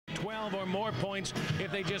12 or more points if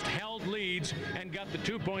they just held leads and got the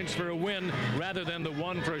 2 points for a win rather than the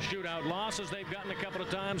 1 for a shootout loss, as they've gotten a couple of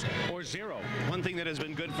times, or 0. One thing that has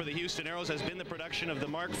been good for the Houston Aeros has been the production of the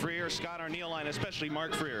Mark Freer, Scott Arneal line, especially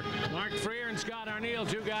Mark Freer. Mark Freer and Scott Arneal,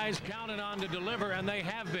 two guys counted on to deliver, and they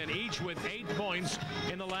have been, each with 8 points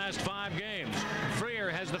in the last 5 games. Freer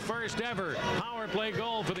has the first ever power play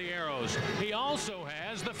goal for the Aeros. He also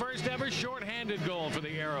has the first ever shorthanded goal for the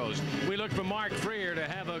Aeros. We look for Mark Freer to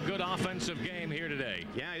have a good offensive game here today.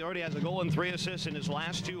 Yeah, he already has a goal and 3 assists in his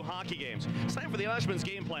last 2 hockey games. It's time for the Oshman's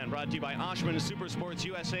Game Plan, brought to you by Oshman Super Sports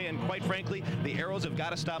USA, and quite frankly, the Aeros have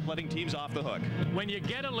got to stop letting teams off the hook. When you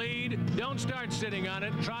get a lead, don't start sitting on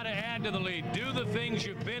it. Try to add to the lead. Do the things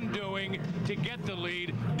you've been doing to get the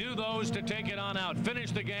lead. Do those to take it on out.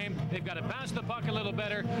 Finish the game. They've got to pass the puck a little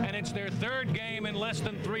better, and it's their 3rd game in less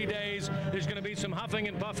than 3 days. There's going to be some huffing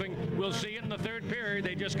and puffing. We'll see it in the 3rd period.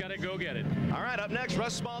 They just got to go get it. All right, up next,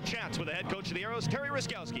 Russ Small chats with the head coach of the Aeros, Terry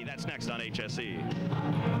Ruskowski. That's next on HSE.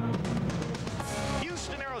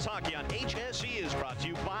 Houston Aeros Hockey on HSE is brought to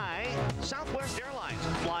you by Southwest Airlines.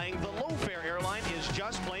 Flying the low-fare airline is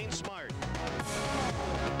just plain smart.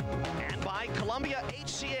 And by Columbia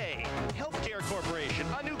HCA, Healthcare Corporation,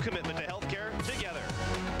 a new commitment to healthcare together.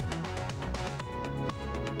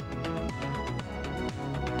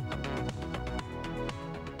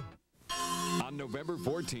 On November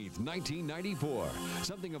 14th, 1994,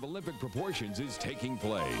 something of Olympic proportions is taking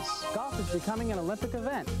place. Golf is becoming an Olympic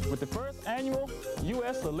event with the first annual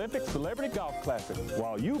U.S. Olympic Celebrity Golf Classic.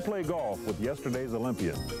 While you play golf with yesterday's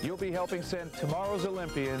Olympians, You'll be helping send tomorrow's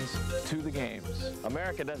Olympians to the games.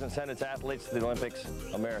 America doesn't send its athletes to the Olympics.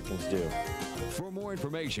 Americans do. For more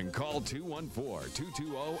information, call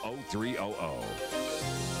 214-220-0300.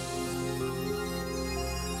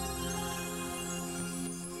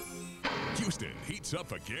 Houston heats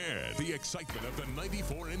up again. The excitement of the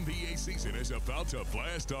 '94 NBA season is about to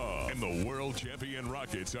blast off, and the world champion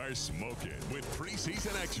Rockets are smoking with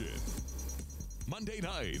preseason action. Monday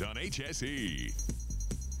night on HSE.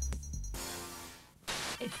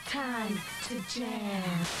 It's time to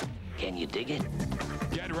jam. Can you dig it?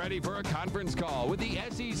 Get ready for a conference call with the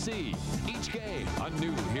SEC. Each game, a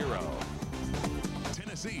new hero.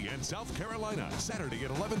 Tennessee and South Carolina, Saturday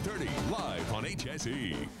at 11:30, live on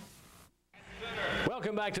HSE.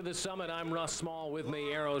 Welcome back to the Summit. I'm Russ Small. With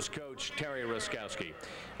me, Aeros coach Terry Ruskowski.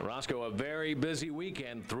 Roscoe, a very busy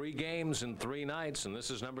weekend. 3 games in 3 nights, and this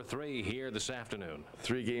is number 3 here this afternoon.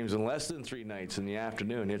 3 games in less than 3 nights in the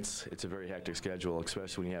afternoon. It's a very hectic schedule,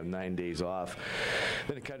 especially when you have 9 days off.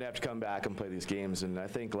 Then you kind of have to come back and play these games, and I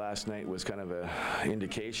think last night was kind of an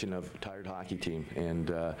indication of a tired hockey team.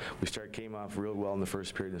 And came off real well in the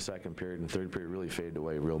first period and the second period, and the third period really faded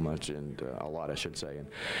away real much, and a lot, I should say. And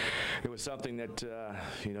it was something that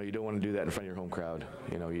you don't want to do that in front of your home crowd.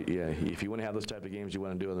 If you want to have those type of games, you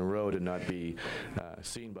want to do it on the road and not be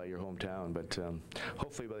seen by your hometown. But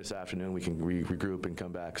hopefully by this afternoon we can regroup and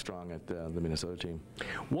come back strong at the Minnesota team.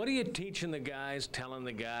 What are you teaching the guys, telling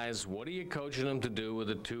the guys? What are you coaching them to do with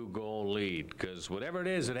a 2-goal lead? Because whatever it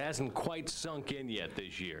is, it hasn't quite sunk in yet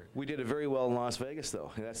this year. We did it very well in Las Vegas,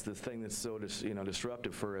 though. And that's the thing that's so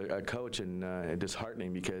disruptive for a coach and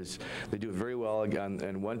disheartening, because they do it very well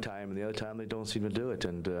on one time, and the other time they don't seem to do it.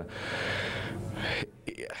 And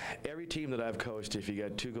every team that I've coached, if you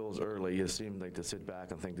got 2 goals early, it seemed like to sit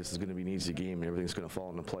back and think this is going to be an easy game and everything's going to fall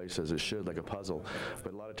into place as it should, like a puzzle.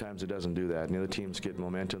 But a lot of times it doesn't do that. And the other teams get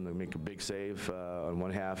momentum, they make a big save on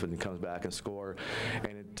one half and comes back and score.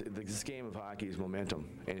 And this game of hockey is momentum.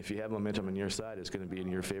 And if you have momentum on your side, it's going to be in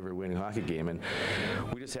your favor winning hockey game. And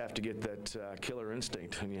we just have to get that killer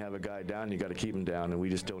instinct. When you have a guy down, you got to keep him down, and we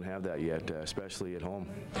just don't have that yet, especially at home.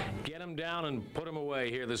 Get him down and put him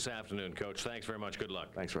away here this afternoon, Coach. Thanks very much. Good luck.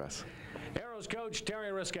 Thanks, Russ. Aeros coach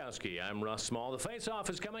Terry Ruskowski. I'm Russ Small. The face-off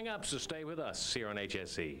is coming up, so stay with us here on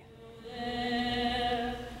HSE.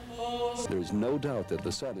 There's no doubt that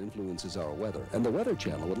the sun influences our weather, and the Weather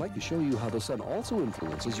Channel would like to show you how the sun also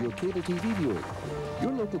influences your cable TV viewing.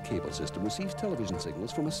 Your local cable system receives television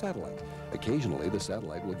signals from a satellite. Occasionally, the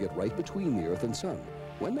satellite will get right between the Earth and sun.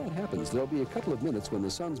 When that happens, there'll be a couple of minutes when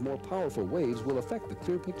the sun's more powerful waves will affect the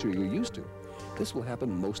clear picture you're used to. This will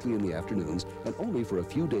happen mostly in the afternoons and only for a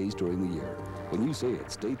few days during the year. When you see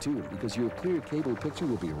it, stay tuned, because your clear cable picture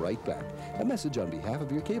will be right back. A message on behalf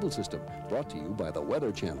of your cable system, brought to you by the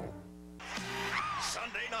Weather Channel.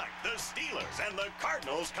 Sunday night, the Steelers and the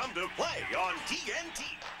Cardinals come to play on TNT,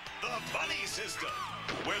 the Bunny System,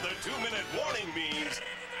 where the 2-minute warning means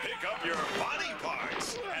pick up your body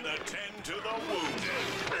parts and attend to the wounded.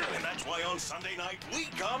 And that's why on Sunday night we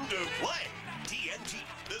come to play TNT,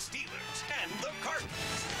 the Steelers, and the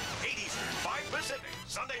Cardinals. 80s 5 Pacific,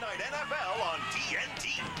 Sunday night NFL on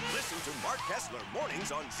TNT. Listen to Mark Kessler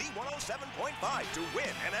mornings on Z107.5 to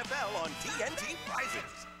win NFL on TNT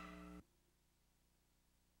prizes.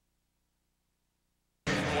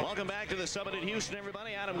 Welcome back to the Summit in Houston,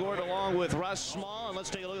 everybody. Adam Gordon along with Russ Small. And let's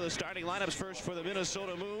take a look at the starting lineups first for the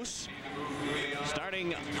Minnesota Moose.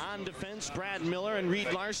 Starting on defense, Brad Miller and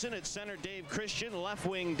Reed Larson. At center, Dave Christian. Left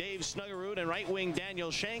wing, Dave Snuggerud. And right wing,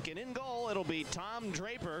 Daniel Shank. And in goal, it'll be Tom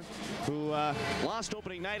Draper, who lost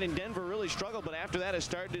opening night in Denver, really struggled. But after that has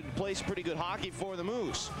started to play some pretty good hockey for the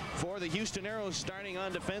Moose. For the Houston Aeros, starting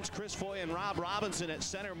on defense, Chris Foy and Rob Robinson. At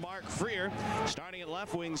center, Mark Freer. Starting at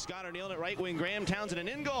left wing, Scott O'Neill. And at right wing, Graeme Townshend. And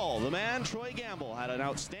in goal, the man, Troy Gamble, had an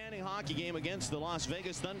outstanding hockey game against the Las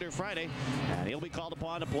Vegas Thunder Friday, and he'll be called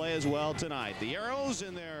upon to play as well tonight. The Aeros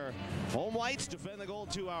in their home whites defend the goal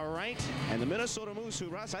to our right, and the Minnesota Moose, who,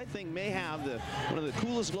 Russ, I think may have one of the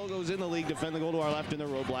coolest logos in the league, defend the goal to our left in their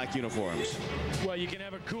road black uniforms. Well, you can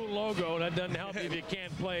have a cool logo, and that doesn't help you if you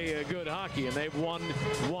can't play good hockey, and they've won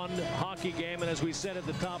one hockey game, and as we said at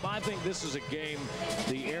the top, I think this is a game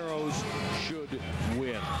the Aeros should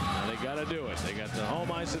win. And they got to do it. They got the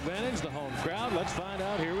home ice advantage, the home crowd. Let's find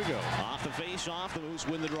out. Here we go. Off the face-off, the Moose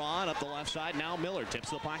win the draw, and up the left side. Now Miller tips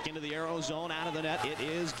the puck into the Aero zone, out of the net. It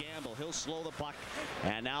is Gamble. He'll slow the puck,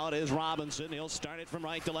 and now it is Robinson. He'll start it from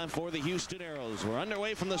right to left for the Houston Aeros. We're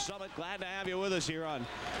underway from the Summit. Glad to have you with us here on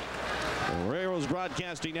the Aeros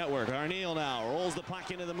Broadcasting Network. Arneal now rolls the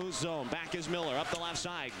puck into the Moose zone. Back is Miller up the left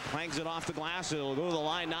side. Clangs it off the glass. It'll go to the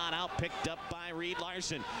line, not out. Picked up by Reed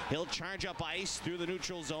Larson. He'll charge up ice through the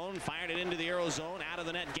neutral zone. Fired it into the Aero zone. Out of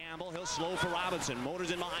the net, Gamble. He'll slow for Robinson.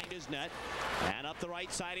 Motors in behind his net. And up the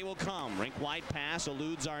right side he will come. Rink wide pass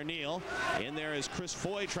eludes Arneal. In there is Chris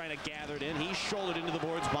Foy trying to gather it in. He's shouldered into the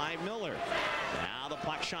boards by Miller. Now the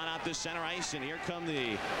puck shot out to center ice, and here come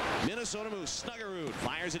the Minnesota Moose. Snuggerud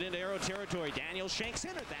fires it into Aero territory. Daniel Shank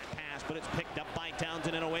centered that pass, but it's picked up by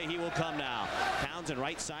Townshend, and away he will come now. Townshend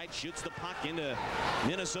right side shoots the puck into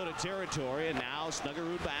Minnesota territory, and now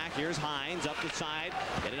Snuggerud back. Here's Hines up the side.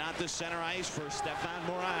 Get it out to center ice for Stefan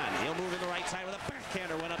Moran. He'll move in the right side with a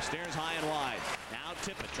backhander. Went upstairs high and wide. Now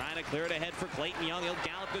Tippett trying to clear it ahead for Clayton Young. He'll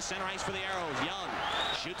gallop to center ice for the Aeros. Young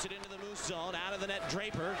shoots it into the Moose zone. Out of the net,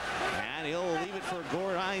 Draper. And he'll leave it for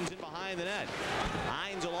Gord Hines in behind the net.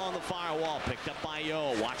 Hines along the far wall. Picked up by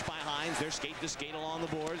Yo. Watched by Hines. They're skate to skate along the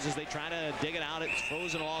boards as they try to dig it out. It's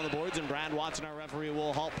frozen along the boards, and Brad Watson, our referee,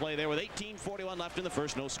 will halt play there with 18:41 left in the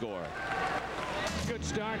first. No score. Good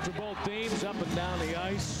start for both teams, up and down the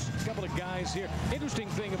ice. A couple of guys here. Interesting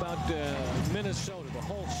thing about Minnesota, the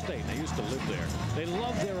whole state. They used to live there. They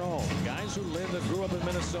love their own. Guys who live and grew up in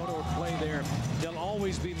Minnesota or play there, they'll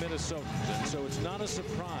always be Minnesotans. And so it's not a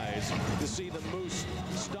surprise to see the Moose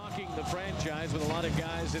stalking the franchise with a lot of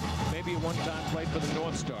guys that maybe at one time played for the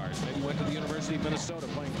North Stars. Maybe went to the University of Minnesota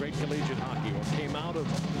playing great collegiate hockey, or came out of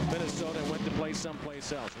Minnesota and went to play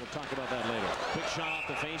someplace else. We'll talk about that later. Quick shot off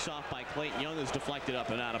the face-off by Clayton Young is deflected up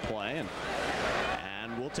and out of play.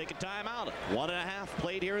 And we'll take a timeout. 1.5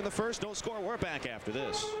 played here in the first. No score. We're back after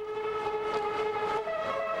this.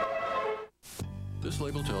 This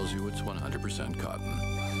label tells you it's 100%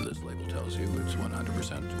 cotton. This label tells you it's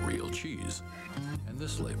 100% real cheese. And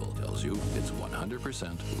this label tells you it's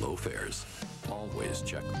 100% low fares. Always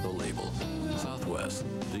check the label. Southwest,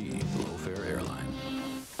 the low-fare airline.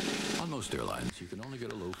 On most airlines, you can only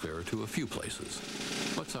get a low fare to a few places.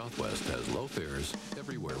 But Southwest has low fares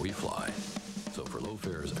everywhere we fly. So for low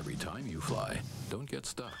fares every time you fly, don't get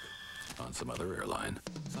stuck on some other airline.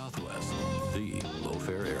 Southwest, the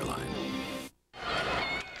low-fare airline.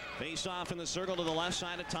 Face off in the circle to the left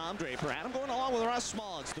side of Tom Draper. Adam going along with Russ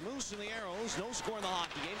Small. It's the Moose and the Aeros. No score in the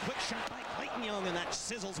hockey game. Quick shot by Clayton Young, and that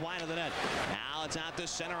sizzles wide of the net. Now it's out to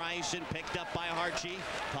center ice and picked up by Hartshee.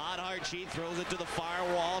 Todd Hartshee throws it to the far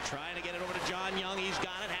wall, trying to get it over to John Young. He's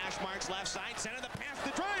got it. Hash marks left side. Center the pass.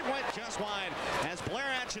 The drive went just wide as Blair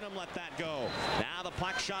Atchingham let that go. Now the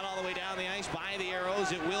puck shot all the way down the ice by the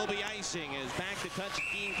Aeros. It will be icing. Is back to touch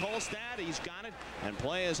Dean Kolstad. He's got it, and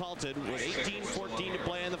play is halted with 18:14 to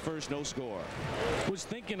play in the first. No score. Was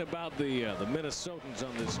thinking about the Minnesotans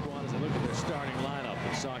on this squad as I look at their starting lineup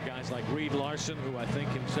and saw guys like Reed Larson, who I think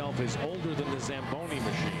himself is older than the Zamboni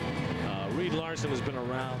machine. Reed Larson has been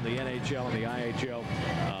around the NHL and the IHL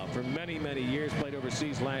for many, many years, played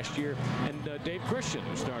overseas last year. And Dave Christian,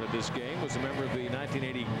 who started this game, was a member of the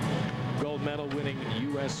 1980 gold medal winning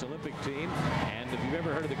U.S. Olympic team. And if you've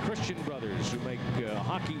ever heard of the Christian brothers, who make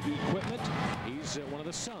hockey equipment, he's one of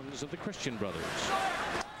the sons of the Christian brothers.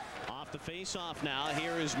 Off the face-off now.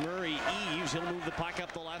 Here is Murray Eves. He'll move the puck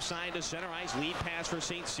up the left side to center ice. Lead pass for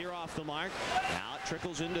St. Cyr off the mark. Now it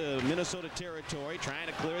trickles into Minnesota territory. Trying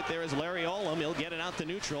to clear it there is Larry Olam. He'll get it out to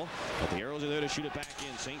neutral. But the Aeros are there to shoot it back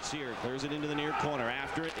in. St. Cyr clears it into the near corner.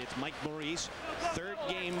 After it, it's Mike Maurice. Third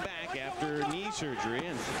game back after knee surgery.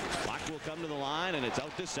 And puck will come to the line, and it's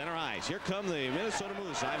out to center ice. Here come the Minnesota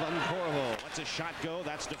Moose. Ivan Corvo lets a shot go.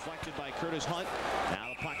 That's deflected by Curtis Hunt. Now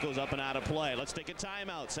the puck goes up and out of play. Let's take a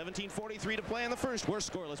timeout. 17:43 to play in the first. We're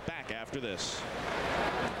scoreless back after this.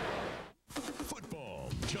 Football,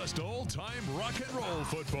 just old-time rock and roll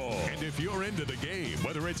football. And if you're into the game,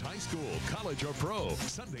 whether it's high school, college, or pro,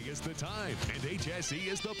 Sunday is the time, and HSE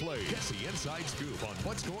is the place. Get the inside scoop on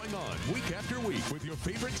what's going on week after week with your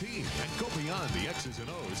favorite team, and go beyond the X's and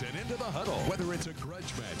O's and into the huddle. Whether it's a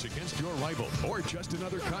grudge match against your rival or just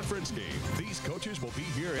another conference game, these coaches will be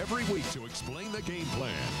here every week to explain the game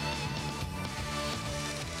plan.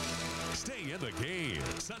 Stay in the game.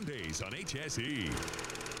 Sundays on HSE.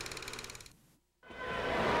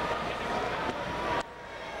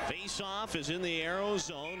 Face-off is in the Aeros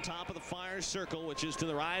zone, top of the fire circle, which is to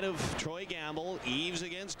the right of Troy Gamble. Eves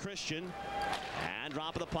against Christian. And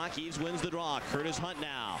drop of the puck. Eves wins the draw. Curtis Hunt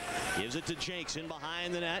now gives it to Jakes in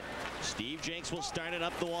behind the net. Steve Jakes will start it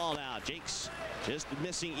up the wall now. Jakes just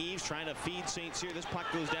missing Eves, trying to feed St. Cyr. This puck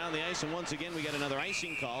goes down the ice, and once again we got another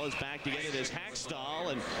icing call. Is back to get it as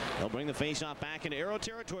Hackstall, and they'll bring the face-off back into Aero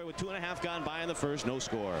territory with 2.5 gone by in the first. No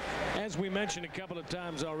score. As we mentioned a couple of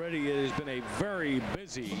times already, it has been a very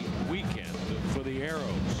busy weekend for the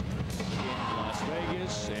Aeros in Las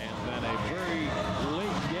Vegas, and then a very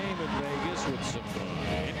late game in Vegas with some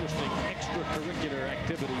interesting extracurricular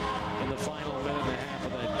activity in the final minute and a half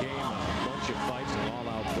of that game. A bunch of fights, an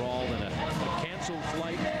all-out brawl, and a canceled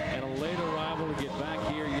flight, and a late arrival to get back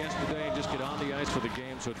here yesterday and just get on the ice for the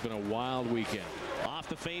game. So it's been a wild weekend. Off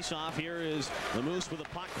the face-off, here is the Moose with a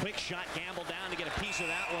puck. Quick shot. Gamble down to get a piece of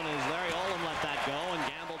that one as Larry Olam let that go,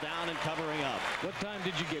 and Gamble down and covering up. What time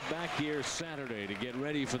did you get back here Saturday to get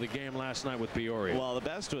ready for the game last night with Peoria? Well, the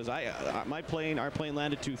best was our plane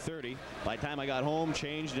landed 2:30. By the time I got home,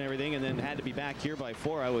 changed and everything, and then had to be back here by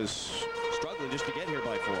 4, I was struggling just to get here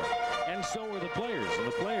by 4. And so were the players, and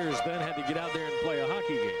the players then had to get out there and play a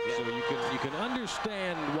hockey game. Yeah. So you can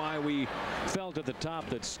understand why we felt at the top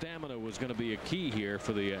that stamina was going to be a key here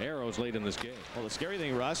for the Aeros late in this game. Well, the scary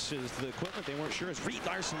thing, Russ, is the equipment they weren't sure is Reed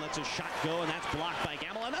Larson lets a shot go, and that's blocked by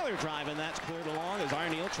Gamble. Another drive, and that's cleared along as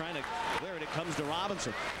Arneal trying to clear it. It comes to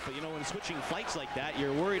Robinson. But you know, when switching flights like that,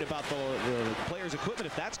 you're worried about the players' equipment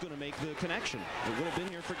if that's going to make the connection. It would have been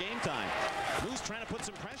here for game time. Moose trying to put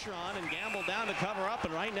some pressure on, and Gamble down to cover up,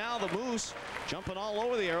 and right now the Moose jumping all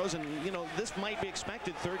over the Aeros, and you know, this might be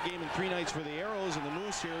expected. Third game in 3 nights for the Aeros, and the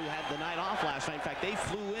Moose here had the night off last night. In fact, they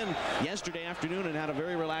flew in yesterday afternoon and had a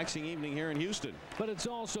very relaxing evening here in Houston. But it's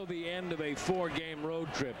also the end of a 4-game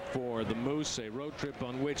road trip for the Moose, a road trip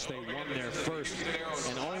on which they won their first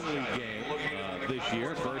and only game this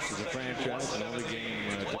year, first as a franchise and only game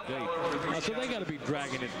to date. So they got to be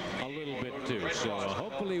dragging it a little bit too. So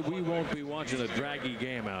hopefully we won't be watching a draggy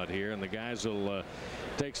game out here, and the guys will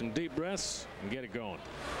take some deep breaths and get it going.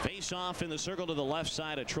 Face off in the circle to the left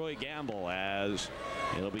side of Troy Gamble, as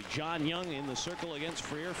it'll be John Young in the circle against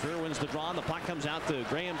Freer. Freer wins the draw, and the puck comes out to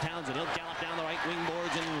Graeme Townshend. He'll gallop down the right wing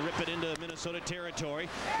boards and rip it into Minnesota territory.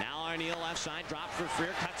 Now Arneal left side, drop for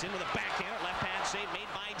Freer, cuts in with a backhand, left hand save made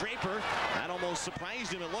by Draper. That almost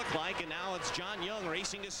surprised him, it looked like, and now it's John Young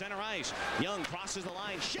racing to center ice. Young crosses the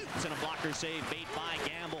line, shoots, and a blocker save made by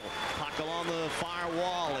Gamble. Puck along the far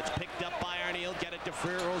wall. It's picked up by Arneal. Get it to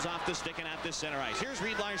Freer, rolls off the stick and at the center ice. Here's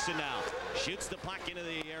Reed Larson now. Shoots the puck into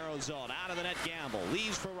the Aero zone. Out of the net, Gamble.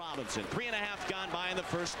 Leaves for Robinson. 3.5 gone by in the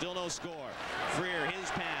first. Still no score. Freer, his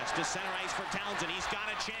pass to center ice for Townshend. He's got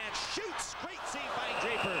a chance. Shoots. Great save by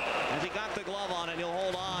Draper as he got the glove on it. He'll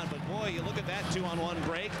hold on. But boy, you look at that 2-on-1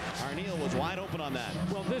 break. Arneal was wide open on that.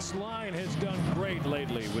 Well, this line has done great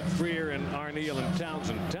lately with Freer and Arneal and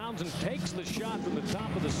Townshend. Townshend takes the shot from the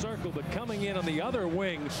top of the circle, but coming in on the other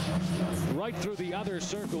wing, right through the other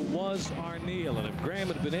circle, was Arneal. And if Graeme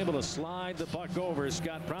had been able to slide the puck over,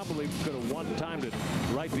 Scott probably could have one-timed it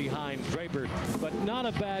right behind Draper. But not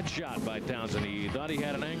a bad shot by Townshend. He thought he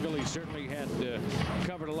had an angle. He certainly had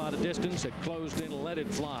covered a lot of distance. It closed in, let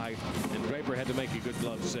it fly, and Draper had to make a good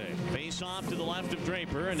glove save. Face off to the left of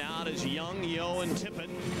Draper, and now it is Young, Yo, and Tippett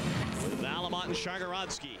with Valimont and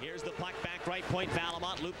Shargorodski. Here's the puck back right point.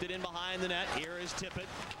 Valimont looped it in behind the net. Here is Tippett.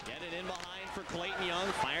 Get it in behind for Clayton Young.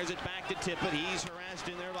 Fires it back to Tippett. He's harassed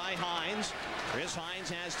in there by Hines. Chris Hines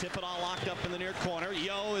has Tippett all locked up in the near corner.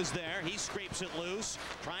 Yo is there. He scrapes it loose,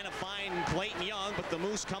 trying to find Clayton Young, but the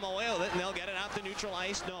Moose come away with it, and they'll get it out to neutral neutral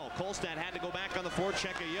ice. No, Kolstad had to go back on the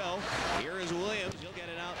forecheck of Yo. Here is Williams. He'll get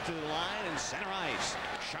it out to the line and center ice.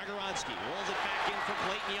 Chitaroni rolls it back in for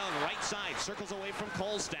Clayton Young. Right side, circles away from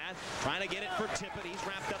Kolstad. Trying to get it for Tippett. He's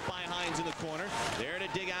wrapped up by Hines in the corner. There to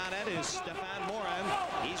dig out at is Stefan Moran.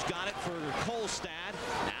 He's got it for Kolstad.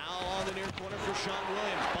 Now on the near corner for Sean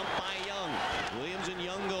Williams. Bumped by Young. Williams and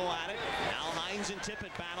Young go at it. Now Hines and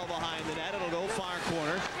Tippett battle behind the net. It'll go far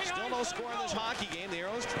corner. Still no score in this hockey game. The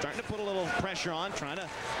Aeros starting to put a little pressure on, trying to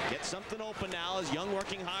get something open now as Young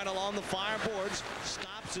working hard along the far boards.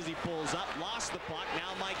 Stops as he pulls up. Lost the puck.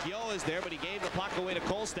 Now Mike Yo is there, but he gave the puck away to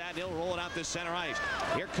Kolstad. He'll roll it out to center ice.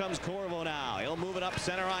 Here comes Corvo now. He'll move it up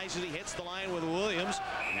center ice as he hits the line with Williams.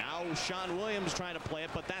 Now Sean Williams trying to play it,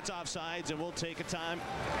 but that's offsides, and we'll take a time.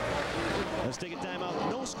 Let's take a timeout.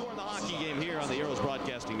 No score in the hockey game here on the Aeros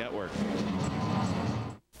Broadcasting Network.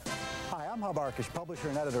 Hi, I'm Hub Arkish, publisher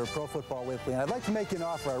and editor of Pro Football Weekly, and I'd like to make you an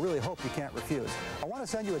offer I really hope you can't refuse. I want to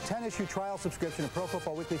send you a 10-issue trial subscription to Pro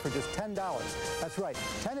Football Weekly for just $10. That's right,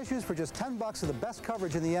 10 issues for just $10 of the best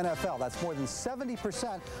coverage in the NFL. That's more than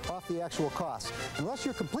 70% off the actual cost. Unless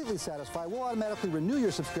you're completely satisfied, we'll automatically renew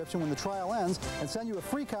your subscription when the trial ends and send you a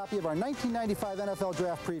free copy of our 1995 NFL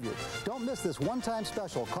Draft Preview. Don't miss this one-time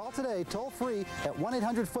special. Call today, toll-free at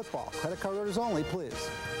 1-800-FOOTBALL. Credit card orders only, please.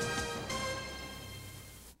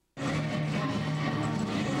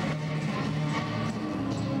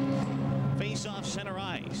 Face-off center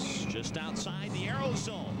ice, just outside the Aeros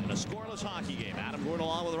zone in a scoreless hockey game. Adam Gordon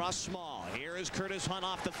along with Russ Small. Here is Curtis Hunt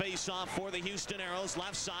off the face-off for the Houston Aeros.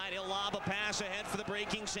 Left side, he'll lob a pass ahead for the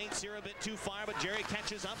breaking St. Cyr a bit too far, but Jerry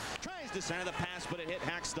catches up, tries to center the pass, but it hit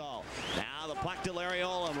Hackstall. Now the puck to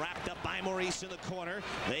Lariola, wrapped up by Maurice in the corner.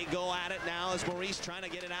 They go at it now as Maurice trying to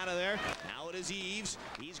get it out of there. Now it is Eves.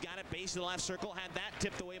 He's got it base of the left circle, had that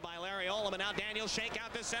tipped away by Lariola, but now Daniel Shank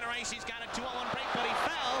out to center ice. He's got a 2-on-1 break, but he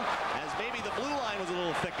fell as maybe the blue line was a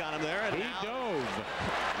little thick on him there. And he dove.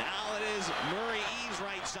 Now it is Murray Eves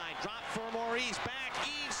right side. Drop for Maurice. Back.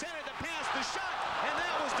 Eves centered the pass. The shot. And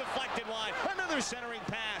that was deflected wide. Another centering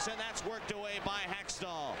pass. And that's worked away by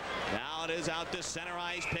Hackstall. Now it is out to center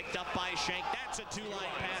ice. Picked up by Shank. That's a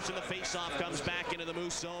two-line pass. And the face-off comes back into the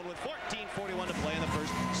Moose zone with 14:41 to play in the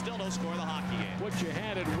first. Still no score in the hockey game. What you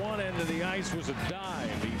had at one end of the ice was a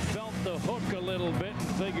dive. He felt the hook a little bit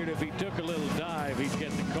and figured if he took a little dive, he'd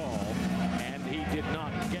get the call. And he did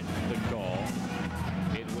not get the call.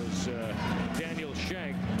 It was Daniel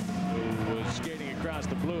Shank who was skating across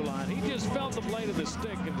the blue line. He just felt the blade of the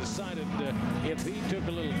stick and decided if he took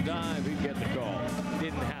a little dive, he'd get the call.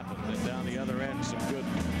 Didn't happen. And down the other end, some good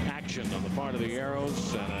action on the part of the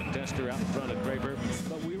Aeros and a tester out in front of Draper.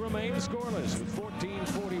 But we remain scoreless with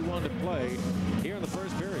 14:41 to play here in the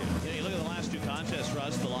first period. Yeah, you look at the last two contests,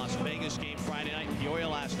 Russ. The Las Vegas game Friday night and Peoria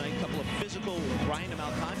last night. A couple of physical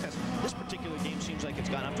grind-em-out contests. This particular game seems like it's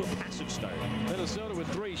gone off to a passive start. Minnesota with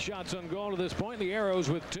 3 shots on goal to this point. The Aeros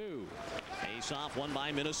with 2. Face-off won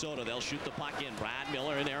by Minnesota. They'll shoot the puck in. Brad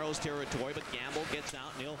Miller in Aeros territory, but Gamble gets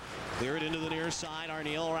out and he'll clear it into the near side.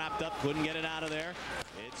 Arneal wrapped up, couldn't get it out of there.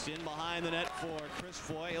 It's in behind the net for Chris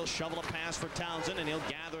Foy. He'll shovel a pass for Townshend and he'll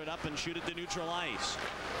gather it up and shoot it to neutral ice.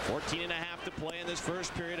 14.5 to play in this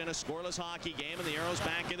first period in a scoreless hockey game, and the Aeros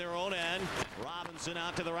back in their own end. Robinson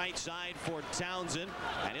out to the right side for Townshend,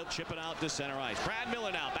 and he'll chip it out to center ice. Brad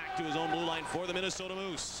Miller now back to his own blue line for the Minnesota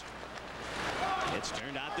Moose. It's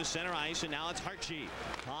turned out to center ice, and now it's Hartshee.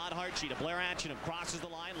 Todd Hartshee to Blair Atchingham. Crosses the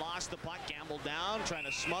line, lost the puck, Gamble down, trying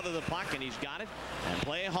to smother the puck, and he's got it. And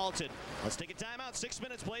play halted. Let's take a timeout. 6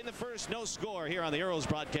 minutes played in the first. No score here on the Aeros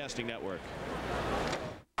Broadcasting Network.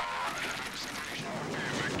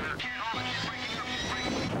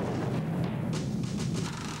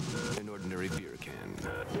 An ordinary beer can,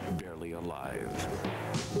 barely alive.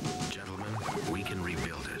 Gentlemen, we can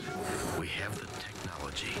rebuild it. We have the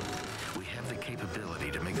technology. We have the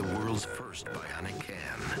capability to make the world's first bionic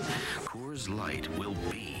can. Coors Light will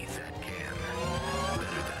be that can.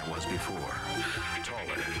 Better than it was before.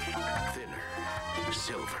 Taller, thinner,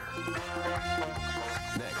 silver.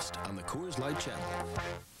 Next on the Coors Light channel.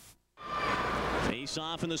 Face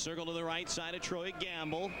off in the circle to the right side of Troy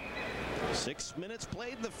Gamble. 6 minutes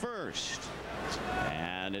played in the first.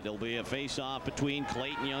 And it'll be a face-off between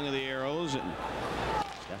Clayton Young of the Aeros and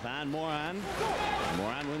Stefan Moran.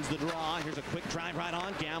 Moran wins the draw. Here's a quick drive right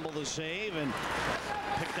on. Gamble the save and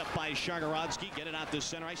picked up by Chitaroni. Get it out to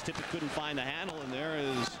center ice. Tippett couldn't find the handle, and there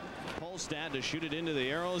is Kolstad to shoot it into the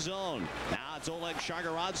Aero zone. Now Now it's Oleg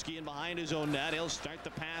Shagorodski in behind his own net. He'll start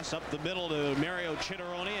the pass up the middle to Mario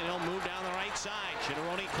Chitaroni, and he'll move down the right side.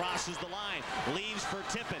 Chitaroni crosses the line, leaves for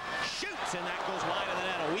Tippett, shoots, and that goes wide of the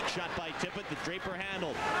net. A weak shot by Tippett that Draper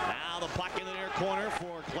handled. Now the puck in the near corner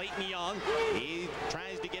for Clayton Young. He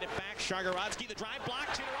tries to get it back. Shagorodski, the drive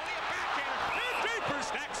block. Chitaroni, a backhander, and Draper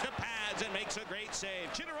stacks the pads and makes a great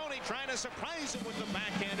save. Chitaroni trying to surprise him with the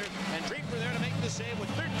backhander, and Draper there to make the save with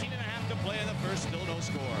 13 and a half to play in the first. Still no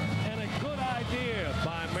score. And a good idea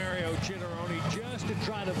by Mario Chitaroni just to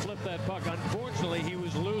try to flip that puck. Unfortunately, he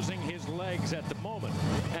was losing his legs at the moment.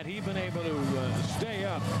 Had he been able to stay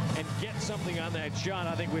up and get something on that shot,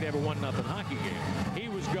 I think we'd have a 1-0 hockey game. He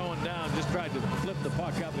was going down, just tried to flip the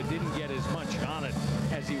puck up, and didn't get as much on it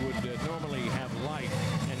as he would normally have liked.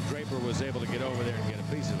 And Draper was able to get over there and get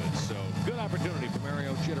a piece of it. So good opportunity for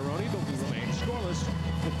Mario Chitaroni, but we remain scoreless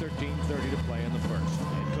with 13:30 to play in the first.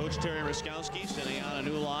 And Coach Terry Ruskowski sending out a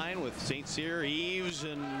new line with St. Cyr, Eves,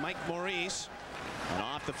 and Mike Maurice. And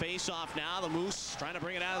off the face-off now, the Moose trying to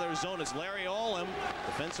bring it out of their zone. It's Larry Olam,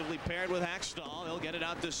 defensively paired with Hackstall. He'll get it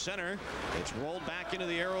out to center. It's rolled back into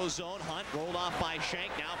the Aeros zone. Hunt rolled off by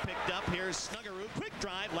Shank, now picked up. Here's Snuggerud, quick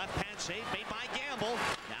drive, left-hand save made by Gamble.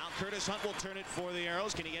 Now Curtis Hunt will turn it for the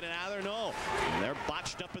Aeros. Can he get it out of there? No. And they're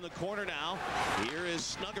botched up in the corner now. Here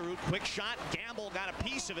is Snuggerud, quick shot. Gamble got a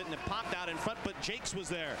piece of it, and it popped out in front, but Jakes was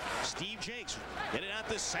there. Steve Jakes get it out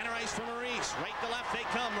to center ice for Maurice. Right to left they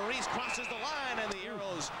come. Maurice crosses the line, and the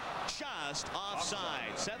Aeros just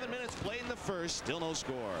offside. 7 minutes played in the first, still no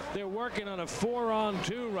score. They're working on a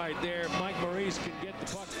 4-on-2 right there. Mike Maurice can get the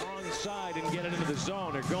puck onside and get it into the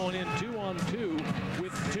zone. They're going in 2-on-2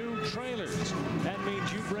 with 2 trailers. That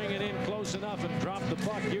means you bring it in close enough and drop the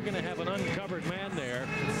puck. You're going to have an uncovered man there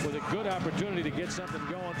with a good opportunity to get something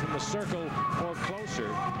going from the circle or closer.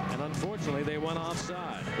 And unfortunately, they went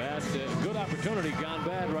offside. Good opportunity gone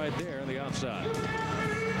bad right there in the offside.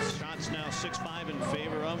 Shots now 6-5 in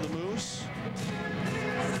favor of the Moose.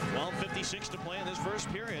 12:56 to play in this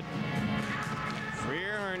first period.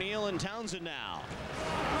 Freer, Arneal, and Townshend now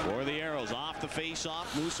for the Aeros. Off the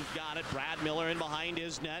face-off, Moose have got it. Brad Miller in behind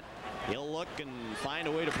his net. He'll look and find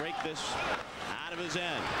a way to break this out of his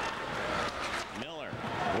end. Miller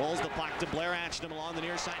rolls the puck to Blair Atcham along the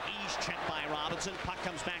near side. East checked by Robinson. Puck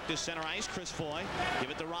comes back to center ice. Chris Foy give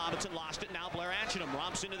it to Robinson. Lost it. Now Blair Atcham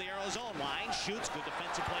romps into the Aeros zone. Line shoots. Good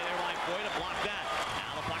defensive play there by Foy to block that.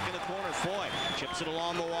 Now the puck in the corner. Foy chips it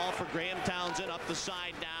along the wall for Graeme Townshend. Up the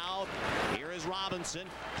side now. Here is Robinson.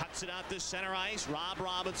 Cuts it out to center ice. Rob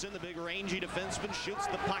Robinson, the big rangy defenseman, shoots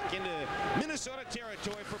the puck into Minnesota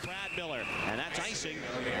territory for Brad Miller. And that's icing.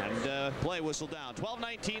 And play whistle down.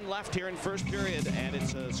 12:19 left here in first period, and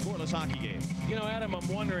it's a scoreless hockey game. You know, Adam, I'm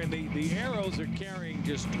wondering, the Aeros are carrying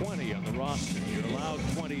just 20 on the roster. You're allowed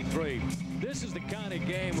 23. This is the kind of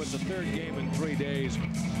game with the third game in 3 days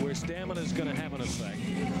where stamina is going to have an effect,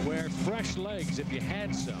 where fresh legs, if you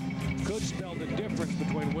had some, could spell the difference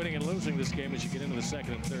between winning and losing this game as you get into the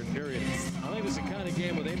second and third period. I think it's the kind of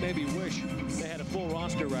game where they maybe wish they had a full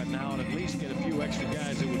roster right now and at least get a few extra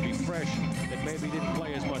guys that would be fresh that maybe didn't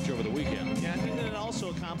play as much over the weekend. Yeah, I think that it also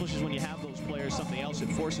accomplishes, when you have those players, something else. It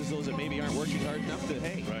forces those that maybe aren't working hard enough to,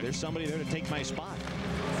 hey, there's somebody there to take my spot.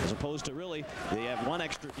 As opposed to really, they have one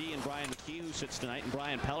extra D in Brian McKee, who sits tonight, and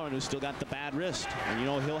Brian Pellerin, who's still got the bad wrist. And you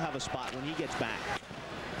know he'll have a spot when he gets back.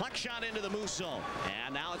 Puck shot into the Moose zone.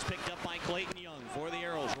 And now it's picked up by Clayton Young for the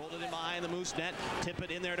Aeros. Rolled it in behind the Moose net. Tip it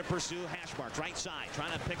in there to pursue. Hashmarks right side.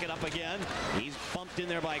 Trying to pick it up again. He's bumped in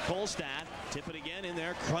there by Kolstad. Tip it again in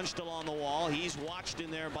there. Crunched along the wall. He's watched in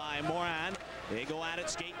there by Moran. They go at it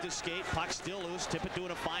skate to skate. Puck still loose. Tippett doing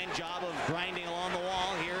a fine job of grinding along the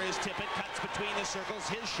wall. Here is Tippett. Cuts between the circles.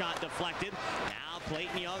 His shot deflected. Now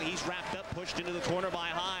Clayton Young. He's wrapped up. Pushed into the corner by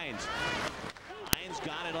Hines.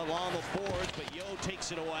 Got it along the boards, but Yo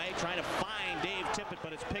takes it away, trying to find Dave Tippett,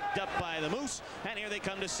 but it's picked up by the Moose, and here they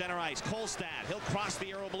come to center ice. Kolstad, he'll cross the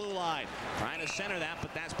Aero blue line, trying to center that,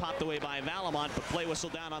 but that's popped away by Valamont, but play whistle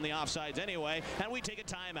down on the offsides anyway, and we take a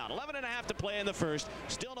timeout. 11.5 to play in the first.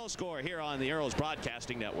 Still no score here on the Aeros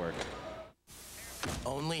Broadcasting Network.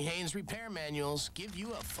 Only Haynes Repair Manuals give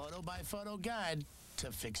you a photo-by-photo guide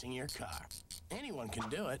to fixing your car. Anyone can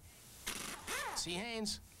do it. See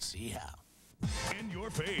Haynes, see how. In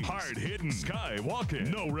your face, hard-hitting,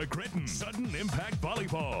 skywalking, no regretting, sudden impact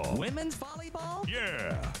volleyball. Women's volleyball?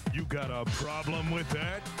 Yeah. You got a problem with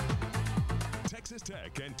that? Texas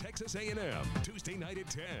Tech and Texas A&M, Tuesday night at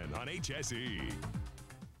 10 on HSE.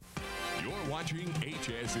 You're watching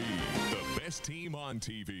HSE, the best team on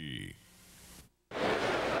TV.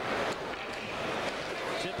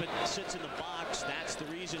 Tippett sits in the box. That's the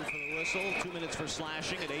reason for the whistle. 2 minutes for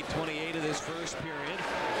slashing at 8:28 of this first period.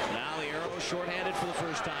 Now the Aeros shorthanded for the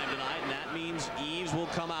first time tonight, and that means Eves will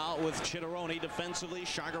come out with Chitaroni defensively,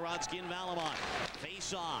 Shagorodski and Valamont.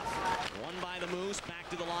 Face off. Won by the Moose. Back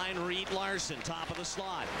to the line. Reed Larson, top of the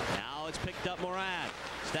slot. Now it's picked up Moran.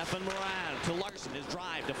 Stefan Moran to Larson. His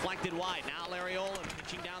drive deflected wide. Now Larry Olin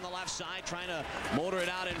pitching down the left side, trying to motor it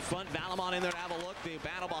out in front. Valamont in there to have a look. They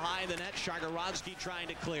battle behind the net. Shagorodski trying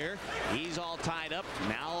to clear. He's all tied up.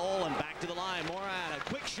 Now Olin back to the line. Moran, a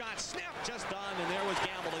quick shot, snap, just done, and there was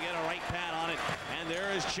Gamble to get a right pad on it. And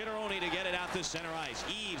there is Chitaroni to get it out to center ice.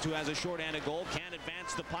 Eves, who has a short-handed goal, can't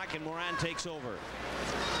advance the puck, and Moran takes over.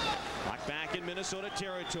 Puck back in Minnesota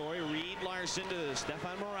territory. Reed Larson to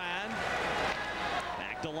Stefan Moran.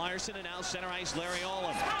 Back to Larson, and now center ice Larry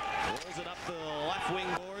Olin. Rolls it up the left wing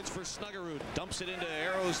boards for Snuggerud. Dumps it into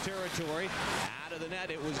Aeros territory. Out of the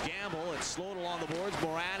net, it was Gamble. It slowed along the boards.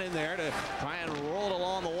 Moran in there to try and roll it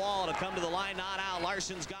along the wall to come to the line. Not out.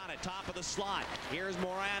 Larson's got it. Top of the slot. Here's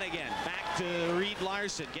Moran again. Back to Reed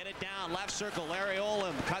Larson. Get it down. Left circle. Larry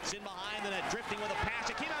Olin cuts in behind the net. Drifting with a pass.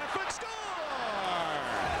 It came out of foot. Score!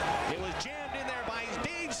 It was jammed in there by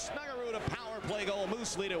Dave Snuggerud. A power play goal.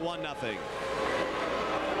 Moose lead at 1-0.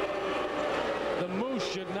 The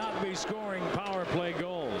Moose should not be scoring power play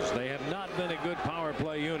goals. They have not been a good power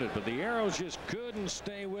play unit, but the Aeros just couldn't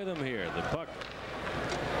stay with them here. The puck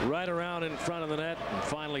right around in front of the net and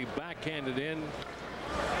finally backhanded in.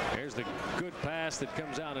 There's the good pass that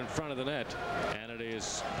comes out in front of the net, and it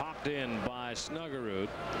is popped in by Snuggerud.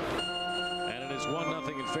 And it is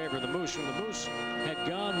 1-0 in favor of the Moose. And the Moose had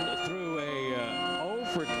gone through a 0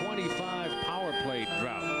 for 25 power play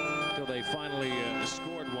drought until they finally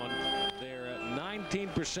scored one. They're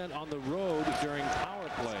 19% on the road during power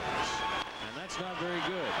plays. And that's not very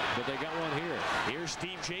good, but they got one here. Here's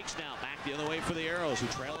Steve Jakes now back the other way for the Aeros, who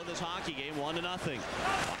trail in this hockey game 1-0.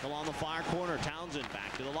 Puck along the far corner. Townsend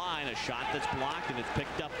back to the line. A shot that's blocked, and it's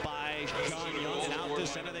picked up by John Young, and out to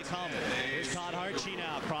center they come. Here's Todd Hartshee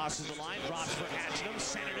now. Crosses the line, drops for Hatchingham,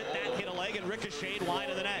 centered it. That hit a leg and ricocheted wide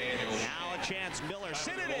of the net. Now a chance. Miller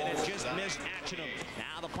centered it and just missed Hatchingham.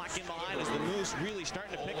 Now the puck in behind as the Moose really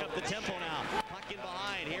starting to pick up the tempo now. Puck in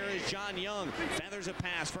behind. Here is John Young. Feathers a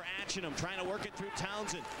pass for Hatchingham, trying to work it through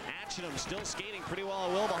Townsend. Hatchingham still skating pretty well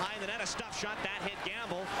at will behind the net. A stuff shot that hit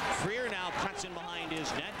Gamble. Freer now cuts in behind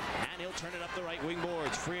his net, and he'll turn it up the right wing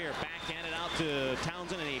boards. Freer backhanded out to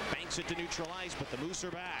Townsend, and he banks it to neutral ice, but the Moose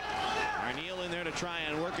are back. Arneal in there to try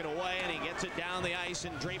and work it away, and he gets it down the ice,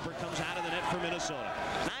 and Draper comes out of the net for Minnesota.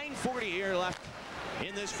 9:40 here left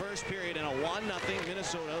in this first period, and a 1-0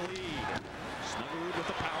 Minnesota lead. Snuggerud with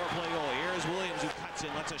the power play goal. Here's Williams, who cuts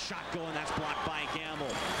in, lets a shot go, and that's blocked by Gamble.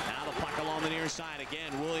 Now the puck along the near side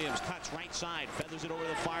again. Williams cuts right side, feathers it over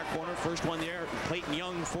the far corner. First one there, Clayton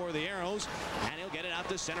Young for the Aeros, and he'll get it out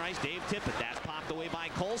to center ice. Dave Tippett. That's popped away by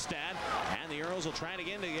Kolstad, and the Aeros will try it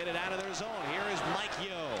again to get it out of their zone. Here is Mike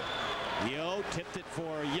Yeo. Yeo tipped it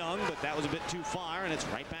for Young, but that was a bit too far, and it's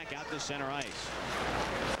right back out to center ice.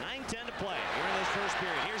 9:10 to play here in this first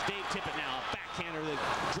period. Here's Dave Tippett now. A backhander that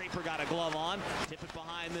Draper got a glove on. Tippett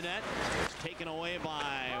behind the net. It's taken away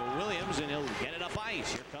by Williams, and he'll get it up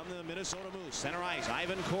ice. Here come the Minnesota Moose. Center ice.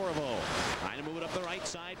 Ivan Corvo trying to move it up the right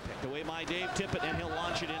side. Picked away by Dave Tippett, and he'll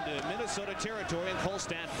launch it into Minnesota territory, and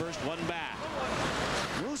Kolstad first one back.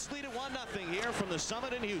 Moose lead at 1-0 here from the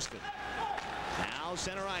Summit in Houston. Now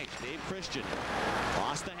center ice. Dave Christian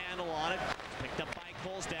lost the handle on it. Picked up by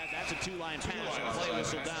Kolstad. That's a two-line pass. Play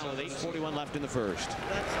whistle down with 8:41 left in the first.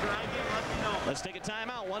 Let's take a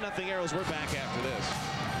timeout. 1-0 Aeros. We're back after this.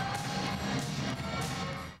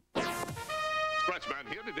 Scratchman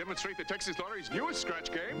here to demonstrate the Texas Lottery's newest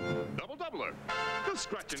scratch game, Double Doubler. They'll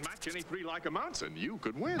scratch and match any three like amounts, and you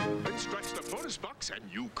could win. Then scratch the bonus box, and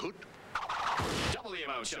you could double the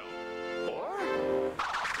amount shown. Or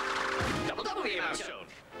double the amount shown.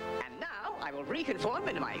 And now I will reconform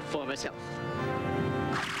into my former self.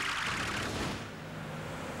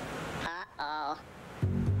 Uh-oh.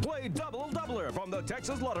 Play Double Doubler from the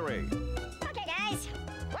Texas Lottery. Okay, guys.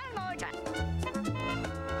 One more time.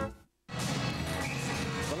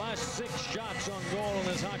 The last 6 shots on goal in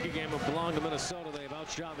this hockey game have belonged to Minnesota. They've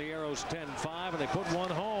outshot the Aeros 10-5, and they put one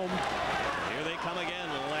home. Here they come again.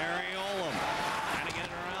 Larry Olin trying to get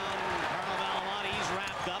it around Carl Valamont. He's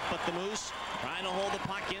wrapped up, but the Moose trying to hold the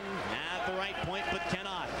puck in at the right point, but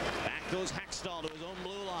cannot. Back goes Hextall to his own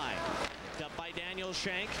blue line. Picked up by Daniel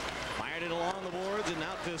Shank. Fired it along the boards and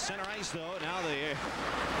out to center ice, though. Now the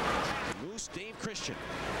Moose, Dave Christian.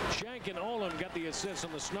 Shank and Olin got the assist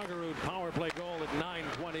on the Snuggerud power play goal at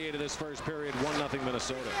 9:28 of this first period. 1-0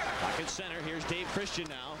 Minnesota. Puck at center. Here's Dave Christian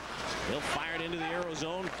now. He'll fire it into the Aero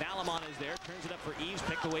zone. Valamon is there. Turns it up for Eves.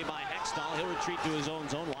 Picked away by Hextall. He'll retreat to his own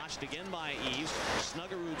zone. Washed again by Eves.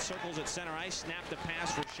 Snuggerud circles at center ice. Snapped a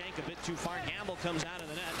pass for Shank a bit too far. Gamble comes out of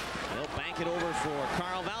the net. He'll bank it over for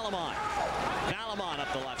Carl Valamon. Valamon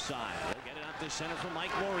up the left side. He'll get it up to center for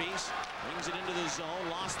Mike Maurice. Brings it into the zone.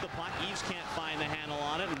 Lost the puck. Eves can't find the handle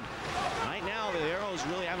on it. And right now, the Aeros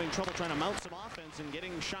really having trouble trying to mount some offense and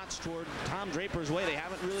getting shots toward Tom Draper's way. They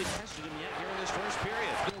haven't really tested him yet here in this first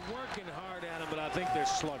period. They're working hard at him, but I think they're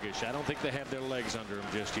sluggish. I don't think they have their legs under him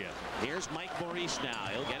just yet. Here's Mike Maurice now.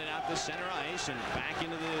 He'll get it out to center ice and back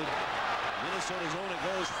into the Minnesota zone it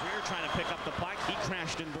goes. Freer trying to pick up the puck. He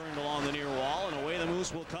crashed and burned along the near wall, and away the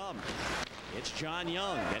Moose will come. It's John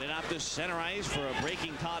Young. Get it out to center ice for a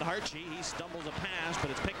breaking Todd Hartshee. He stumbles a pass, but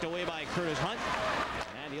it's picked away by Curtis Hunt.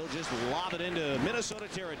 And he'll just lob it into Minnesota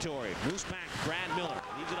territory. Moose back, Brad Miller.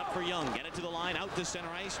 Leaves it up for Young. Get it to the line, out to center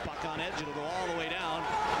ice. Puck on edge. It'll go all the way down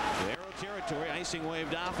to Aero territory. Icing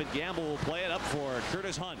waved off, and Gamble will play it up for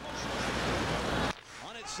Curtis Hunt.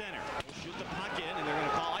 On its center. He'll shoot the puck in, and they're going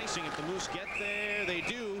to call icing if the Moose get there. They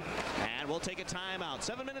do. And we'll take a timeout.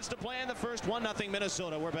 7 minutes to play in the first. 1-0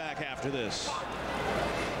 Minnesota. We're back after this.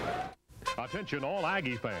 Attention all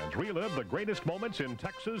Aggie fans, relive the greatest moments in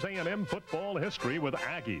Texas A&M football history with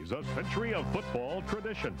Aggies, a century of football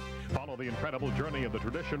tradition. Follow the incredible journey of the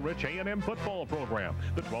tradition-rich A&M football program,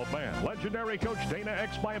 the 12th man, legendary coach Dana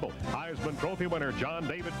X. Bible, Heisman Trophy winner John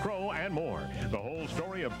David Crow, and more. The whole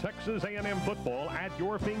story of Texas A&M football at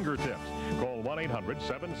your fingertips. Call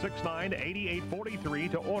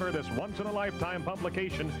 1-800-769-8843 to order this once-in-a-lifetime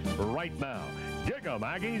publication right now. Gig 'em,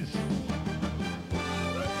 Aggies!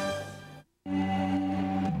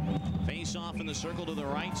 Face off in the circle to the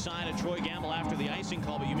right side of Troy Gamble after the icing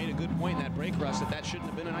call, but you made a good point in that break, Russ, that shouldn't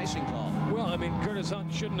have been an icing call. Well, I mean, Curtis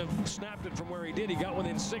Hunt shouldn't have snapped it from where he did. He got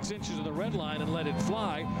within 6 inches of the red line and let it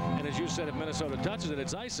fly. And as you said, if Minnesota touches it,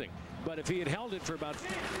 it's icing. But if he had held it for about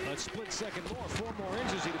a split second more, 4 more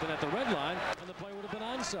inches, he'd have been at the red line, and the play would have been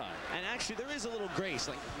onside. And actually, there is a little grace,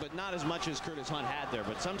 but not as much as Curtis Hunt had there.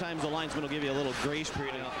 But sometimes the linesman will give you a little grace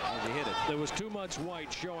period as you hit it. There was too much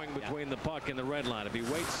white showing between the puck and the red line. If he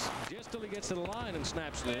waits just till he gets to the line and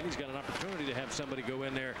snaps it in, he's got an opportunity to have somebody go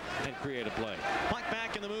in there and create a play. Puck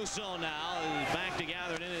back in the Moose zone now. Back to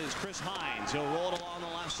gather it in is Chris Hines. He'll roll it along the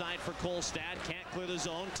left side for Kolstad. Can't clear the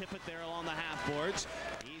zone. Tip it there along the half boards.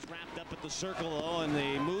 He's wrapped up at the circle, though, and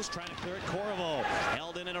the Moose trying to clear it. Corvo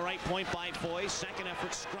held in at a right point by Foy. Second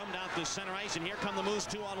effort scrummed out to center ice, and here come the Moose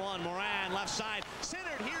 2-on-1. Moran left side.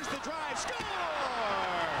 Centered. Here's the drive. Score!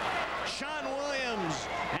 Sean Williams,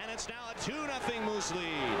 and it's now a 2-0 Moose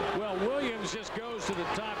lead. Well, Williams just goes to the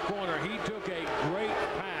top corner. He took a great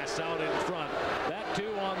pass out in front. That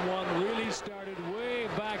 2-on-1 really started way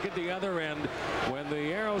back at the other end when the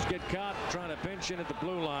Aeros get caught trying to pinch in at the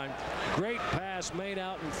blue line. Great pass made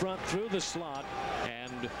out in front through the slot,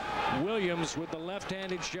 and Williams with the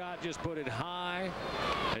left-handed shot just put it high.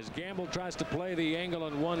 As Gamble tries to play the angle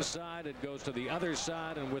on one side, it goes to the other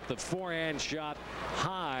side, and with the forehand shot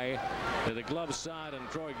high to the glove side, and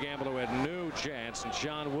Troy Gamble, who had no chance, and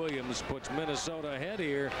Sean Williams puts Minnesota ahead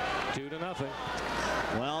here 2-0.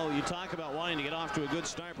 Well, you talk about wanting to get off to a good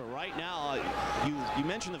start, but right now, you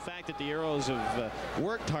mentioned the fact that the Aeros have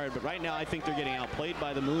worked hard, but right now I think they're getting outplayed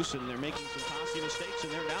by the Moose, and they're making some costly mistakes,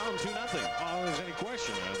 and they're down 2-0. Oh, there's any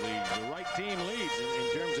question. The right team leads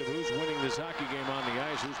in terms of who's winning this hockey game on the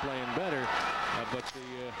ice, who's playing better, but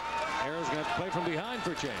the Aeros going to have to play from behind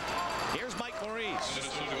for a change. Here's Mike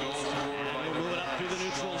Maurice. And he'll move it up through the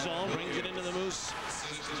neutral zone, brings it into the Moose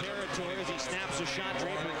territory as he snaps a shot.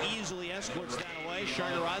 Draper easily escorts that away.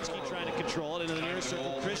 Chitaroni trying to control it into the near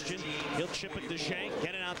circle. Christian, he'll chip it to Shank,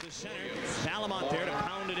 get it out to center. Valamont there to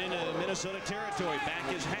pound it into Minnesota territory.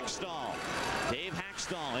 Back is Hextall. Dave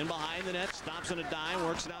Hextall in behind the net, stops on a dime,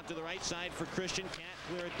 works it out to the right side for Christian. Can't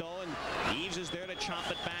clear it though, and Eves is there to chop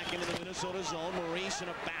it back into the Minnesota zone. Maurice in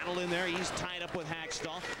a battle in there. He's tied up with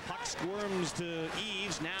Hextall. Puck squirms to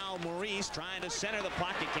Eves. Now Maurice trying to center the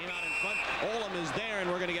puck. It came out in front. Olam is there, and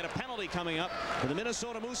we're going to get a penalty coming up for the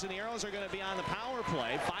Minnesota Moose, and the Aeros are going to be on the power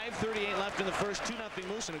play. 5:38 left in the first. 2-0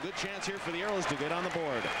 Moose, and a good chance here for the Aeros to get on the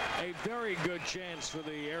board. A very good chance for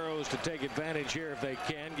the Aeros to take advantage here if they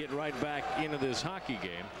can get right back into this hockey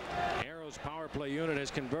game. Aeros power play unit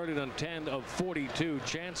has converted on 10 of 42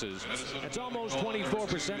 chances. That's almost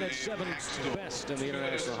 24%. That's 7th best in the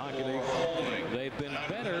International Hockey League. They've been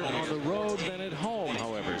better on the road than at home,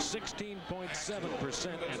 however.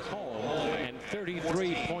 16.7% at home and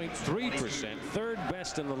 33.3%. Third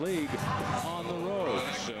best in the league on the road.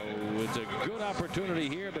 So it's a good opportunity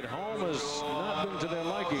here, but home has not been to their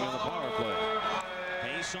liking on the power play.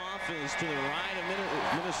 face-off is to the right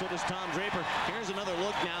of Minnesota's Tom Draper. Here's another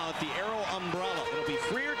look now at the Aero umbrella. It'll be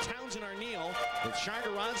Freer, Townshend, Arneal, with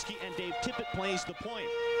Chitaroni and Dave Tippett plays the point.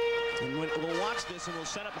 And we'll watch this and we'll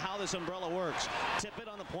set up how this umbrella works.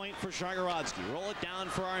 Tippett on the point for Chitaroni. Roll it down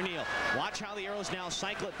for Arneal. Watch how the Aeros now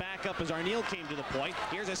cycle it back up as Arneal came to the point.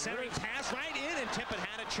 Here's a centering pass right in, and Tippett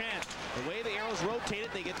had a chance. The way the Aeros rotated,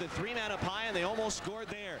 they get the three-man up high, and they almost scored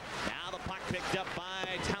there. Now the puck picked up by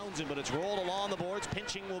Townshend, but it's rolled along the boards.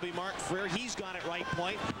 Pinching will be Mark Freer. He's got it right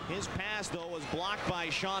point. His pass, though, was blocked by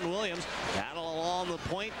Sean Williams. Battle along the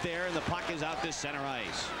point there, and the puck is out to center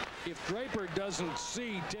ice. If Draper doesn't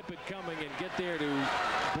see Tippett coming and get there to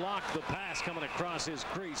block the pass coming across his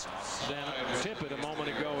crease, then Tippett a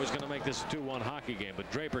moment ago was going to make this a 2-1 hockey game, but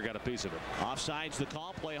Draper got a piece of it. Offsides the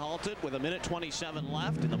call. Play halted with 1:27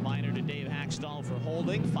 left, and the minor to Dave Hackstall for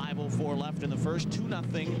holding. 5:04 left in the first.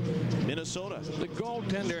 2-0 Minnesota. The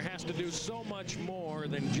goaltender has to do so much more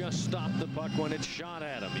than just stop the puck when it's shot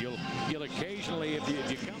at him. You'll occasionally, if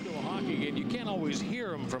you come to a hockey game, you can't always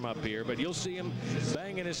hear him from up here, but you'll see him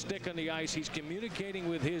banging his stick on the ice. He's communicating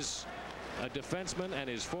with his defenseman and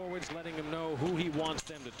his forwards, letting him know who he wants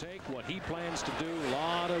them to take, what he plans to do. A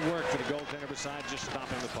lot of work for the goaltender besides just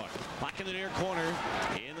stopping the puck. Puck in the near corner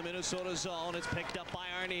in the Minnesota zone. It's picked up by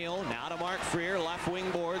Arneal. Now to Mark Freer, left wing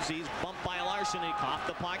boards. He's bumped by Larson. He coughed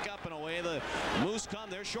the puck up, and away the Moose come.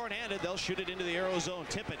 They're shorthanded. They'll shoot it into the Aero zone.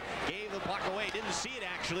 Tippett gave the puck away. Didn't see it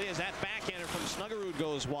actually as that backhander from Snuggerud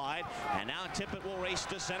goes wide. And now Tippett will race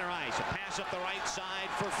to center ice. A pass up the right side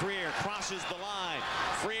for Freer. Crosses the line.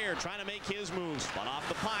 Freer trying to make his moves, but off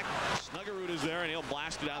the puck. Snuggerud is there, and he'll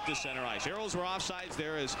blast it out to center ice. Aeros were offsides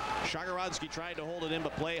there as Chitaroni tried to hold it in,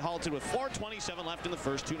 but play halted with 4:27 left in the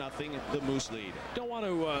first. 2-0 the Moose lead. Don't want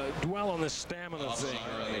to dwell on this stamina thing.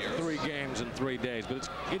 3 games in 3 days, but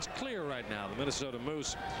it's clear right now the Minnesota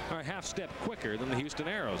Moose are a half step quicker than the Houston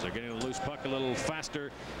Aeros. They're getting the loose puck a little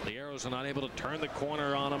faster. The Aeros are not able to turn the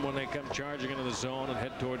corner on them when they come charging into the zone and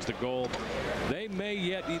head towards the goal. They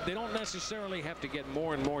don't necessarily have to get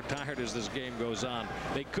more and more tired as this game goes on.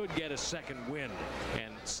 They could get a second wind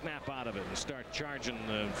and snap out of it and start charging,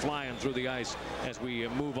 flying through the ice as we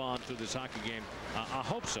move on through this hockey game. I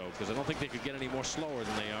hope so, because I don't think they could get any more slower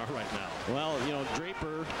than they are right now. Well, you know,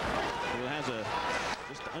 Draper, who has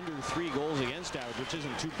just under 3 goals against average, which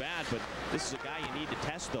isn't too bad, but this is a guy you need to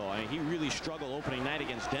test, though. I mean, he really struggled opening night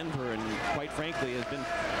against Denver, and quite frankly has been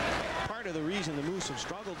part of the reason the Moose have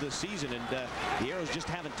struggled this season, and the Aeros just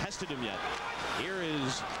haven't tested him yet. Here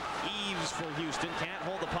is Eves for Houston. Can't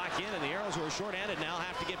hold the puck in, and the Aeros, who are shorthanded now,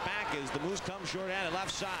 have to get back as the Moose come shorthanded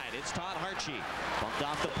left side. It's Todd Hartshee. Bumped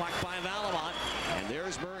off the puck by Valamont, and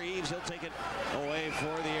there's Murray Eves. He'll take it away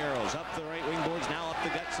for the Aeros. Up the right wing boards, now up the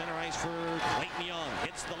gut center ice for Clayton Young.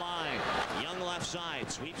 Hits the line. Young left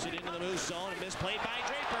side. Sweeps it into the Moose zone, and misplayed by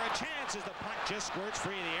Draper. A chance as the puck just squirts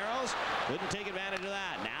free. The Aeros couldn't take advantage of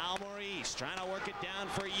that. Now Maurice trying to work it down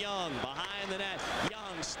for Young. Behind the net.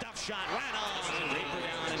 Young, stuff shot right off. Draper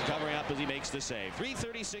down and covering up as he makes the save.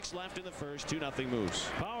 3:36 left in the first. 2-0 Moose.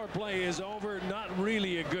 Power play is over. Not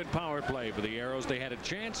really a good power play for the Aeros. They had a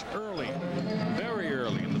chance early, very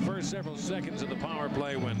early, in the first several seconds of the power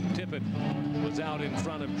play when Tippett was out in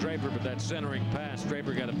front of Draper, but that centering pass,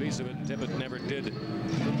 Draper got a piece of it, and Tippett never did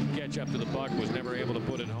catch up to the puck, was never able to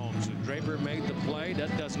put it home. So Draper made the play.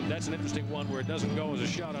 That's an interesting one where it doesn't go as a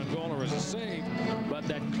shot on goal or as a save, but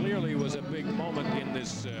that clearly was a big moment in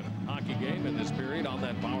this hockey game, in this period, on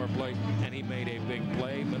that power play, and he made a big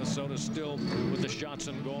play. Minnesota still with the shots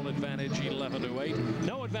and goal advantage, 11-8.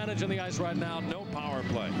 No advantage on the ice right now, no power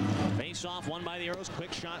play. Face off won by the Aeros.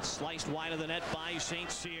 Quick shot sliced wide of the net by St.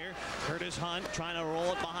 Cyr. Curtis Hunt trying to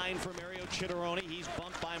roll it behind for Mario Chitaroni. He's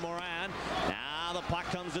bumped by Moran. Now the puck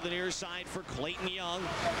comes to the near side for Clayton Young.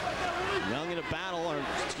 Young in a battle, or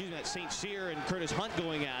excuse me, that's St. Cyr and Curtis Hunt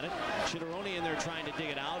going at it. Chitaroni in there trying to dig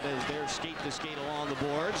it out as they're skate to skate along the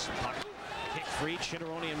boards. Puck kick free.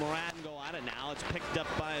 Chitaroni and Moran go at it. Now it's picked up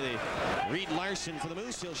by the Reed Larson for the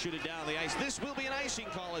Moose. He'll shoot it down the ice. This will be an icing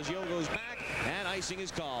call as Yo goes back, and icing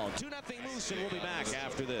is called. 2-0 Moose, and we'll be back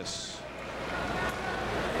after this.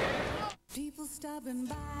 People stopping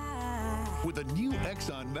by. With a new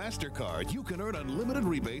Exxon MasterCard, you can earn unlimited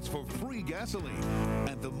rebates for free gasoline.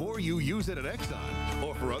 And the more you use it at Exxon,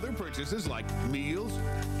 or for other purchases like meals,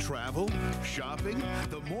 travel, shopping,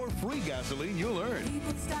 the more free gasoline you'll earn.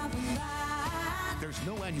 People stopping by. There's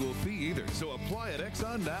no annual fee either, so apply at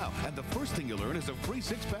Exxon now. And the first thing you'll earn is a free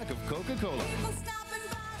 6-pack of Coca-Cola. People stopping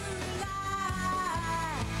by to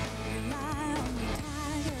rely on the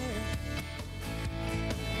Tiger.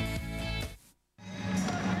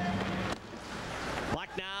 Puck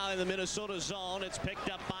now in the Minnesota zone. It's picked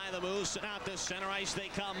up by the Moose, and out to center ice they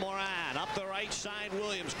come. Moran up the right side.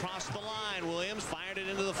 Williams crossed the line. Williams fired it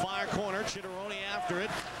into the far corner. Chitaroni after it,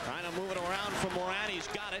 trying to move it around from Moran. He's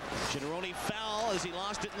got it. Chitaroni fell as he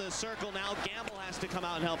lost it in the circle. Now Gamble has to come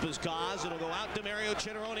out and help his cause. It'll go out to Mario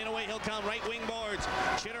Chitaroni, and away he'll come. Right wing boards.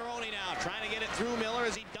 Chitaroni now trying to get it through Miller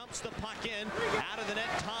as he dumps the puck in. Out of the net,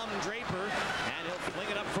 Tom Draper, and he'll fling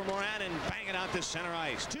it up for Moran and bang it out to center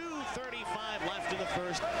ice. 2:35 left in the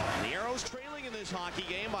first. The Aeros trailing in this hockey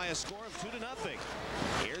game by a score of 2-0.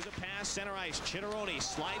 Here's a pass center ice. Chitaroni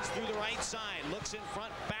slides through the right side, looks in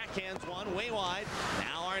front, backhands one way wide.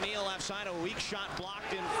 Now Arneal left side, a weak shot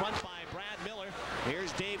blocked in front by Brad Miller.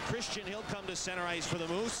 Here's Dave Christian. He'll come to center ice for the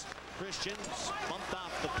Moose. Christian bumped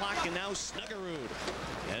off the puck, and now Snuggerud.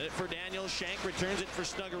 Get it for Daniel Shank, returns it for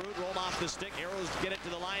Snuggerud, rolled off the stick. Aeros get it to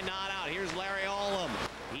the line, not out. Here's Larry Olam.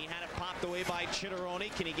 He had it popped away by Chitaroni.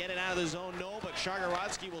 Can he get it out of the zone? No, but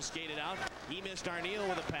Shargorodsky will skate it out. He missed Arneal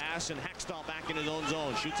with a pass, and Hextall back in his own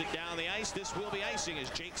zone. Shoots it down the ice. This will be icing as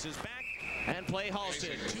Jakes is back, and play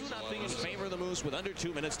halted. 2-0 in favor of the Moose with under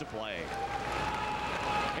 2 minutes to play.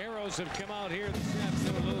 Aeros have come out here this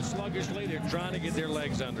afternoon a little sluggishly. They're trying to get their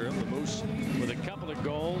legs under them. The Moose with a couple of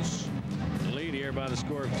goals. The lead here by the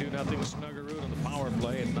score of 2-0. Snuggerud on the power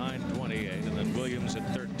play at 9:28, and then Williams at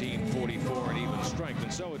 13:44 and even strength.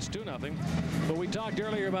 And so it's 2-0. But we talked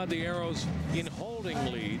earlier about the Aeros in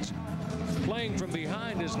holding leads. Playing from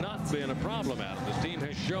behind has not been a problem out. The team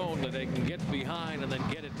has shown that they can get behind and then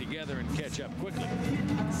get it together and catch up quickly.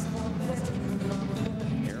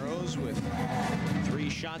 Aeros with 3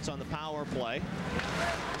 shots on the power play.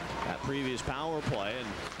 That previous power play, and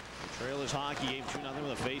trail this hockey game 2-0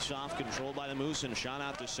 with a face-off controlled by the Moose and shot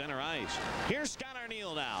out to center ice. Here's Scott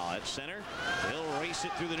Arneal now at center. He'll race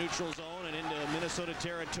it through the neutral zone and into Minnesota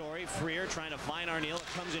territory. Freer trying to find Arneal. It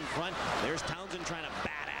comes in front. There's Townshend trying to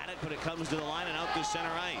bat at it, but it comes to the line and out to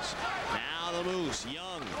center ice. Now the Moose.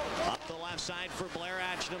 Young up the left side for Blair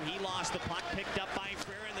Atchingham. He lost the puck, picked up by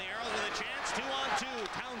Freer, and the Aeros with a chance. 2-on-2.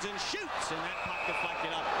 Townshend shoots, and that puck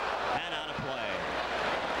deflected up and out of play.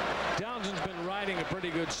 Townshend's been riding a pretty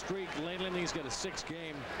good streak lately. He's got a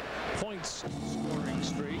 6-game points scoring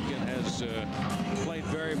streak and has played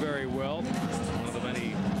very, very well. One of the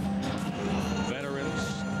many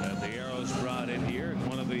veterans that the Aeros brought in here, and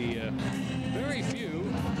one of the very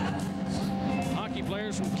few hockey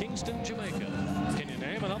players from Kingston, Jamaica. Can you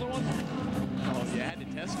name another one? Oh, you had to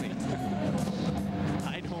test me.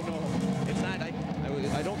 I don't know. It's not.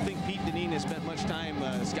 I don't think Pete Deneen has spent much time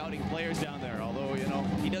scouting players down there, although, you know,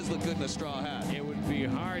 he does look good in a straw hat. It would be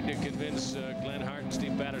hard to convince Glenn Hart and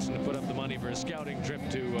Steve Patterson to put up the money for a scouting trip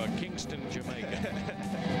to Kingston, Jamaica.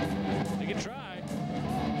 They can try.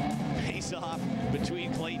 Face off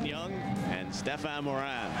between Clayton Young and Stefan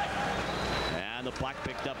Moran. And the puck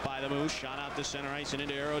picked up by the Moose, shot out to center ice and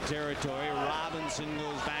into Aero territory. Robinson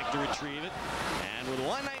goes back to retrieve it. And with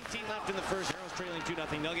 1:19 left in the first, Aeros trailing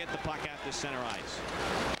 2-0. They'll get the puck out to center ice.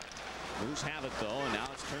 Moose have it though, and now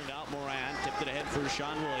it's turned out Moran tipped it ahead for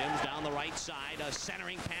Sean Williams down the right side. A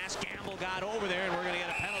centering pass. Gamble got over there, and we're going to get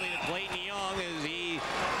a penalty to Clayton Young as he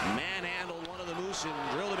manhandled one of the Moose and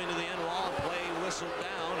drilled him into the end wall, and play whistled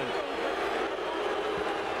down. And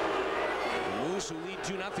the Moose, who lead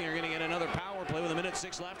 2-0, are going to get another power play with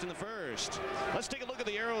 1:06 left in the first. Let's take a look at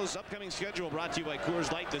the Aeros' upcoming schedule, brought to you by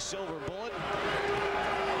Coors Light, the Silver Bullet.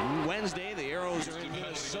 Wednesday, the Aeros are in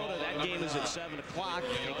Minnesota. That game is at 7 o'clock,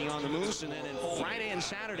 taking on the Moose. And then on Friday and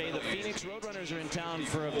Saturday, the Phoenix Roadrunners are in town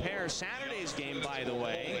for a pair. Saturday's game, by the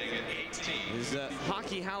way, is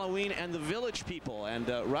Hockey Halloween and the Village People. And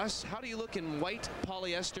Russ, how do you look in white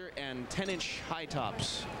polyester and 10-inch high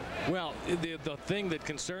tops? Well, the thing that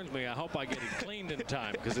concerns me, I hope I get it cleaned in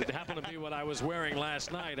time, because it happened to be what I was wearing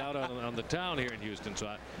last night out on the town here in Houston. So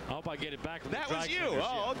I hope I get it back from the dry cleaners. That was you?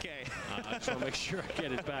 Oh, okay. I just want to make sure I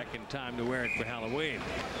get it back in time to wear it for Halloween.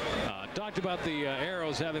 Talked about the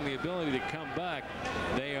Aeros having the ability to come back.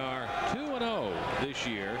 They are 2-0 this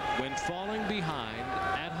year when falling behind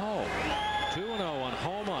at home. 2-0 on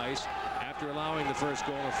home ice after allowing the first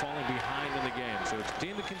goal or falling behind in the game. So it's a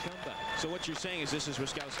team that can come back. So what you're saying is this is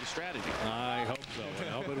Ruskowski's strategy? I hope so. I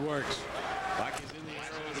hope it works. Puck is in the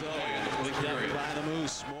Aeros zone. Picked up by the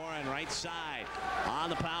Moose. Moran right side on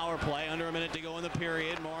the power play. Under a minute to go in the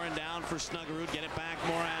period. Moran down for Snuggerud. Get it back.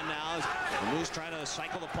 Moran now. The Moose try to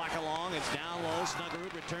cycle the puck along. It's down low.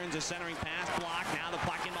 Snuggerud returns a centering pass block. Now the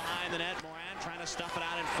puck in behind the net. Moran trying to stuff it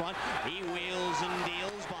out in front. He wheels and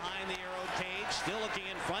deals behind the Aero cage. Still looking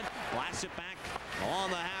in front. Blasts it back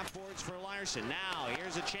on the half boards for Larson. Now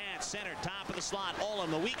here's a chance. Center, top of the slot.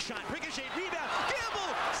 Olam, the weak shot. Ricochet, rebound.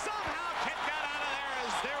 Gamble somehow got out of there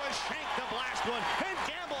as there was Shank to blast one. And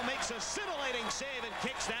Gamble Gamble makes a scintillating save and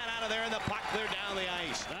kicks that out of there, and the puck cleared down the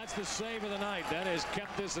ice. That's the save of the night. That has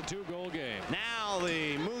kept this a 2-goal game. Now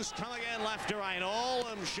the Moose come again left to right.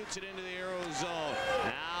 Olam shoots it into the Aeros zone.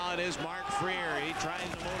 Now it is Mark Freer. He tries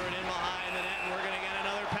to motor it in behind the net, and we're going to get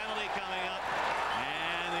another penalty coming up.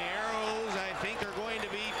 And the Aeros, I think, are going to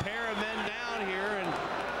be pair of men down here, and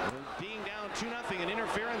being down 2-0, an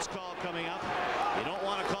interference call coming up. You don't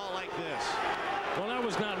want to call like this. Well, that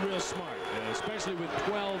was not real smart, especially with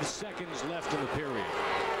 12 seconds left in the period.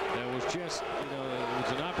 There was just, there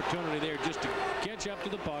was an opportunity there just to catch up to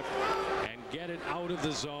the puck and get it out of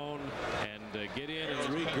the zone and get in and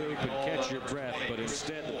regroup and catch your breath. But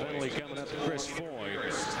instead, the penalty coming up to Chris Foy.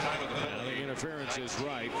 I think interference is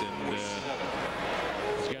right, and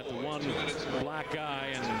he's got the one black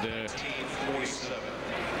eye, and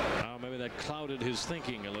maybe that clouded his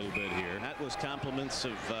thinking a little bit here. That was compliments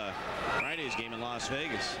of Friday's game in Las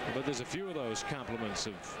Vegas. But there's a few of those compliments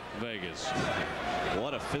of Vegas.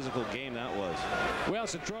 What a physical game that was. Well,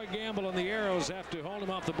 so Troy Gamble and the Aeros have to hold him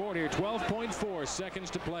off the board here. 12.4 seconds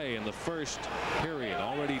to play in the first period.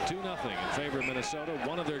 Already 2-0 in favor of Minnesota.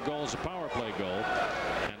 One of their goals, a power play goal.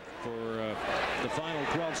 And for the final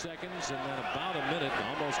 12 seconds, and then about a minute,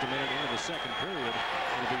 almost a minute into the second period,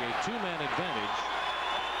 it'll be a 2-man advantage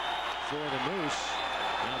for the Moose.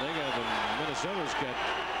 Now they got Minnesota's got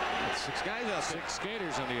 6 guys out there. 6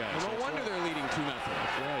 skaters on the ice. Well, no wonder they're leading 2-0.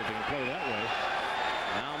 That's right. They can play that way.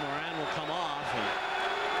 Now Moran will come off and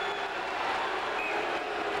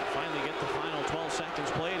finally get the final 12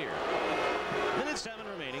 seconds played here. Minute 7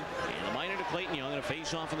 remaining, and the minor to Clayton Young, going to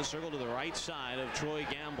face off in the circle to the right side of Troy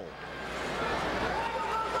Gamble.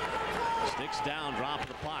 Sticks down, drop of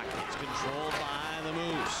the puck. It's controlled by the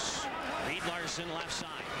Moose. Reed Larson left side.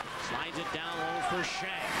 Slides it down low for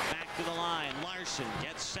Shank. Back to the line. Larson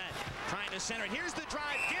gets set. Trying to center it. Here's the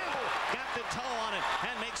drive. Gamble got the toe on it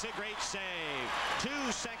and makes a great save.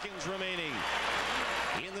 2 seconds remaining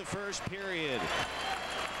in the first period.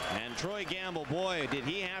 And Troy Gamble, boy, did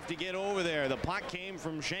he have to get over there. The puck came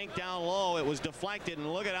from Shank down low. It was deflected,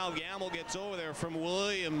 and look at how Gamble gets over there from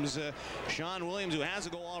Williams. Sean Williams, who has a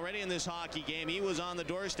goal already in this hockey game. He was on the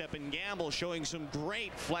doorstep, and Gamble showing some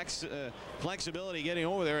great flexibility getting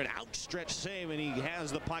over there. An outstretched save, and he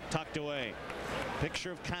has the puck tucked away.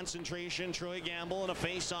 Picture of concentration. Troy Gamble and a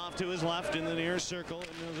face-off to his left in the near circle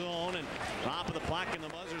in the zone, and top of the puck, and the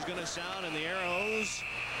buzzer's going to sound, and the Aeros,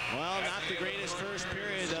 well, not the greatest first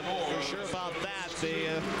period, for sure about that. They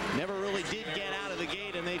never really did get out of the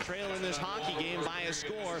gate, and they trail in this hockey game by a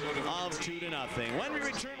score of 2-0. When we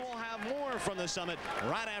return, we'll have more from the Summit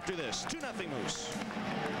right after this. 2-0 Moose.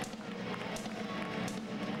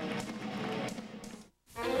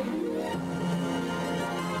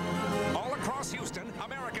 All across Houston,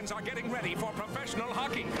 Americans are getting ready for professional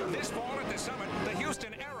hockey. This fall at the Summit, the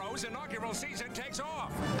Houston Aeros inaugural season takes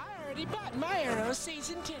off. I already bought my Aeros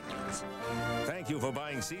season tickets. Thank you for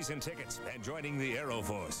buying season tickets and joining the Aero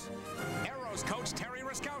Force. Aeros coach Terry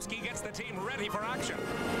Ruskowski gets the team ready for action.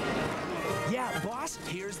 Yeah, boss,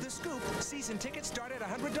 here's the scoop. Season tickets start at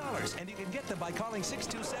 $100, and you can get them by calling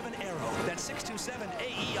 627-AERO. That's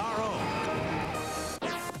 627-AERO.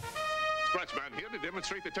 Scratchman here to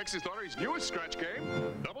demonstrate the Texas Lottery's newest scratch game,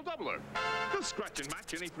 Double Doubler. They'll scratch and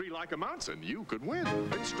match any 3 like amounts, and you could win.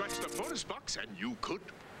 Then stretch the bonus box, and you could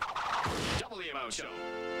double the amount shown.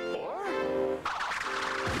 Or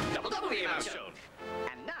double the amount shown.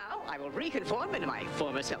 And now I will reconform into my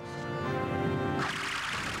former self.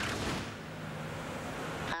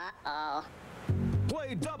 Uh-oh.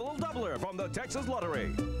 Play Double Doubler from the Texas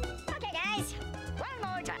Lottery. Okay, guys. One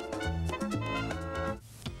more time.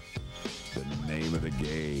 The name of the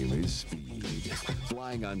game is speed.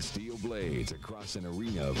 Flying on steel blades across an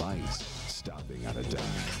arena of ice, stopping on a dime.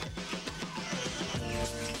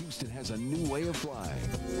 Houston has a new way of flying.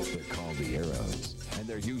 They're called the Aeros, and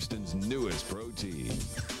they're Houston's newest pro team.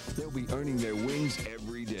 They'll be earning their wings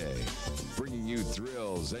every day. Bringing you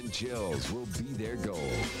thrills and chills will be their goal.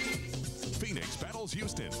 Phoenix battles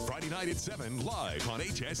Houston, Friday night at 7, live on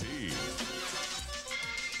HSE.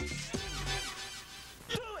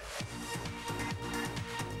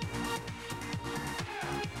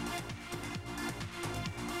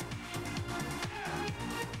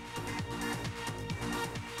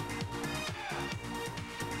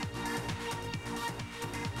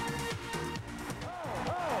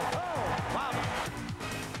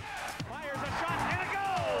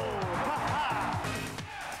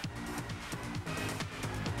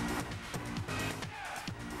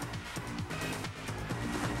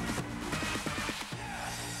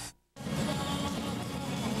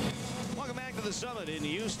 Summit in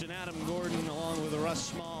Houston. Adam Gordon along with Russ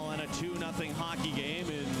Small and a 2-0 hockey game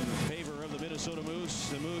in favor of the Minnesota Moose.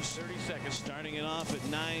 The Moose 30 seconds starting it off at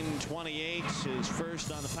 9:28. His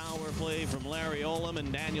first on the power play from Larry Olam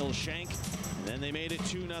and Daniel Shank. And then they made it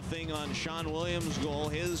 2-0 on Sean Williams' goal,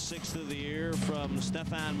 his 6th of the year from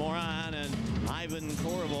Stefan Morin and Ivan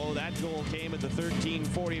Corvo. That goal came at the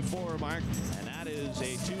 13:44 mark, and that is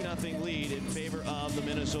a 2-0 lead in favor of the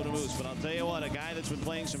Minnesota Moose. But I'll tell you what, a guy that's been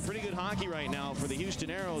playing some pretty good hockey right now for the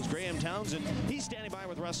Houston Aeros, Graeme Townshend, he's standing by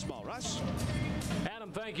with Russ Small. Russ?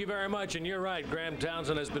 Adam, thank you very much. And you're right, Graeme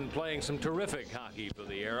Townshend has been playing some terrific hockey for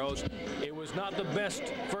the Aeros. It was not the best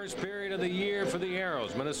first period of the year for the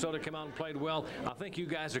Aeros. Minnesota came out and played well. I think you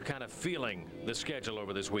guys are kind of feeling the schedule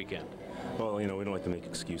over this weekend. Well, you know, we don't like to make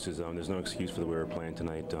excuses. There's no excuse for the way we're playing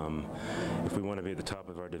tonight. If we want to be at the top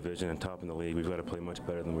of our division and top in the league, we've got to play much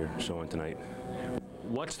better than we're showing tonight.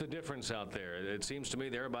 What's the difference out there? It seems to me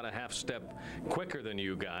they're about a half step quicker than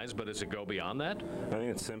you guys, but does it go beyond that? I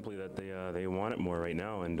think it's simply that they want it more right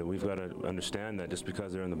now, and we've got to understand that just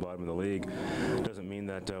because they're in the bottom of the league doesn't mean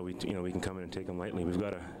that we can come in and take them lightly. We've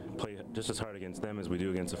got to play just as hard against them as we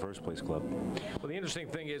do against the first place club. Well, the interesting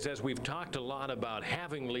thing is, as we've talked a lot about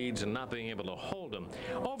having leads and not being able to hold them,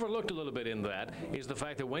 overlooked a little bit in that is the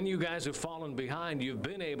fact that when you guys have fallen behind, you've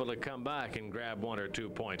been able to come back and grab 1 or 2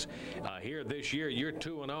 points. Here this year, you're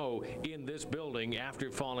 2-0 in this building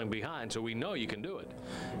after falling behind, so we know you can do it.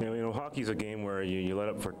 You know, hockey's a game where you let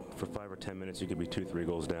up for 5 or 10 minutes, you could be 2-3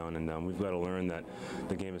 goals down, and we've got to learn that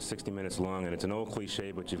the game is 60 minutes long, and it's an old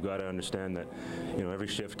cliche, but you've got to understand that, you know, every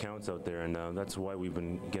shift counts out there, and that's why we've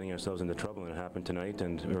been getting ourselves into trouble, and it happened tonight,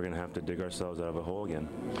 and we're going to have to dig ourselves out of a hole again.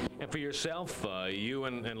 And for yourself, you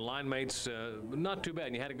and line mates, not too bad.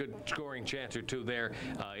 And you had a good scoring chance or two there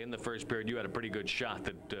in the first period. You had a pretty good shot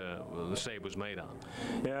that the save was made on.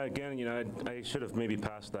 Yeah, again, you know, I should have maybe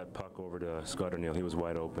passed that puck over to Scott O'Neill. He was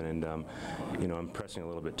wide open, and you know, I'm pressing a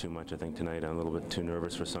little bit too much, I think, tonight. I'm a little bit too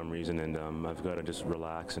nervous for some reason, and I've got to just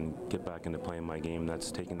relax and get back into playing my game.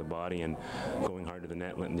 That's taking the body and going hard to the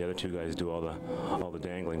net, letting the other 2 guys do all the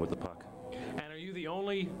dangling with the puck. And are you the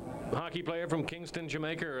only hockey player from Kingston,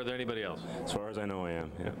 Jamaica, or are there anybody else? As far as I know, I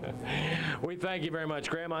am, yeah. We thank you very much,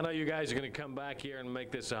 Graeme. I know you guys are going to come back here and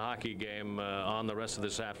make this a hockey game on the rest of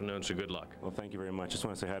this afternoon, so good luck. Well, thank you very much. Just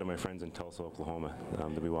want to say hi to my friends in Tulsa, Oklahoma. They'll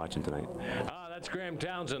be watching tonight. That's Graeme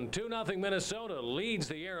Townshend. 2-0 Minnesota leads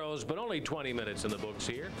the Aeros, but only 20 minutes in the books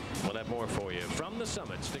here. We'll have more for you from the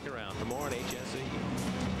summit. Stick around for more on HSE.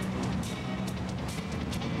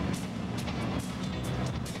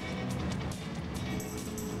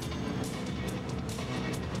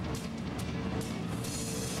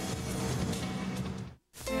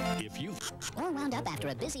 All wound up after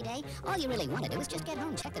a busy day, all you really want to do is just get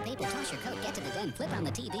home, check the paper, toss your coat, get to the den, flip on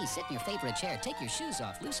the TV, sit in your favorite chair, take your shoes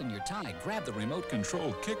off, loosen your tie, grab the remote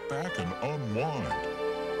control, kick back, and unwind.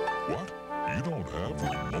 What? You don't have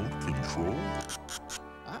remote control?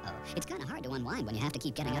 Uh-oh. It's kind of hard to unwind when you have to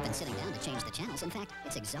keep getting up and sitting down to change the channels. In fact,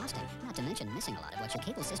 it's exhausting, not to mention missing a lot of what your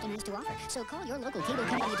cable system has to offer. So call your local cable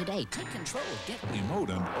company today. Take control, get remote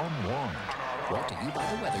and unwind. Brought to you by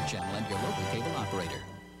the Weather Channel and your local cable operator.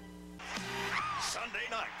 Sunday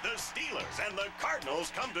night, the Steelers and the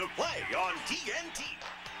Cardinals come to play on TNT,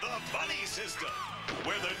 the Bunny System,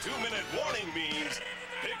 where the 2-minute warning means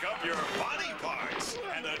pick up your body parts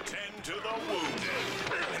and attend to the wounded.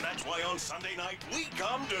 And that's why on Sunday night, we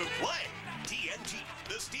come to play TNT,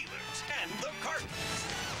 the Steelers, and the Cardinals.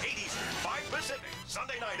 8 Eastern, 5 Pacific,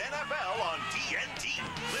 Sunday night NFL on TNT.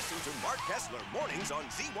 Listen to Mark Kessler mornings on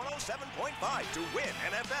Z107.5 to win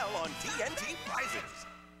NFL on TNT prizes.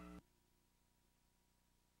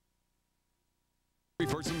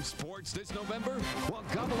 For some sports this November? Well,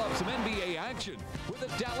 gobble up some NBA action with the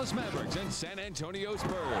Dallas Mavericks and San Antonio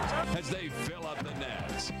Spurs as they fill up the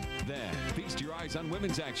nets. Then feast your eyes on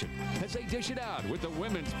women's action as they dish it out with the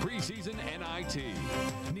women's preseason NIT.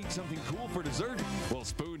 Need something cool for dessert? We'll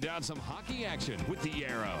spoon down some hockey action with the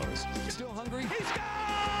Aeros. Still hungry?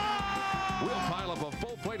 We'll pile up a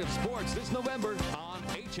full plate of sports this November on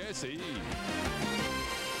HSE.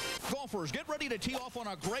 Golfers, get ready to tee off on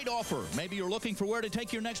a great offer. Maybe you're looking for where to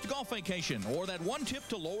take your next golf vacation or that one tip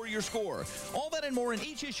to lower your score. All that and more in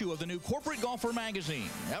each issue of the new Corporate Golfer magazine.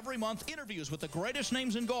 Every month, interviews with the greatest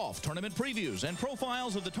names in golf, tournament previews, and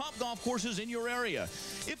profiles of the top golf courses in your area.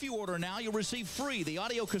 If you order now, you'll receive free the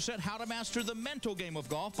audio cassette How to Master the Mental Game of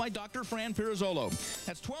Golf by Dr. Fran Pirazzolo.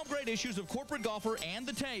 That's 12 great issues of Corporate Golfer and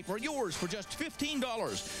the tape are yours for just $15.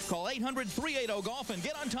 Call 800-380-GOLF and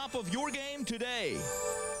get on top of your game today.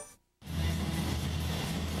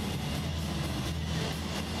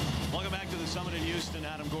 Welcome back to the Summit in Houston.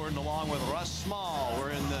 Adam Gordon along with Russ Small.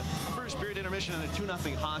 We're in the first First period intermission in a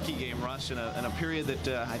 2-0 hockey game, Russ, in a period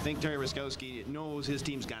that I think Terry Ruskowski knows his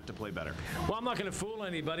team's got to play better. Well, I'm not going to fool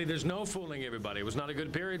anybody. There's no fooling everybody. It was not a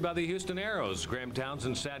good period by the Houston Aeros. Graeme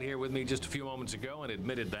Townshend sat here with me just a few moments ago and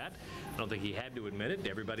admitted that. I don't think he had to admit it.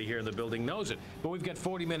 Everybody here in the building knows it. But we've got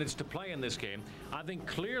 40 minutes to play in this game. I think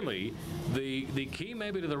clearly the key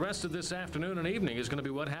maybe to the rest of this afternoon and evening is going to be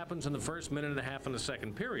what happens in the first minute and a half in the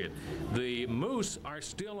second period. The Moose are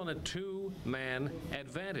still on a 2-man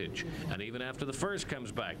advantage. And even after the first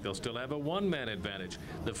comes back, they'll still have a 1-man advantage.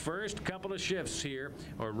 The first couple of shifts here,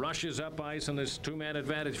 or rushes up ice on this 2-man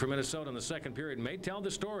advantage for Minnesota in the second period, may tell the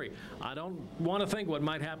story. I don't want to think what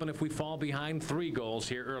might happen if we fall behind 3 goals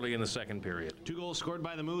here early in the second period. 2 goals scored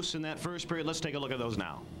by the Moose in that first period. Let's take a look at those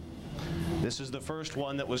now. This is the first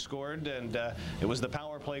one that was scored, and it was the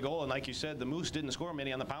power play goal. And like you said, the Moose didn't score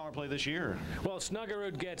many on the power play this year. Well,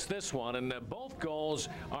 Snuggerud gets this one, and both goals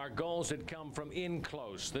are goals that come from in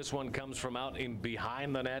close. This one comes from out in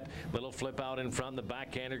behind the net. Little flip out in front. The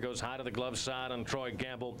backhander goes high to the glove side on Troy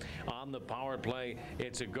Gamble on the power play.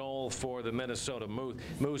 It's a goal for the Minnesota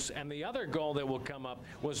Moose. And the other goal that will come up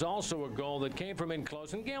was also a goal that came from in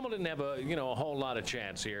close. And Gamble didn't have a whole lot of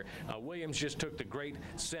chance here. Williams just took the great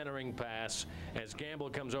centering pass. As Gamble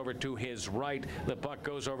comes over to his right, the puck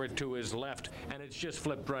goes over to his left, and it's just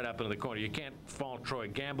flipped right up into the corner. You can't fault Troy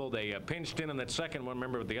Gamble. They pinched in that second one,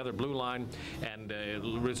 remember, with the other blue line, and it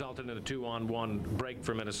resulted in a 2-on-1 break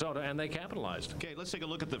for Minnesota, and they capitalized. Okay, let's take a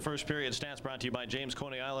look at the first period stats brought to you by James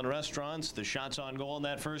Coney Island Restaurants. The shots on goal in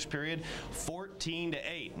that first period,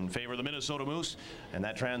 14-8 in favor of the Minnesota Moose, and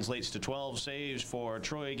that translates to 12 saves for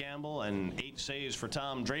Troy Gamble and 8 saves for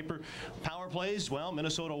Tom Draper. Power plays, well,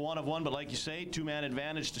 Minnesota 1 of 1, but like you say, 2-man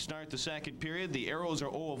advantage to start the second period. The Aeros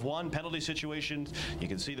are 0 of 1. Penalty situations, you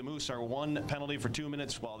can see the Moose are 1 penalty for 2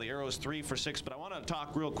 minutes, while the Aeros 3 for 6. But I want to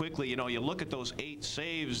talk real quickly. You know, you look at those 8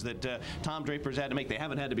 saves that Tom Draper's had to make. They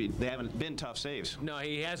haven't been tough saves. No,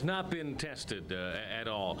 he has not been tested at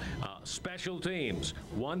all. Special teams,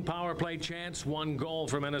 1 power play chance, 1 goal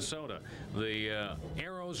for Minnesota. The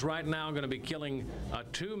Aeros right now are going to be killing a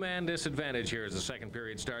 2-man disadvantage here as the second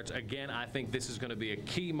period starts. Again, I think this is going to be a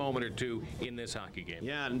key moment or two in this hockey game.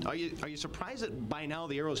 Yeah, and are you surprised that by now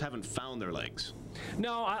the Aeros haven't found their legs?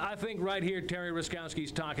 No, I think right here Terry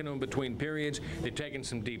Ruskowski's talking to them between periods. They've taken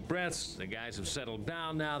some deep breaths. The guys have settled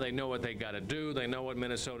down now. They know what they got to do. They know what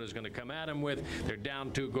Minnesota's going to come at them with. They're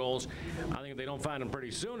down 2 goals. I think if they don't find them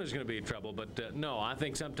pretty soon, there's going to be trouble. But no, I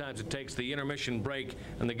think sometimes it takes the intermission break,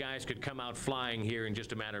 and the guys could come out flying here in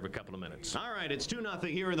just a matter of a couple of minutes. All right, it's 2-0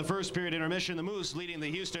 here in the first period intermission. The Moose leading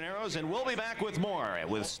the Houston Aeros, and we'll be back with more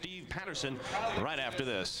with Steve Patterson right after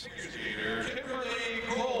this.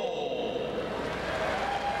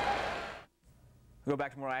 We'll go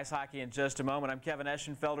back to more ice hockey in just a moment. I'm Kevin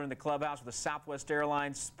Eschenfelder in the clubhouse with the Southwest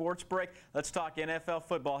Airlines Sports Break. Let's talk NFL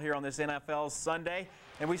football here on this NFL Sunday.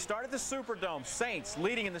 And we start at the Superdome. Saints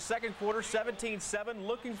leading in the second quarter, 17-7,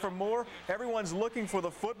 looking for more. Everyone's looking for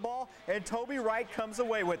the football, and Toby Wright comes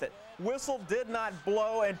away with it. Whistle did not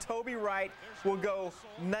blow, and Toby Wright will go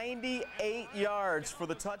 98 yards for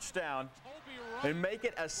the touchdown and make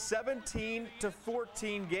it a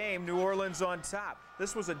 17-14 game. New Orleans on top.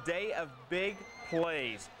 This was a day of big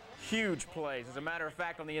plays, huge plays. As a matter of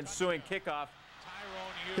fact, on the ensuing kickoff,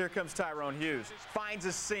 here comes Tyrone Hughes. Finds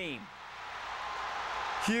a seam.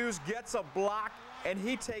 Hughes gets a block, and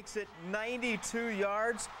he takes it 92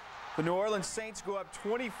 yards. The New Orleans Saints go up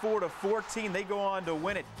 24-14. They go on to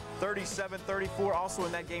win it 37-34. Also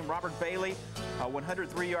in that game, Robert Bailey, a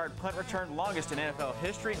 103-yard punt return, longest in NFL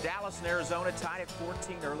history. Dallas and Arizona tied at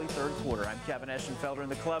 14 early third quarter. I'm Kevin Eschenfelder in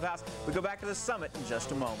the clubhouse. We go back to the Summit in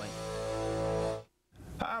just a moment.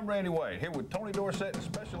 Hi, I'm Randy White, here with Tony Dorsett and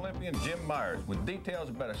Special Olympian Jim Myers with details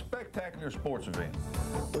about a spectacular sports event.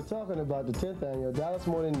 We're talking about the 10th annual Dallas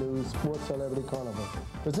Morning News Sports Celebrity Carnival,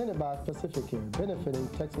 presented by Pacific Care, benefiting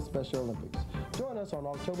Texas Special Olympics. Join us on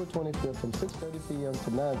October 25th from 6:30 p.m.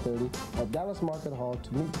 to 9:30 at Dallas Market Hall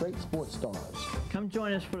to meet great sports stars. Come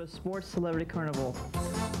join us for the Sports Celebrity Carnival.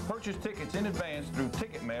 Purchase tickets in advance through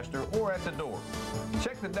Ticketmaster or at the door.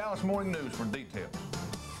 Check the Dallas Morning News for details.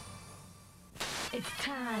 It's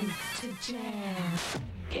time to jam.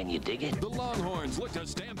 Can you dig it? The Longhorns look to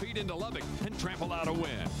stampede into Lubbock and trample out a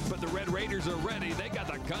win. But the Red Raiders are ready. They got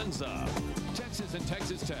the guns up. Texas and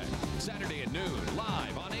Texas Tech, Saturday at noon,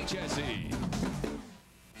 live on HSE.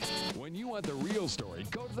 When you want the real story,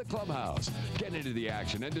 go to the clubhouse. Get into the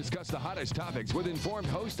action and discuss the hottest topics with informed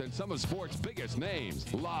hosts and some of sports' biggest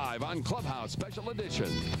names. Live on Clubhouse Special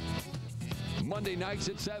Edition. Monday nights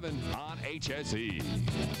at 7 on HSE.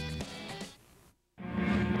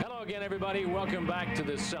 Hello, Hello again, everybody. Welcome back to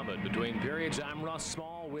the Summit. Between periods, I'm Russ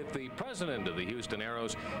Small with the president of the Houston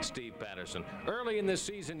Aeros, Steve Patterson. Early in this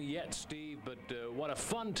season yet, Steve, but what a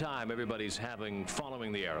fun time everybody's having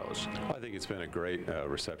following the Aeros. Well, I think it's been a great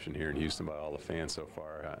reception here in Houston by all the fans so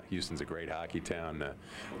far. Houston's a great hockey town.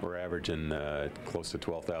 We're averaging close to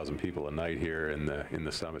 12,000 people a night here in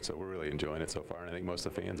the Summit, so we're really enjoying it so far, and I think most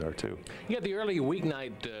of the fans are too. You got the early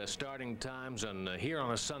weeknight starting times, and here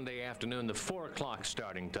on a Sunday afternoon, the 4 o'clock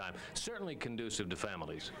starting time. Certainly conducive to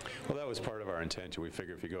families. Well, that was part of our intention. We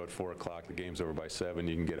figure if you go at 4 o'clock, the game's over by 7,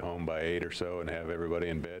 you can get home by 8 or so and have everybody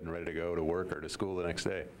in bed and ready to go to work or to school the next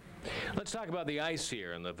day. Let's talk about the ice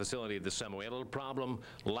here in the facility at the Summit. We had a little problem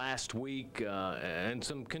last week and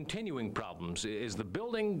some continuing problems. Is the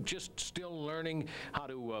building just still learning how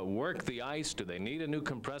to work the ice? Do they need a new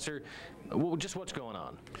compressor? Just what's going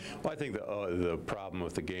on? Well, I think the problem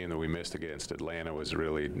with the game that we missed against Atlanta was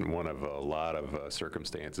really one of a lot of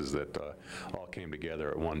circumstances that all came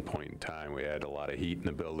together at one point in time. We had a lot of heat in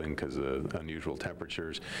the building because of unusual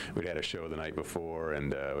temperatures. We'd had a show the night before,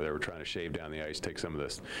 and they were trying to shave down the ice, take some of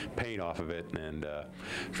this paint off of it, and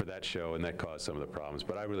for that show, and that caused some of the problems.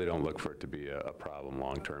 But I really don't look for it to be a problem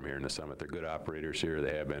long-term here in the Summit. They're good operators here.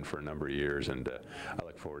 They have been for a number of years, and I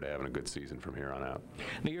look forward to having a good season from here on out.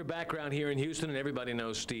 Now, your background here in Houston, and everybody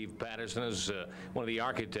knows Steve Patterson as one of the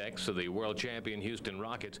architects of the world champion Houston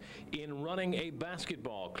Rockets in running a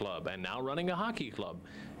basketball club and now running a hockey club.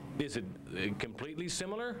 Is it completely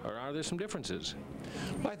similar, or are there some differences?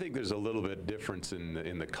 Well, I think there's a little bit difference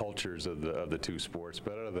in the cultures of the two sports,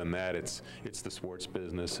 but other than that, it's the sports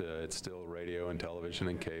business. It's still radio and television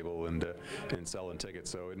and cable and selling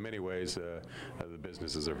tickets. So in many ways, the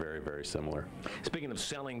businesses are very, very similar. Speaking of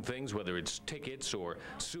selling things, whether it's tickets or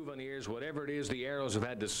souvenirs, whatever it is the Aeros have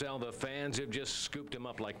had to sell, the fans have just scooped them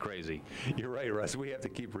up like crazy. You're right, Russ. We have to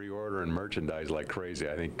keep reordering merchandise like crazy.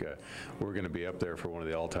 I think we're going to be up there for one of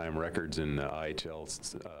the all-time records in IHL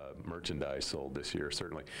merchandise sold this year,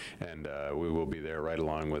 certainly, and we will be there right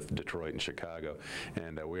along with Detroit and Chicago,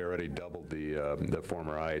 and we already doubled the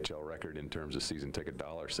former IHL record in terms of season ticket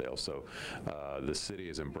dollar sales. So the city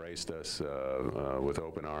has embraced us with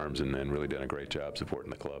open arms and really done a great job supporting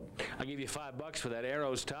the club. I'll give you $5 for that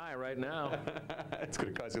Aeros tie right now. It's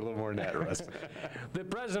going to cost you a little more than that, Russ. The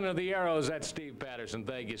president of the Aeros, that's Steve Patterson.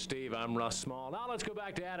 Thank you, Steve. I'm Russ Small. Now let's go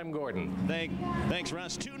back to Adam Gordon. Thanks,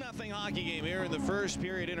 Russ. 2-0 hockey game here in the first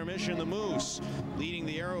period intermission. The Moose leading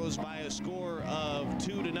the Aeros by a score of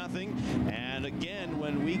 2-0. And again,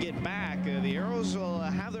 when we get back, the Aeros will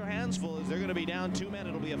have their hands full as they're going to be down 2 men.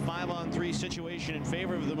 It'll be a 5-on-3 situation in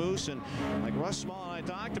favor of the Moose. And like Russ Small and I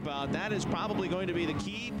talked about, that is probably going to be the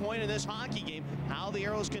key point in this hockey game, how the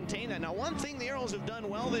Aeros contain that. Now, one thing the Aeros have done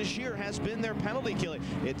well this year has been their penalty killing.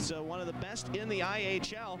 It's one of the best in the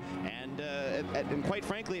IHL, and quite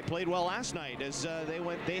frankly, it played well last night as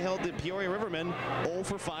they held the Peoria Rivermen 0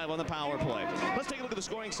 for 5 on the power play. Let's take a look at the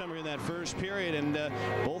scoring summary in that first period, and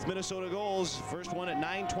both Minnesota goals. First one at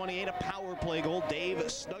 9:28, a power play goal. Dave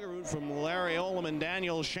Snuggerud from Larry Olam and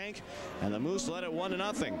Daniel Schenk, and the Moose led it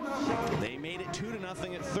 1-0. They made it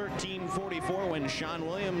 2-0 at 13:44 when Sean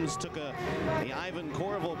Williams took the Ivan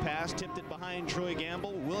Corvo pass, tipped it behind Troy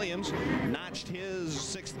Gamble. Williams notched his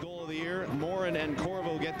 6th goal of the year. Morin and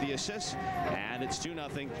Corvo get the assists, and it's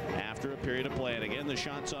 2-0 after a period of play. And again, the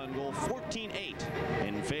shots on goal 14-8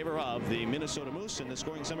 in favor of the Minnesota Moose. And the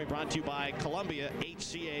scoring summary brought to you by Columbia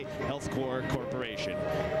HCA Healthcare Corporation.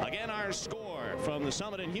 Again, our score from the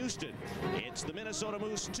Summit in Houston. It's the Minnesota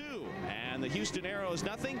Moose 2 and the Houston Aeros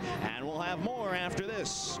 0. And we'll have more after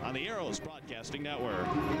this on the Aeros Broadcasting Network.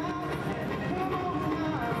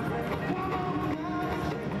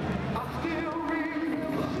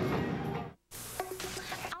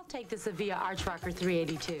 Take the Sevilla Archrocker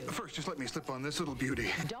 382. First, just let me slip on this little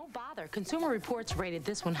beauty. Don't bother. Consumer Reports rated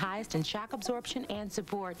this one highest in shock absorption and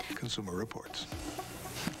support. Consumer Reports.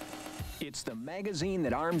 It's the magazine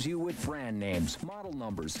that arms you with brand names, model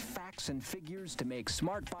numbers, facts, and figures to make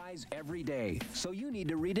smart buys every day. So you need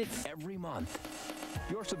to read it every month.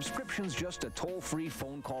 Your subscription's just a toll-free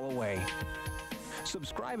phone call away.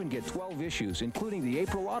 Subscribe and get 12 issues, including the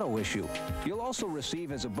April Auto issue. You'll also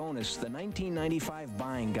receive as a bonus the 1995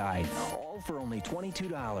 Buying Guide, all for only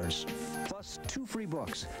 $22. Plus 2 free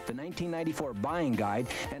books, the 1994 Buying Guide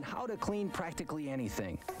and How to Clean Practically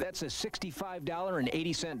Anything. That's a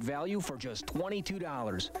 $65.80 value for just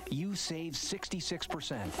 $22. You save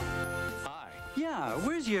 66%. Hi. Yeah,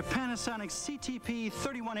 where's your Panasonic CTP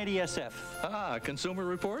 3180SF? Ah, Consumer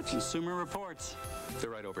Reports? Consumer Reports. They're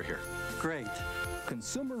right over here. Great.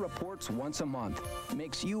 Consumer Reports once a month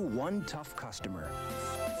makes you one tough customer.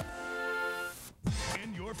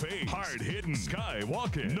 in your face, hard-hitting,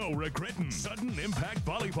 sky-walking, no-regretting, sudden impact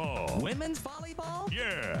volleyball. Women's volleyball?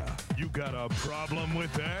 Yeah. You got a problem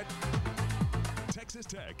with that? Texas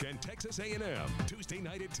Tech and Texas A&M, Tuesday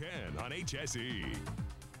night at 10 on HSE.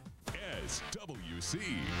 SWC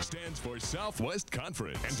stands for Southwest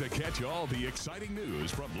Conference. And to catch all the exciting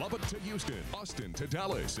news from Lubbock to Houston, Austin to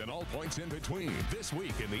Dallas, and all points in between, this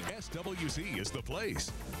week in the SWC is the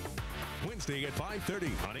place. Wednesday at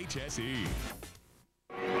 5:30 on HSE.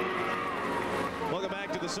 Welcome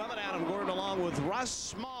back to the Summit. Adam Gordon along with Russ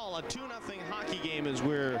Small. A 2-0 hockey game as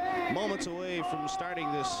we're moments away from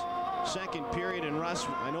starting this second period. And Russ,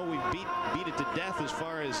 I know we beat it to death as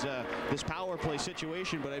far as this power play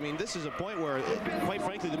situation, but I mean, this is a point where, quite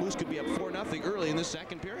frankly, the Moose could be up 4-0 early in this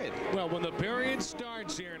second period. Well, when the period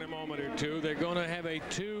starts here in a moment or two, they're going to have a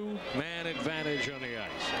 2-man advantage on the ice.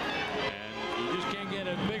 And you just can't get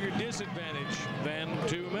a bigger disadvantage than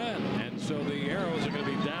 2 men. And so the Aeros are going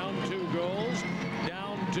to be down 2 goals,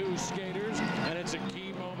 down 2 skaters, and it's a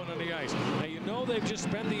key moment on the ice. Now, you know they've just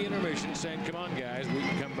spent the intermission saying, come on, guys, we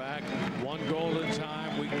can come back 1 goal at a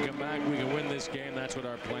time. We can come back. We can win this game. That's what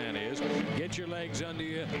our plan is. Get your legs under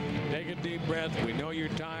you. Take a deep breath. We know you're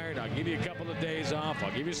tired. I'll give you a couple of days off.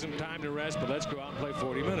 I'll give you some time to rest, but let's go out and play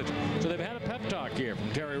 40 minutes. So they've had a pep talk here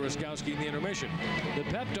from Terry Ruskowski in the intermission. The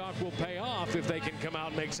pep talk will pay off if they can come out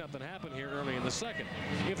and make something happen here early in the second.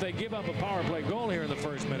 If they give up a power play goal here in the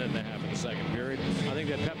first minute and a half of the second period, I think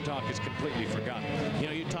that pep talk is completely forgotten. You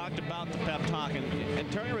know, you talked about the pep talk,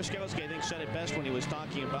 and Terry Ruskowski, I think, said it best when he was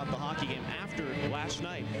talking about the hockey game after last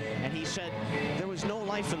night. And he said there was no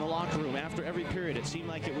life in the locker room after every period. It seemed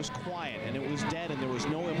like it was quiet and it was dead and there was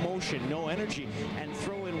no emotion, no energy. And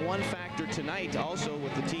throw in one factor tonight also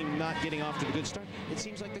with the team not getting off to the good start. It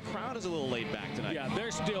seems like the crowd is a little laid back tonight. Yeah,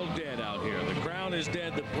 they're still dead out here. The crowd is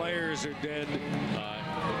dead. The players are dead.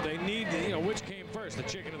 They need, which came first, the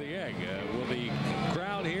chicken or the egg? Will the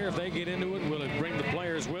crowd here, if they get into it, will it bring the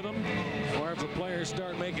players with them? Or if the players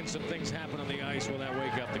start making some things happen on the ice, will that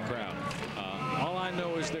wake up the crowd? All I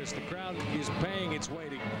know is this: the crowd is paying its way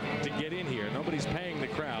to get in here. Nobody's paying the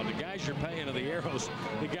crowd. The guys you're paying are the Aeros,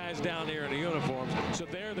 the guys down there in the uniforms. So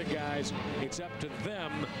they're the guys. It's up to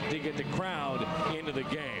them to get the crowd into the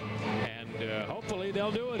game. And hopefully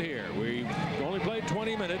they'll do it here. We only played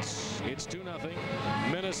 20 minutes. It's 2-0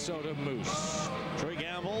 Minnesota Moose. Troy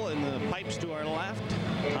Gamble in the pipes to our left.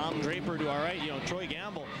 Tom Draper to our right. Troy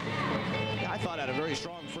Gamble, I thought had a very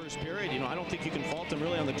strong first period. I don't think you can fault him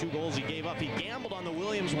really on the 2 goals he gave up. He gambled on the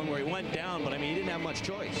Williams one where he went down, but I mean, he didn't have much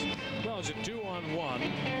choice. Well, it was a 2-on-1,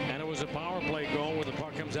 and it was a power play goal where the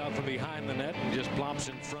puck comes out from behind the net and just plops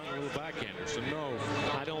in front of the backhander. So no,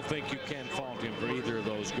 I don't think you can fault him for either of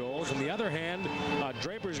those goals. On the other hand,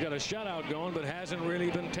 Draper's got a shutout going, but hasn't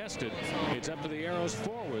really been tested. It's up to the Aeros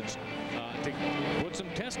forwards to put some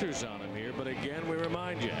testers on him here. But again, we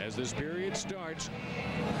remind you, as this period starts,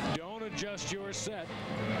 don't adjust your set.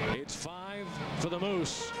 It's 5 for the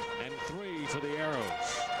Moose and 3 for the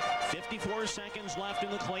Aeros. 54 seconds left in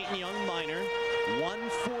the Clayton Young minor.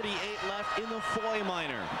 1:48 left in the Foy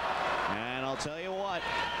minor. And I'll tell you what,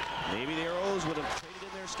 maybe the Aeros would have traded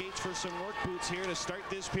in their skates for some work boots here to start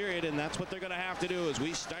this period, and that's what they're going to have to do as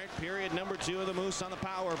we start period number 2 of the Moose on the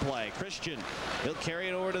power play. Christian, he'll carry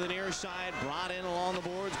it over to the near side, brought in along the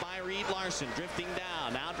boards by Reed Larson, drifting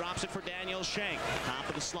down. Now drops it for Daniel Shank. Top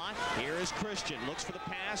of the slot, here is Christian. Looks for the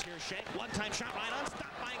pass, here's Shank. One-time shot right on,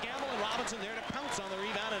 stopped by Gamble, and Robinson there to pounce on the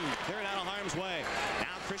rebound and clear it out of harm's way. Now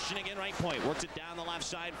Christian again, right point, works it down the left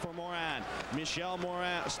side for Moran.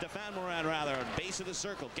 Stefan Moran, base of the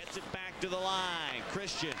circle, gets it back to the line.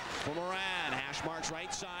 Christian for Moran, hash marks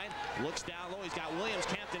right side, looks down low. He's got Williams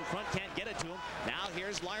camped in front, can't get it to him. Now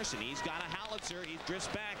here's Larson. He's got a howitzer. He drifts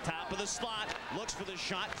back, top of the slot, looks for the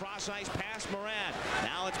shot, cross ice pass Moran.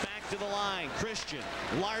 Now it's back to the line. Christian,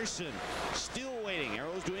 Larson, still waiting.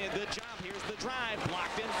 Aeros doing a good job. Here's the drive,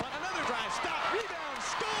 blocked in front. Another drive, stop, rebound,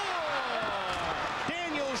 score!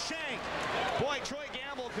 Daniel Shank. Boy, Troy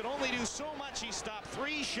Gamble could only do so much. He stopped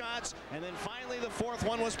 3 shots, and then finally the 4th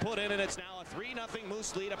one was put in, and it's now a 3-0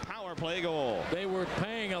 Moose lead, a power play goal. They were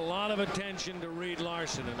paying a lot of attention to Reed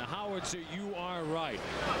Larson, and the Howitzer, you are right.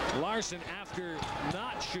 Larson, after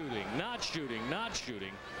not shooting,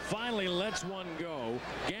 finally lets one go.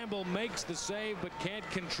 Gamble makes the save, but can't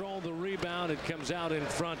control the rebound. It comes out in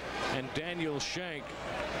front, and Daniel Shank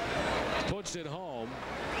puts it home.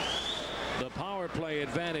 The power play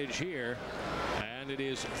advantage here, and it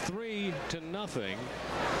is 3-0.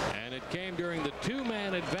 And it came during the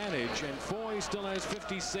two-man advantage, and Foy still has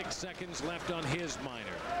 56 seconds left on his minor.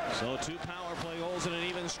 So 2 power play goals and an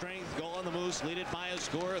even strength goal on the Moose, lead it by a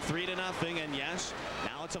score of 3-0. And yes,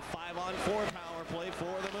 now it's a 5-on-4 power play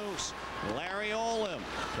for the Moose. Larry Olim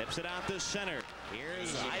tips it out to center.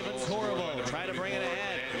 Here's Ivan Corvo, try to bring it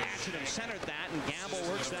ahead. Ashton centered that, and Gamble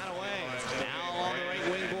works that away. Now along the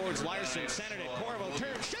right wing boards, Larson centered it. Corvo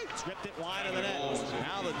turns, shoots, ripped it wide of the net.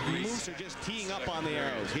 Now the Moose are just teeing up on the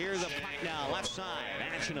Arrows. Here's a puck now, left side.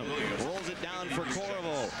 Ashton rolls it down for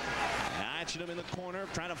Corvo. Ashton in the corner,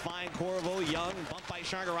 trying to find Corvo. Young, bumped by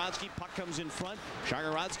Shargorodski. Puck comes in front.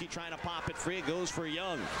 Shargorodski trying to pop it free. It goes for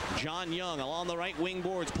Young. John Young along the right wing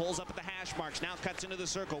boards, pulls up at the hash marks. Now cuts into the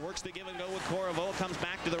circle, works the give and go with Corvo. Comes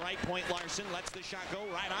back to the right point. Larson lets the shot go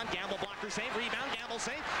right on. Gamble blocker save. Rebound. Gamble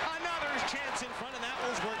save. Another chance in front, and that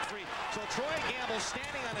was worked free. So Troy Gamble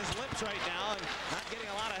standing on his lips right now and not getting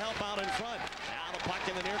a lot of help out in front. Now the puck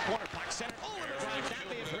in the near corner. Puck center. Oh, and the drive. That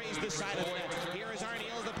may have raised this side of the net. Here is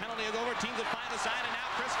Arneal. The penalty is over. Teams at 5 aside, and now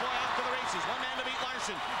Chris Foy off to the races. One man to beat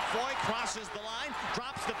Larson. Foy crosses the line,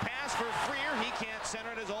 drops the pass for Freer. He can't center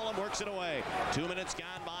it as Olam works it away. 2 minutes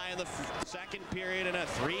gone by in the second period in a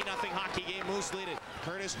 3-0 hockey game. Moose lead it.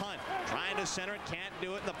 Curtis Hunt trying to center it, can't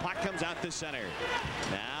do it, and the puck comes out to center.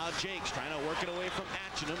 Now Jake's trying to work it away from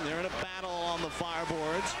Atchinham. They're in a battle on the far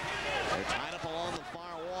boards. They're tied up along the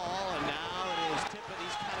far wall, and now it is Tippett.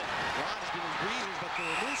 He's kind of lodged in his breathers, but the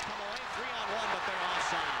Moose come away 3-on-1, but they're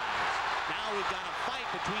offside. Now we've got a fight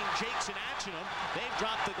between Jakes and Atchinham. They've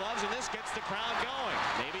dropped the gloves, and this gets the crowd going.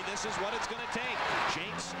 Maybe this is what it's going to take.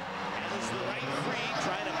 Jakes has the right free,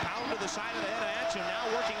 trying to pound to the side of the head of Atchinham. Now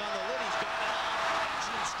working on the lid. He's got it off.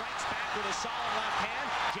 Atchinham strikes back with a solid left hand.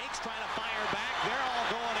 Jakes trying to fire back. They're all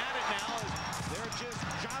going at it now as they're just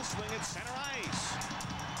jostling at center ice.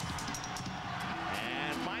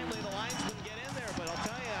 And finally the linesmen get in there, but I'll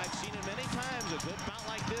tell you, I've seen it many times. A good bout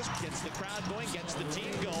like this gets the crowd going, gets the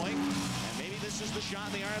team going, and maybe this is the shot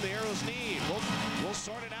in the arm the Arrows need. We'll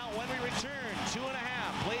sort it out when we return. 2.5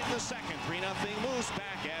 played in the second. 3-0 Moose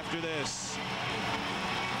back after this.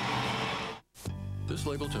 This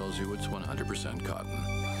label tells you it's 100%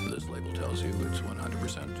 cotton. This label tells you it's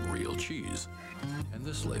 100% real cheese. And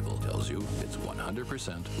this label tells you it's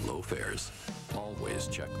 100% low fares. Always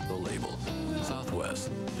check the label. Southwest,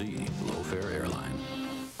 the low-fare airline.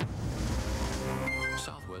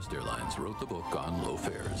 Southwest Airlines wrote the book on low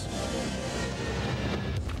fares.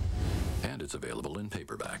 And it's available in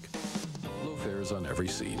paperback. Low fares on every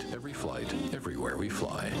seat, every flight, everywhere we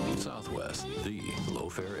fly. Southwest, the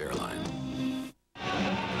low-fare airline.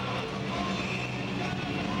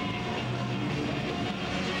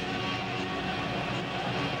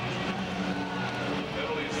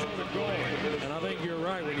 And I think you're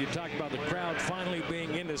right when you talk about the crowd finally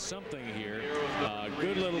being into something here.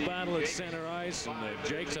 Good little battle at center ice, and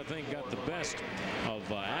Jakes, I think, got the best of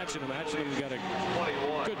Atchinham. Atchinham got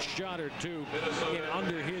a good shot or two in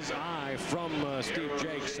under his eye from Steve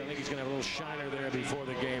Jakes. I think he's going to have a little shiner there before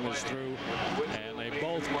the game is through. And they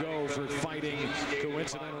both go for fighting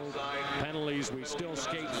coincidental penalties. We still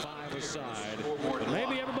skate 5 aside. But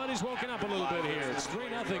maybe everybody's woken up a little bit here. It's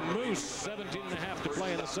 3-0 Moose, 17.5 to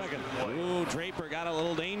play in the second. Ooh, Draper got a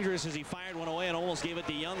little dangerous as he fired one away and almost gave it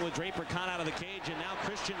to Young with Draper caught out of the cage, and now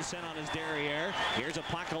Christensen on his derriere. Here's a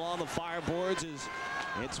puck along the fireboards as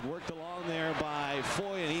it's worked along there by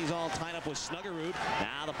Foy, and he's all tied up with Snuggerud.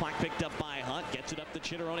 Now the puck picked up by Hunt, gets it up to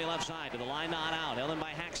Chitaroni left side, to the line, not out. Held in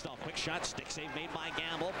by Hackstall. Quick shot, stick save made by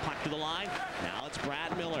Gamble. Puck to the line. Now it's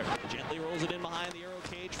Brad Miller. Gently rolls it in behind the Arrow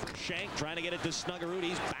cage for Shank, trying to get it to Snuggerud.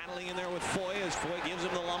 He's battling in there with Foy as Foy gives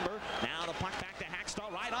him the lumber. Now the puck back to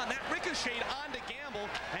Hackstall, right on that ricocheted onto Gamble,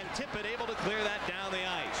 and Tippett able to clear that down the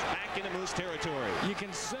ice. Back into Moose territory. You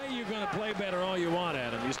can say you're going to play better all you want,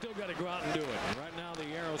 Adam. You still got to go out and do it. And right now the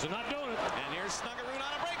Arrows are not doing it. And here's Snuggerud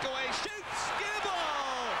on a breakaway. Shoots! Gamble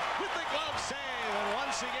with the glove save. And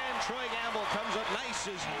once again, Troy Gamble comes up nice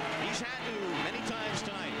as he's had to many times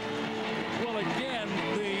tonight. Well, again,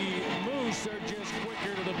 the Moose are just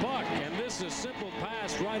quicker to the puck. And this is a simple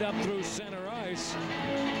pass right up through center ice.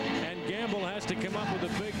 And Gamble has to come up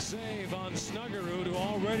with a big save on Snuggerud, who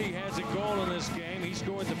already has a goal in this game. He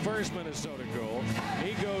scored the first Minnesota goal.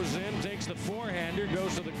 He goes in, takes the forehander,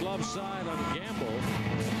 goes to the glove side on Gamble.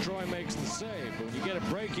 Troy makes the save. But when you get a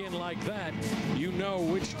break in like that, you know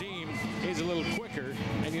which team is a little quicker,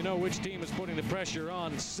 and you know which team is putting the pressure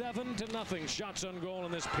on. 7-0 shots on goal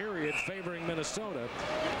in this period, favoring Minnesota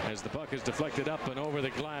as the puck is deflected up and over the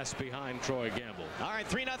glass behind Troy Gamble. All right,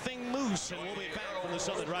 3-0 Moose, and we'll be back from the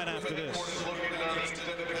Summit right after this.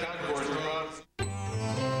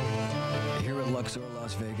 Here at Luxor,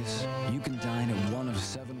 Las Vegas, you can dine at one of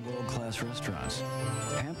 7 world-class restaurants,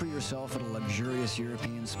 pamper yourself at a luxurious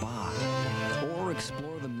European spa, or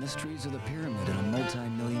explore the mysteries of the pyramid in a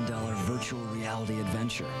multi-million-dollar virtual reality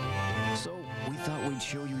adventure. So we thought we'd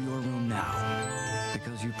show you your room now,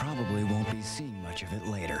 because you probably won't be seeing much of it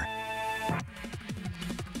later.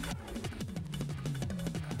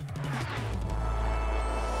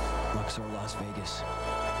 Luxor, Las Vegas.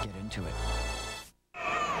 Get into it.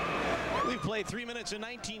 We've played 3 minutes and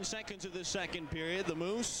 19 seconds of the second period. The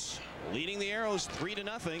Moose leading the Aeros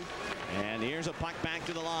 3-0. And here's a puck back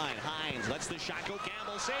to the line. Hines lets the shot go.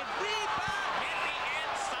 Gamble saved. Rebound hit the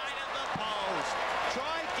inside of the post.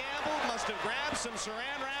 Troy Gamble must have grabbed some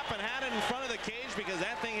saran wrap and had it in front of the cage, because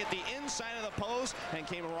that thing hit the inside of the post and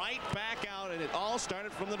came right back out, and it all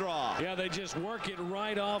started from the draw. Yeah, they just work it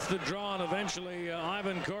right off the draw, and eventually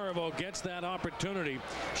Ivan Korovo gets that opportunity.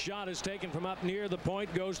 Shot is taken from up near the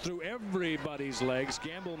point, goes through everybody's legs.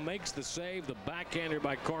 Gamble makes the save. The backhander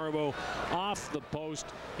by Korovo off the post.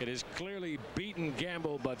 It is clearly beaten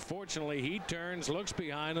Gamble, but fortunately he turns, looks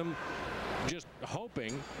behind him, just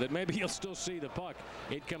hoping that maybe he'll still see the puck.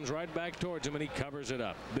 It comes right back towards him, and he covers it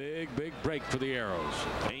up. Big break for the Aeros.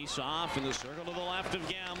 Face off in the circle to the left of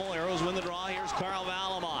Gamble. Aeros win the draw. Here's Carl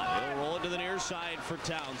Valamont. He'll roll it to the near side for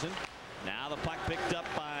Townsend. Now the puck picked up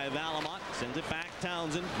by Valamont. Sends it back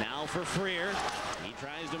Townsend. Now for Freer. He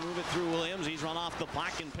tries to move it through Williams. He's run off the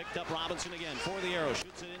puck and picked up Robinson again for the Aeros.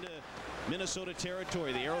 Shoots it into Minnesota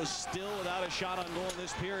territory. The Aeros still without a shot on goal in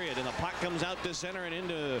this period, and the puck comes out to center and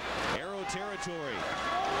into Aero territory.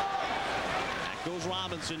 Back goes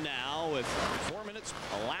Robinson now with 4 minutes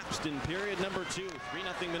elapsed in period number 2.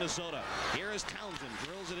 3-0 Minnesota. Here is Townsend.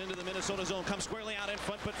 Drills it into the Minnesota zone. Comes squarely out in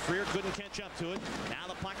front, but Freer couldn't catch up to it. Now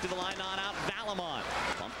the puck to the line, not out. Valamont.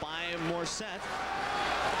 Bumped by Morissette.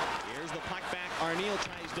 Here's the puck back. Arneal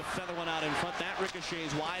tries to feather one out in front. That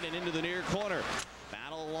ricochets wide and into the near corner.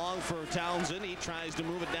 Battle along for Townsend. He tries to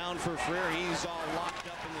move it down for Freer. He's all locked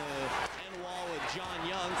up in the end wall with John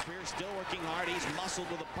Young. Freer still working hard. He's muscled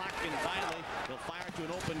with the puck, and finally he'll fire to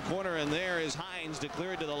an open corner, and there is Hines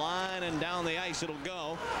declared to the line, and down the ice it'll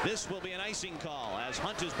go. This will be an icing call as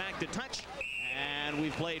Hunt is back to touch. And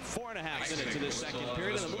we've played 4.5 minutes in this second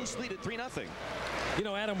period, and the Moose lead at 3-0. You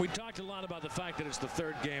know, Adam, we talked a lot about the fact that it's the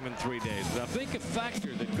 3rd game in 3 days. But I think a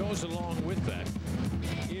factor that goes along with that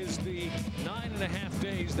is the 9.5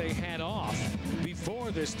 days they had off before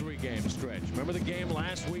this 3-game stretch. Remember the game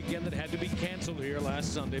last weekend that had to be canceled here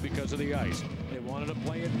last Sunday because of the ice? They wanted to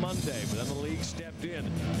play it Monday, but then the league stepped in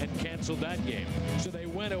and canceled that game. So they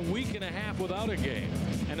went a week and a half without a game.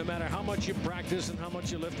 And no matter how much you practice and how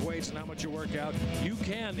much you lift weights and how much you work out, you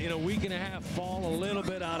can, in a week and a half, fall a little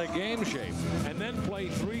bit out of game shape. And then play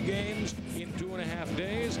 3 games in 2.5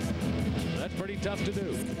 days. That's pretty tough to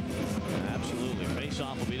do. Absolutely.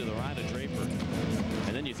 Face-off will be to the right of Draper.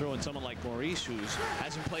 And then you throw in someone like Maurice, who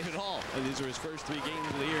hasn't played at all. These are his first 3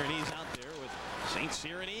 games of the year, and he's out there with St.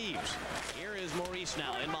 Cyr and Eves. Here is Maurice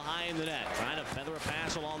now in behind the net, trying to feather a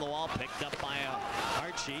pass along the wall, picked up by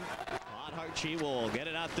Hartshee. Hartshee will get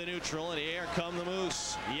it out to neutral, and here come the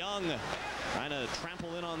Moose. Young trying to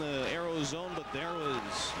trample in on the Aero zone, but there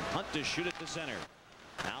was Hunt to shoot it to center.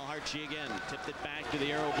 Now Hartshee again, tipped it back to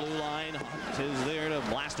the Aero blue line. Hunt is there to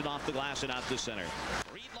blast it off the glass and out to center.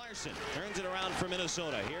 Reed Larson turns it around for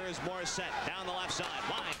Minnesota. Here is Morissette down the left side.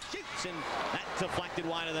 Wide shoots, and that deflected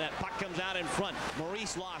wide of the net. Puck comes out in front.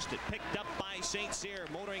 Maurice lost it. Picked up by St. Cyr,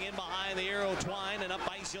 motoring in behind the Aero twine, and up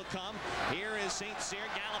ice he'll come. Here is St. Cyr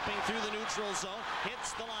galloping through the neutral zone.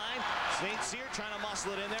 Hits the line. St. Cyr trying to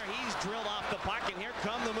muscle it in there. He's drilled off the puck, and here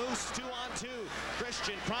come the Moose 2-on-2.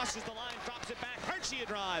 Christian crosses the line, drops it back. Hartshee a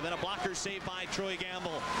drive, and a blocker saved by Troy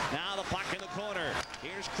Gamble. Now the puck in the corner.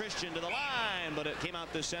 Here's Christian to the line, but it came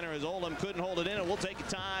out to center as Oldham couldn't hold it in, and we'll take a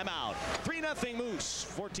timeout. 3-0 Moose.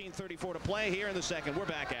 14:34 to play here in the second. We're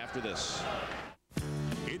back after this.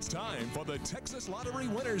 It's time for the Texas Lottery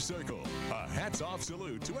Winner's Circle. A hats-off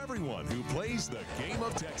salute to everyone who plays the game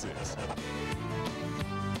of Texas.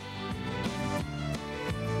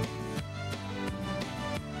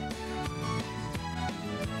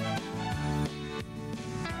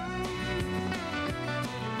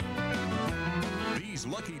 These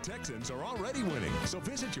lucky Texans are already winning, so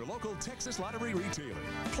visit your local Texas Lottery retailer.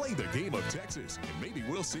 Play the game of Texas, and maybe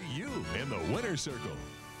we'll see you in the Winner's Circle.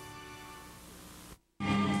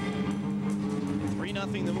 3-0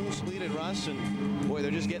 3-0 the Moose lead at Russ, and boy, they're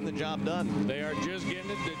just getting the job done. They are just getting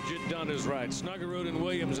it done is right. Snuggerud and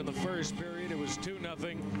Williams in the first period. It was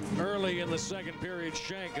 2-0. Early in the second period,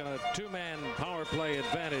 Schenk on a 2-man power play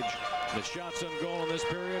advantage. The shots on goal in this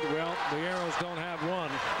period, well, the Aeros don't have one.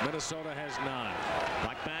 Minnesota has 9.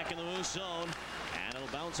 Puck back in the Moose zone, and it'll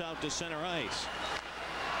bounce out to center ice.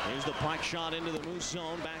 Here's the puck shot into the Moose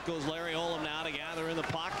zone. Back goes Larry Olam now to gather in the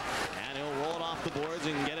puck, and he'll roll it off the boards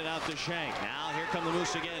and get it out to Schenk. Now here come the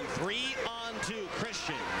Moose again. 3-on-2.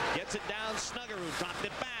 Christian gets it down. Snuggerud dropped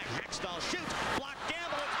it back. Hackstall shoots. Block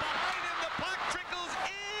Gamble. It's behind him. The puck trickles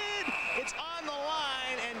in. It's on the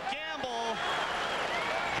line, and Gamble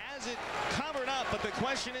has it covered up. But the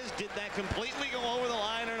question is, did that completely go over the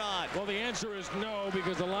line or not? Well, the answer is no,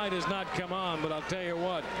 because the light has not come on. But I'll tell you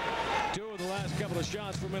what, 2 of the last couple of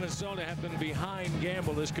shots for Minnesota have been behind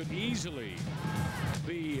Gamble. This could easily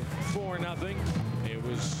be 4-0. It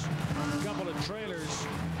was a couple of trailers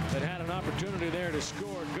that had an opportunity there to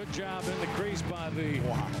score. Good job in the crease by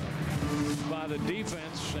the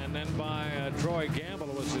defense, and then by Troy Gamble.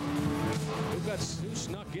 Was it who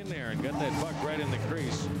snuck in there and got that puck right in the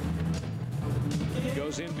crease?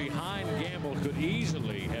 Goes in behind Gamble, could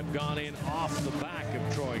easily have gone in off the back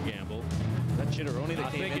of Troy Gamble. That Chitaroni that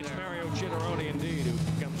I came think in it's there. Mario Chitaroni indeed,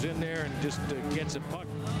 who comes in there and just gets a puck,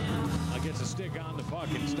 gets a stick on the puck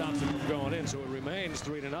and stops it from going in, so it remains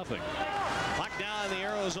 3-0. Puck down in the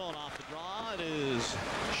Aero zone. Off the draw, it is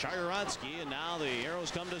Chitaroni, and now the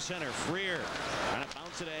Aeros come to center. Freer trying to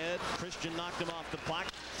bounce it ahead. Christian knocked him off the puck.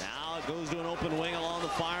 Now it goes to an open wing along the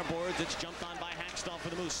fireboards. It's jumped on by Hackstall for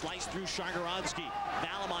the Moose. Sliced through Chitaroni.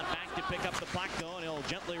 Valamont back to pick up the puck, though, and he'll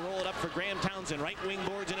gently roll it up for Graeme Townshend. Right wing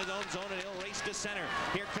boards in his own zone, and he'll race to center.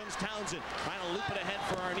 Here comes Townshend, trying to loop it ahead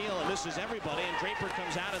for Arneal, and misses everybody, and Draper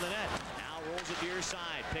comes out of the net. Now rolls it to your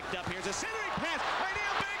side. Picked up. Here's a centering pass.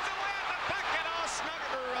 Arneal bangs away at the puck,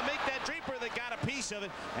 and make that Draper that got a piece of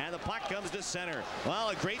it, and the puck comes to center. Well,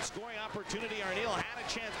 a great scoring opportunity. Arneal had a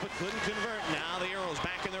chance but couldn't convert. Now the Aeros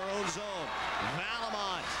back in their own zone.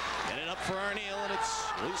 Valamont get it up for Arneal, and it's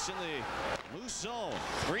loose in the Moose zone.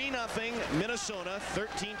 3-0 Minnesota.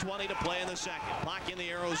 13:20 to play in the second. Puck in the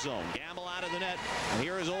Aero zone. Gamble out of the net, and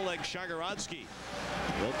here is Oleg Chitaroni.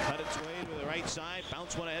 He'll cut its way to the right side.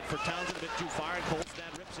 Bounce one ahead for Townshend, a bit too far, and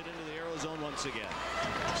Kolstad rips it into the Aero zone once again.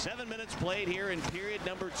 7 minutes played here in period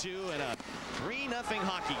number 2 in a 3-0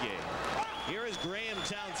 hockey game. Here is Graeme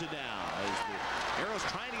Townshend now as the Aeros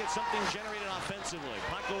trying to get something generated offensively.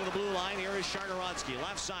 Puck over the blue line. Here is Chitaroni.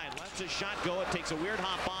 Left side. Lets his shot go. It takes a weird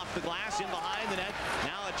hop off the glass in behind the net.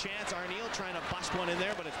 Now a chance. Arneal trying to bust one in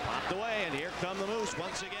there, but it's popped away. And here come the Moose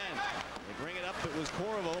once again. They bring it up. It was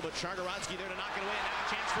Corvo, but Chitaroni there to knock it away. And now a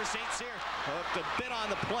chance for St. Cyr. Hooked a bit on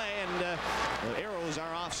the play, and the Aeros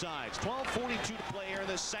are offsides. 12:42 to play here in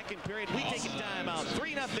the second period. We take a timeout.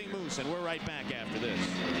 3-0 Moose, and we're right back after this.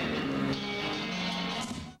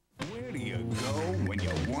 Where do you go when you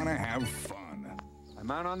want to have fun? I'm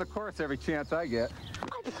out on the course every chance I get.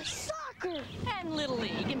 I play soccer and Little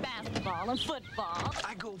League and basketball and football.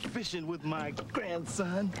 I go fishing with my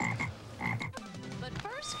grandson. But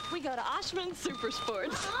first, we go to Oshman Super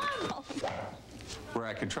Sports. Where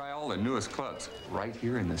I can try all the newest clubs right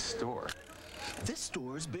here in the store. This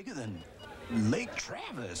store is bigger than Lake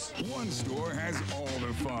Travis. One store has all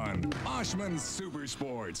the fun. Oshman Super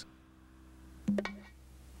Sports.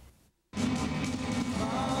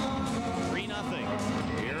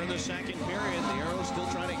 3-0 here in the second period. The Aeros still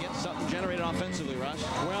trying to get something generated offensively, Russ.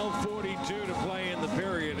 12:42 to play in the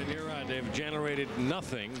period, and you're right, they've generated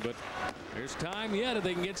nothing, but there's time yet if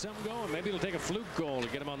they can get something going. Maybe it'll take a fluke goal to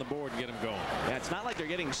get them on the board and get them going. Yeah, it's not like they're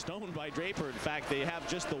getting stoned by Draper. In fact, they have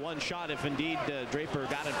just the one shot if indeed Draper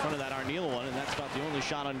got in front of that Arneal one, and that's about the only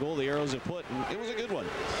shot on goal the Aeros have put, and it was a good one.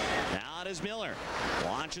 Now it is Miller.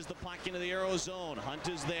 Launches the puck into the Aero zone. Hunt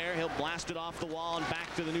is there. He'll blast it off the wall, and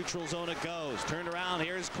back to the neutral zone it goes. Turned around.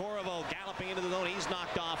 Here's Corvo galloping into the zone. He's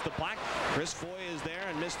knocked off the puck. Chris Foy is there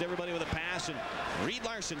and missed everybody with a pass, and Reed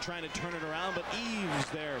Larson trying to turn it around, but Eves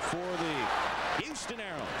there for the Houston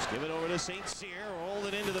Aeros. Give it over to St. Cyr. Rolled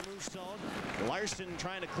it into the Moose zone. Larson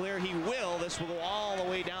trying to clear. He will. This will go all the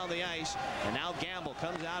way down the ice, and now Gamble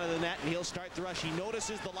comes out of the net, and he'll start the rush. He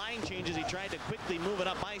notices the line changes. He tried to quickly move it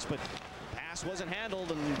up ice, but pass wasn't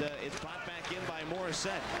handled, and it's brought back in by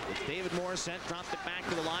Morissette. It's David Morissette, dropped it back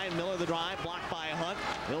to the line. Miller the drive, blocked by Hunt.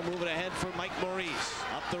 He'll move it ahead for Mike Maurice.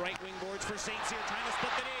 Up the right wing boards for St. Cyr, trying to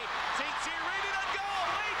split the knee. St. Cyr ready to go.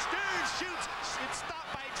 H2 shoots. It's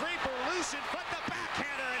stopped by Draper. Loose in front, the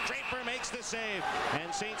backhander, and Draper makes the save.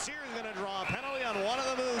 And St. Cyr is going to draw a penalty on one of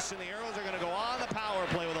the Moose, and the Aeros are going to go on the power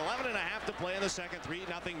play with 11.5 to play in the second.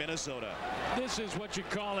 3-0 Minnesota. This is what you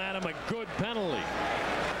call, Adam, a good penalty.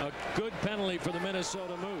 A good penalty for the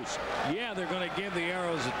Minnesota Moose. Yeah, they're going to give the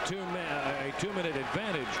Aeros a two-minute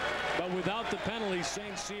advantage, but without the penalty,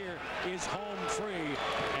 St. Cyr is home free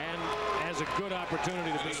and has a good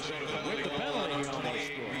opportunity to be safe. With the penalty, he almost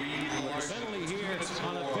scored. With the penalty here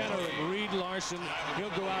on a veteran, Reed Larson, he'll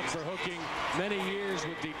go out for hooking. Many years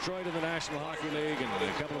with Detroit in the National Hockey League and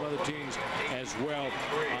a couple of other teams as well.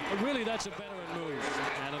 Really, that's a veteran move,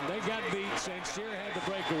 Adam. They got beat. St. Cyr had the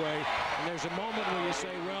breakaway, and there's a moment where you say,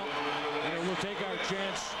 well, we'll take our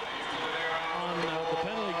chance on the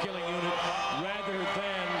penalty killing unit rather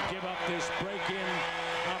than give up this break-in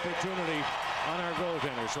opportunity on our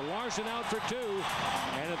goaltender. So Larson out for 2,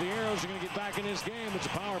 and if the Aeros are going to get back in this game, it's a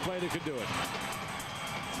power play that could do it.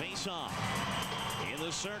 Face-off in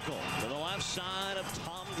the circle to the left side of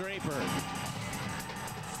Tom Draper.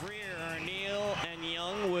 Freer, Arneal, and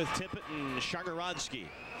Young with Tippett and Shagarodski.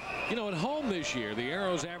 You know, at home this year, the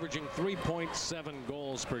Aeros averaging 3.7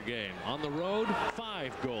 goals per game. On the road,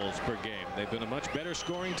 5 goals per game. They've been a much better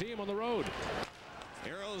scoring team on the road.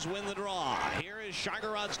 Aeros win the draw. Here is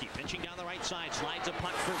Shagarodski pinching down the right side. Slides a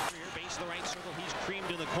puck for Freer. Base of the right circle. He's creamed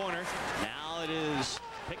in the corner. Now it is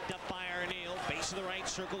picked up by Arneal. Base of the right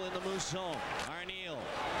circle in the Moose zone. Arneal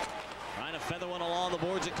trying to feather one along the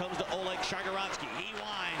boards. It comes to Oleg Shagarodski. He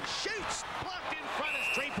winds, shoots, blocked in front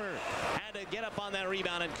as Draper had to get up on that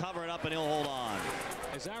rebound and cover it up, and he'll hold on.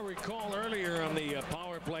 As I recall earlier on the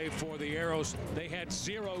power play for the Aeros, they had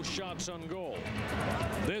 0 shots on goal.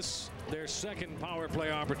 This, their second power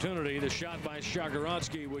play opportunity, the shot by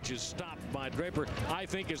Shagarodski, which is stopped by Draper, I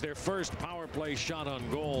think is their first power play shot on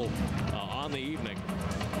goal on the evening.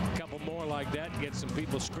 A couple more like that, get some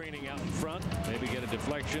people screening out in front, maybe get a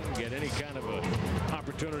deflection, get any kind of a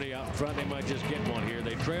opportunity out in front. They might just get one here.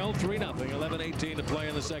 They trail 3-0, 11-18 to play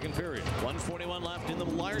in the second period. 1:41 left in the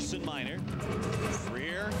Larson minor.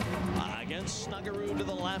 Freer against Snuggerud to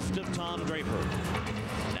the left of Tom Draper.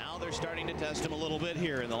 Now they're starting to test him a little bit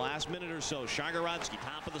here in the last minute or so. Shagarodski,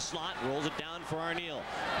 top of the slot, rolls it down for Arneal.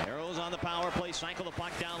 Aeros on the power play, cycle the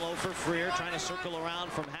puck down low for Freer, trying to circle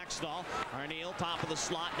around from Hackstall. Arneal, top of the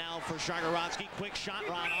slot now for Shagarodski. Quick shot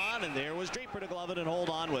right on, and there was Draper to glove it and hold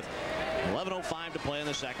on with 11:05 to play in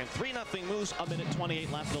the second. 3-0 Moose,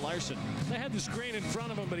 1:28 left to Larson. They had the screen in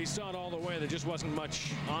front of him, but he saw it all the way. There just wasn't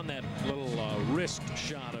much on that little wrist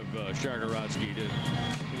shot of Shagarodski.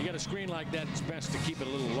 You got a screen like that, it's best to keep it a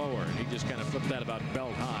little lower. And he just kind of flipped that about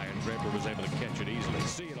belt high, and Draper was able to catch it easily.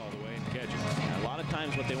 See it all the way and catch it. And a lot of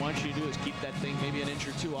times what they want you to do is keep that thing maybe an inch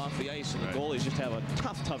or 2 off the ice, and the goalies just have a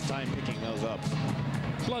tough time picking those up.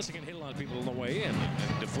 Plus, he can hit a lot of people on the way in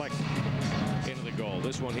and deflect into the goal.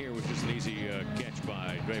 This one here was just an easy catch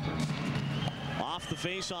by Draper. Off the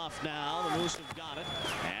face-off now. The Moose have got it.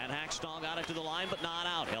 And Hackstall got it to the line, but not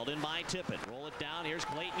out. Held in by Tippett. Roll it down. Here's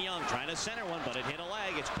Clayton Young trying to center one, but it hit a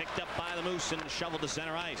leg. It's picked up by the Moose and shoveled to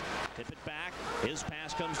center ice. Tippett back. His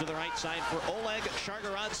pass comes to the right side for Oleg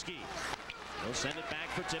Shagarodski. He'll send it back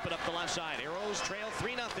for Tippett up the left side. Aeros trail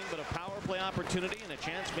 3-0, but a power play opportunity and a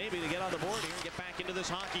chance maybe to get on the board here and get back into this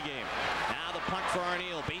hockey game. Now the puck for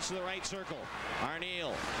Arneal, base of the right circle.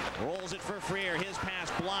 Arneal rolls it for Freer. His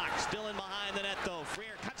pass blocked, still in behind the net though.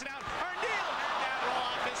 Freer cuts it out. Arneal had that roll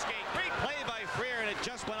off his skate. Great play by Freer, and it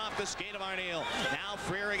just went off the skate of Arneal. Now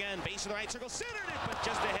Freer again, base of the right circle, centered it, but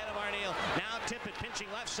just ahead of Arneal. Now Tippett pinching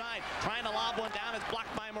left side, trying to lob one down. It's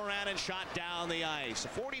blocked by Moran and shot down the ice.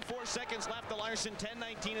 44 seconds left to Larson,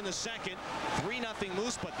 10-19 in the second. 3-0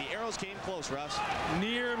 Moose, but the Aeros came close, Russ.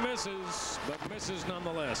 Near misses, but misses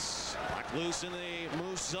nonetheless. Puck loose in the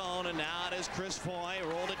Moose zone, and now it is Chris Foy.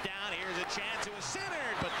 Rolled it down. Here's a chance. It was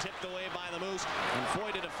centered, but tipped away by the Moose. And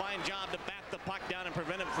Foy did a fine job to back the puck down and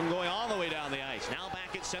prevent him from going all the way down the ice. Now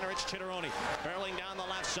back at center, it's Chitaroni. Barreling down the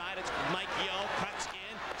left side, it's Mike Yeo. Cuts in.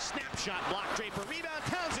 Snapshot block. Draper. Rebound.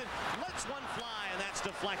 Townshend lets one fly, and that's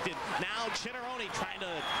deflected. Now Chitaroni trying to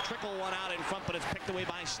trickle one out in front, but it's picked away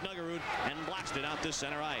by Snuggerud and blasted out to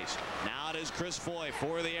center ice. Now it is Chris Foy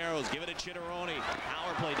for the Aeros. Give it to Chitaroni.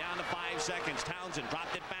 Power play down to 5 seconds. Townshend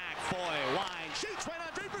dropped it back. Foy wide shoots right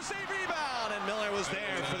on Draper. Save rebound, and Miller was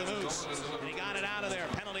there for the Moose. And he got it out of there.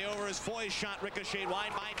 Penalty over as Foy's shot ricocheted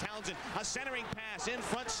wide by Townshend. A centering pass in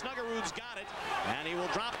front. Snuggerud's got it, and he will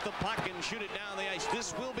drop the puck and shoot it down the ice.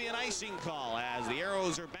 This will be an icing call as the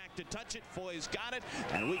Aeros are back to touch it. Foy's got it,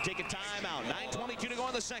 and we take a timeout. 9:22 to go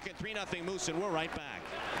in the second. 3-0 Moose, and we're right back.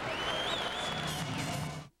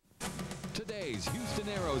 Today's Houston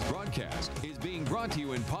Aeros broadcast is being brought to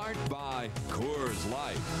you in part by Coors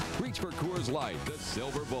Light. Reach for Coors Light, the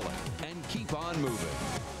silver bullet, and keep on moving.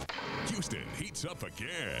 Houston heats up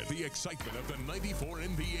again. The excitement of the 94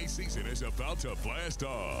 NBA season is about to blast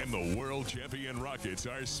off, and the world champion Rockets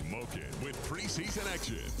are smoking with preseason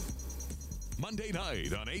action. Monday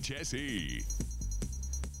night on HSE.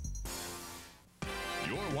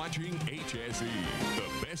 You're watching HSE,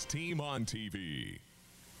 the best team on TV.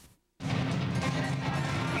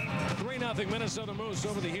 3-0 Minnesota Moose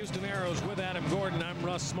over the Houston Aeros with Adam Gordon. I'm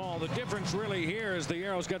Russ Small. The difference really here is the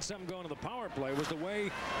Aeros got something going to the power play was the way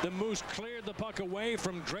the Moose cleared the puck away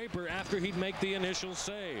from Draper after he'd make the initial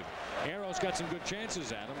save. Aeros got some good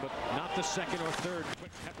chances at him, but not the second or third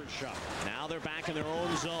quick pepper shot. Now they're back in their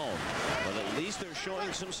own zone, but at least they're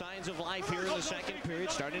showing some signs of life here in the second period,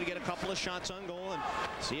 starting to get a couple of shots on goal and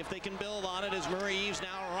see if they can build on it as Murray Eves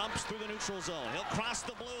now rumps through the neutral zone. He'll cross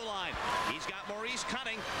the blue line. He's got Maurice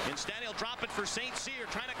cutting. Instead, he'll drop it for St. Cyr,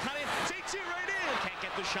 trying to cut in. St. Cyr right in. Can't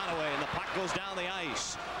get the shot away, and the puck goes down the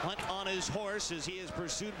ice. Hunt on his horse as he is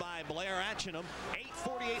pursued by Blair Atchingham.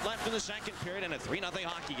 8:48 left in the second period, and a 3-0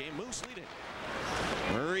 hockey game. Moose lead it.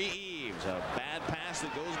 Murray Eves, a bad pass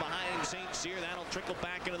that goes behind St. Cyr. That'll trickle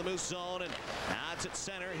back into the Moose zone, and now it's at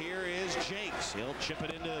center. Here is Jakes. He'll chip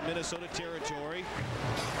it into Minnesota territory.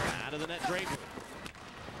 Out of the net, Draper.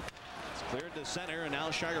 Cleared to center, and now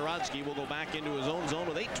Chitaroni will go back into his own zone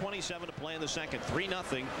with 8:27 to play in the second.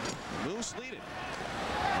 3-0. Moose lead it.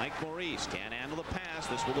 Mike Maurice can't handle the pass.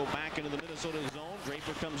 This will go back into the Minnesota zone.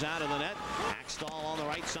 Draper comes out of the net. Axtall on the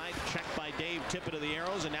right side, checked by Dave Tippett of the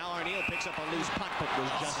Aeros, and now Arneal picks up a loose puck, but was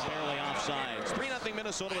just barely offside. It's 3-0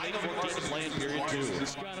 Minnesota with 8:14 to play in period 2.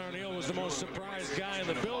 Scott Arneal was the most surprised guy in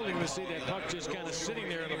the building to see that puck just kind of sitting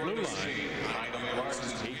there in the blue line.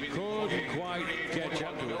 He couldn't quite catch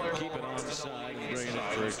up to it, keep it on the side, and bring it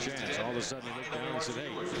up for a chance. All of a sudden, he looked down and said,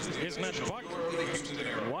 "Hey, isn't that the puck?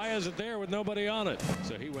 Why is it there with nobody on it?"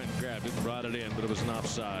 So he went and grabbed it and brought it in, but it was an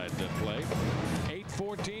offside play.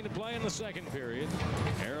 8:14 to play in the second period.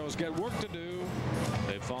 Aeros got work to do.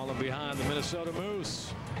 They've fallen behind the Minnesota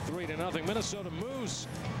Moose. 3-0. Minnesota Moose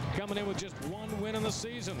coming in with just one win in the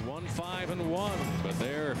season, 1-5-1, but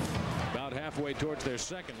they're about halfway towards their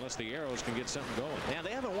second unless the Aeros can get something going. Yeah,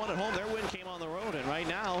 they haven't won at home. Their win came on the road, and right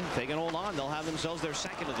now, if they can hold on, they'll have themselves their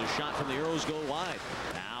second as a shot from the Aeros go wide.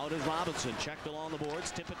 Now it is Robinson, checked along the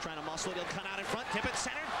boards. Tippett trying to muscle it. He'll cut out in front. Tippett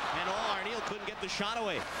centered, and Arneal couldn't get the shot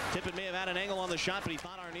away. Tippett may have had an angle on the shot, but he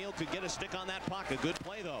thought Arneal could get a stick on that puck. A good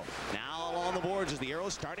play, though. Now along the boards as the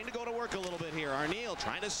Aeros starting to go to work a little bit here. Arneal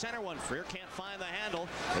trying to center one. Freer can't find the handle.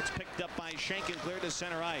 It's picked up by Schenk and cleared to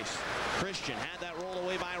center ice. Christian had that roll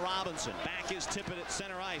away by Robinson. Back is Tippett at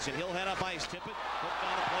center ice, and he'll head up ice. Tippett hooked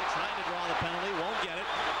on the play, trying to draw the penalty, won't get it.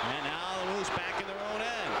 And now the Moose back in their own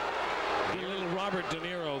end. A little Robert De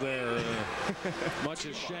Niro there, much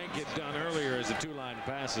as Schenk had done earlier as the two-line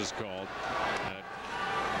pass is called.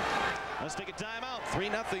 Let's take a timeout.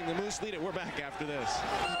 3-0. The Moose lead it. We're back after this.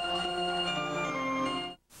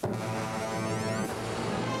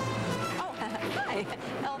 Hi,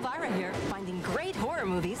 Elvira here, finding great horror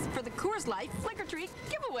movies for the Coors Light Flicker Treat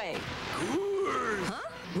giveaway. Coors! Huh?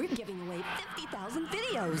 We're giving away 50,000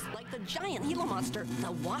 videos, like the giant Gila monster,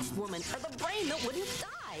 the wasp woman, or the brain that wouldn't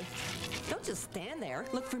die. Don't just stand there.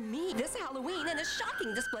 Look for me this Halloween in a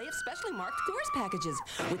shocking display of specially marked Coors packages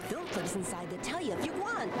with film clips inside that tell you if you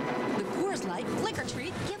won. The Coors Light Flicker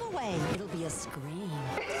Treat giveaway. It'll be a scream.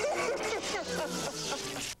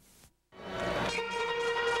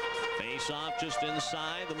 Face-off just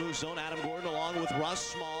inside the Moose zone. Adam Gordon along with Russ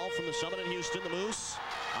Small from the Summit in Houston. The Moose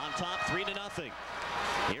on top 3-0.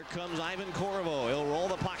 Here comes Ivan Corvo. He'll roll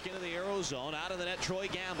the puck into the Aero zone. Out of the net, Troy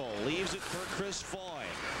Gamble leaves it for Chris Foy.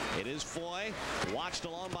 It is Foy, watched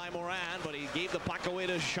along by Moran, but he gave the puck away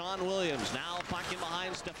to Sean Williams. Now puck in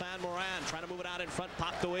behind Stefan Moran, trying to move it out in front,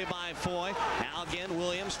 popped away by Foy. Now again,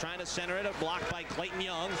 Williams trying to center it, blocked by Clayton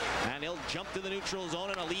Young, and he'll jump to the neutral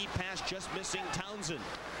zone, and a lead pass just missing Townsend.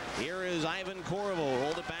 Here is Ivan Corvo,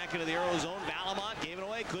 rolled it back into the Aero zone. Valamont gave it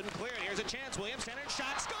away, couldn't clear it. Here's a chance, Williams centered,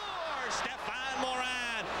 shot, score! Stefan Moran.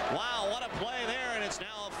 Wow, what a play there, and it's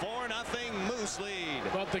now a 4-0 Moose lead.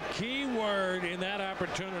 But the key word in that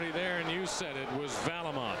opportunity there, and you said it, was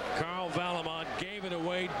Valamont. Carl Valamont gave it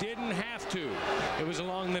away, didn't have to. It was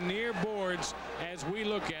along the near boards as we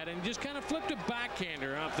look at it, and just kind of flipped a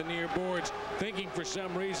backhander off the near boards, thinking for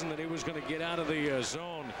some reason that he was going to get out of the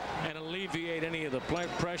zone and alleviate any of the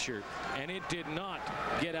pressure, and it did not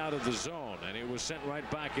get out of the zone, and it was sent right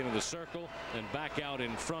back into the circle and back out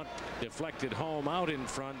in front, deflected home out in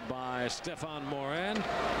front by Stefan Moran,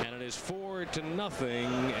 and it is 4-0,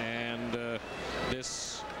 and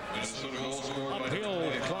this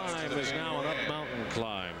uphill climb is now an up-mountain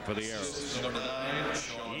climb for the Aeros.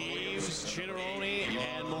 Eves, Chitaroni,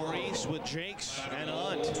 and Maurice Jakes with Jakes and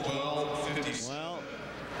Hunt. Well,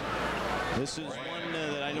 this is one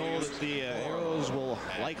that I know that the Aeros will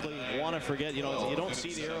likely want to forget. You know, you don't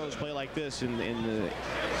see the Aeros play like this in the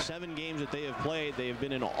 7 games that they have played. They have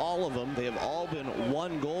been in all of them. They have all been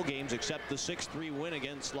 1-goal games except the 6-3 win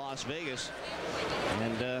against Las Vegas.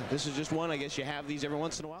 And this is just one, I guess you have these every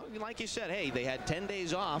once in a while. Like you said, hey, they had 10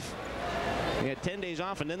 days off. They had 10 days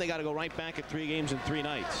off, and then they got to go right back at 3 games in 3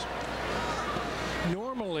 nights.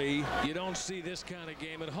 Normally, you don't see this kind of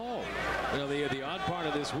game at home. You know, the odd part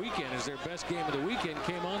of this weekend is their best game of the weekend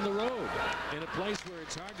came on the road in a place where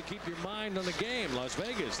it's hard to keep your mind on the game, Las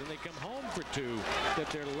Vegas. And they come home for 2 that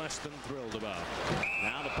they're less than thrilled about.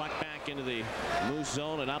 Now the puck back into the Moose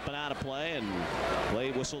zone and up and out of play, and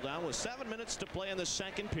play whistled down with 7 minutes to play in the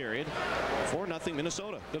second period. 4-0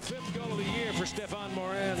 Minnesota. The 5th goal of the year for Stéphane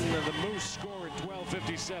Morin. The Moose score at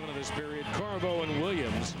 12:57 of this period. Corvo and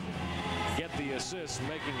Williams get the assist,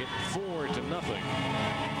 making it 4-0.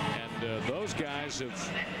 And those guys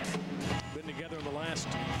have been together in the last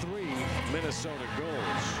 3 Minnesota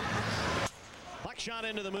goals. Puck shot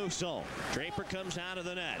into the Moose zone. Draper comes out of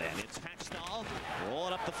the net, and it's Hextall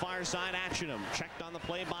rolling up the far side. Actionham checked on the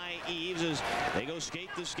play by Eves as they go skate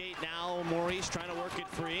to skate now. Maurice trying to work it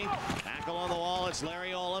free. Back along the wall, it's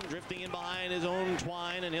Larry Olam drifting in behind his own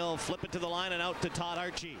twine, and he'll flip it to the line and out to Todd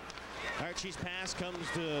Archie. Archie's pass comes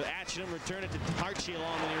to Actionham, return it to Archie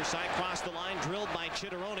along the near side, cross the line, drilled by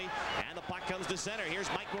Chitaroni, and the puck comes to center. Here's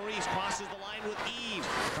Mike Maurice, crosses the line with Eves,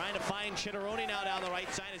 trying to find Chitaroni now down the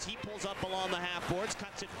right side as he pulls up along the half boards,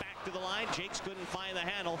 cuts it back to the line. Jakes couldn't find the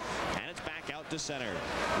handle, and it's back out to center.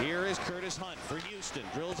 Here is Curtis Hunt for Houston,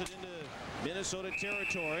 drills it into Minnesota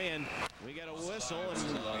territory, and we get a whistle,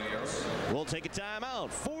 and we'll take a timeout.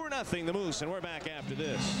 4-0 the Moose, and we're back after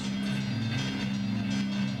this.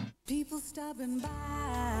 People stopping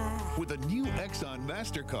by. With a new Exxon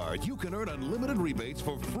MasterCard, you can earn unlimited rebates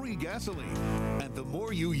for free gasoline. And the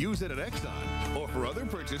more you use it at Exxon, or for other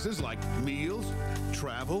purchases like meals,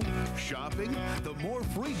 travel, shopping, the more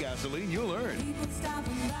free gasoline you'll earn. People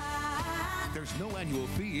stopping by. There's no annual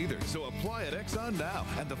fee either, so apply at Exxon now.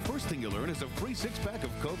 And the first thing you'll earn is a free 6-pack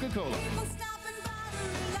of Coca-Cola. People stopping by to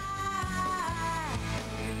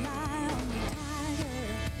rely on the tiger.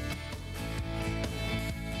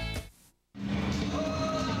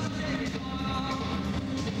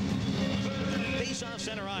 Off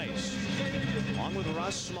center ice. Along with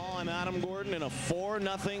Russ Small, I'm Adam Gordon in a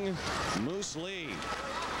 4-0 Moose lead.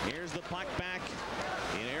 Here's the puck back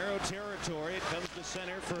in Aero territory. It comes to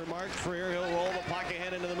center for Mark Freer. He'll roll the puck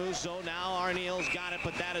ahead into the Moose zone. Now Arneal's got it,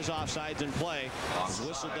 but that is offsides in play. It's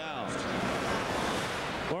whistled down.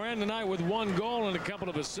 Morin tonight with 1 goal and a couple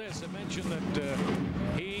of assists. I mentioned that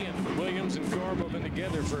he and Williams and Corbo have been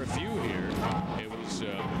together for a few here. It was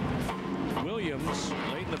Williams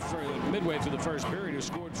late in the midway through the first period who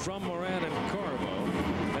scored from Morin and Corvo.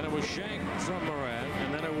 Then it was Shank from Morin,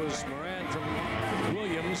 and then it was Morin from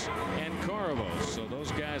Williams and Corvo. So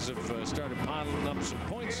those guys have started piling up some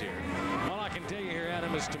points here. All I can tell you here,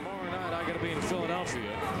 Adam, is tomorrow night I got to be in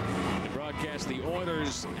Philadelphia to broadcast the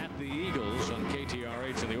Oilers at the Eagles on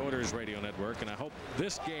KTRH and the Oilers radio network. And I hope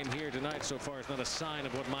this game here tonight so far is not a sign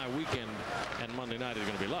of what my weekend and Monday night is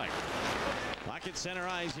going to be like. Pocket center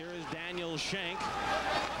ice. Here is Daniel Shank.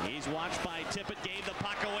 He's watched by Tippett. Gave the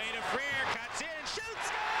puck away to Freer. Cuts in. Shoots.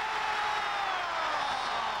 Score!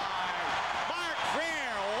 Mark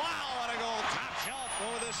Freer. Wow, what a goal. Top shelf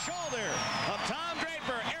over the shoulder of Tom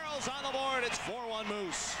Draper. Aeros on the board. It's 4-1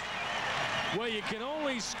 Moose. Well, you can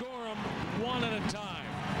only score them one at a time.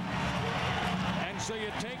 And so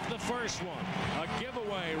you take the first one. A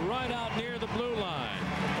giveaway right out near the blue line.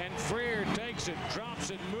 And Freer takes it,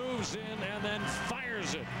 drops it, moves in, and then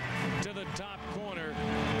fires it to the top corner.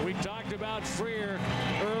 We talked about Freer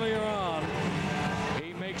earlier on.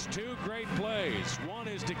 He makes 2 great plays. One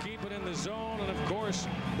is to keep it in the zone, and of course,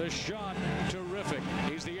 the shot, terrific.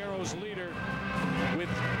 He's the Aeros leader with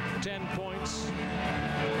 10 points,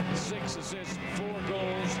 6 assists, 4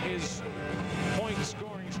 goals. His point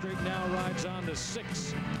scoring streak now rides on to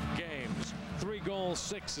 6 games. 3 goals,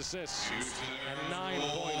 6 assists, and 9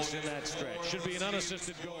 points in that stretch. Should be an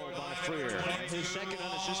unassisted goal by Freer. His second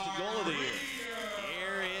unassisted goal of the year.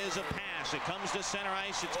 Here is a pass. It comes to center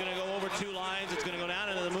ice. It's going to go over 2 lines. It's going to go down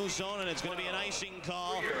into the Moose zone, and it's going to be an icing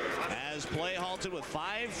call as play halted with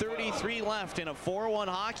 5:33 left in a 4-1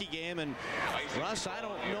 hockey game. And Russ, I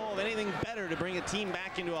don't know of anything better to bring a team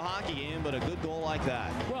back into a hockey game, but a good goal like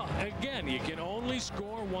that. Well, again, you can only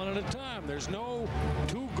score one at a time. There's no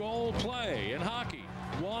 2-goal play in hockey.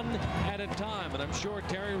 one at a time. And I'm sure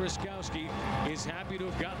Terry Ruskowski is happy to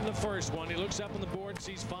have gotten the first one. He looks up on the board,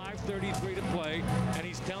 sees 5:33 to play, and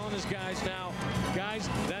he's telling his guys now, guys,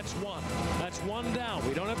 that's one. That's one down.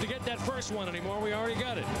 We don't have to get that first one anymore. We already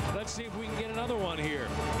got it. Let's see if we can get another one here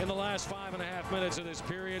in the last 5.5 minutes of this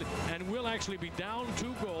period, and we'll actually be down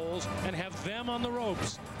 2 goals and have them on the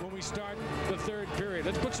ropes when we start the third period.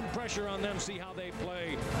 Let's put some pressure on them, see how they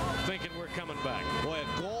play, thinking we're coming back. Boy,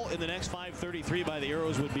 a goal in the next 5:33 by the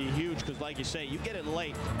Aeros would be huge, because like you say, you get it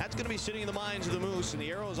late. That's going to be sitting in the minds of the Moose, and the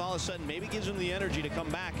Aeros all of a sudden maybe gives them the energy to come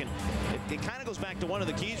back. And it kind of goes back to one of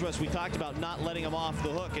the keys, Russ, we talked about, not letting them off the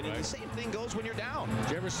hook. And the same thing goes when you're down.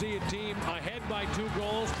 Did you ever see a team ahead by 2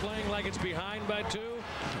 goals playing like it's behind by 2?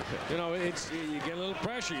 You know, you get a little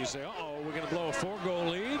pressure. You say, uh-oh, we're going to blow a 4-goal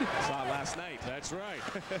lead? Saw it last night. That's right.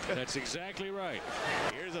 That's exactly right.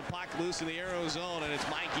 Here's a puck loose in the Aero zone, and it's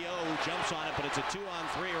Mike Yo who jumps on it, but it's a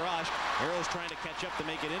 2-on-3 rush. Aeros trying to catch up to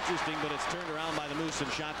make it interesting, but it's turned around by the Moose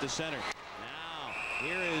and shot to center. Now,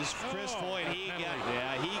 here is Chris Foyt. He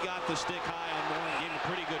got the stick high on Moore and gave him a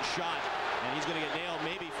pretty good shot. And he's going to get nailed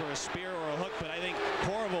maybe for a spear or a hook, but I think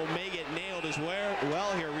Corvo may get nailed as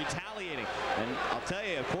well here, retaliating. And I'll tell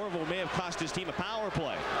you, Corvo may have cost his team a power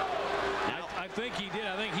play. Now, I think he did.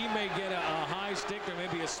 I think he may get a high stick or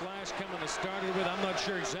maybe a slash coming to start it with. I'm not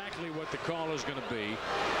sure exactly what the call is going to be,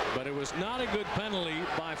 but it was not a good penalty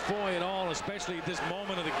by Foy at all, especially at this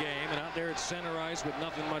moment of the game and out there at center ice with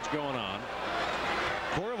nothing much going on.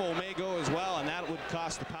 Corvo may go as well, and that would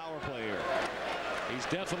cost the power play here. He's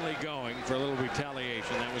definitely going for a little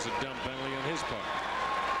retaliation. That was a dumb penalty on his part.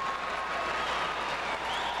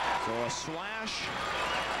 So a slash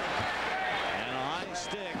and a high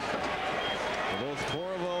stick for both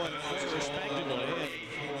Corvo and Foy respectively.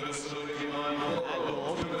 That will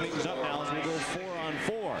open things up now as we go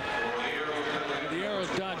 4-on-4. The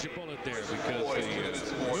Aeros dodge a bullet there because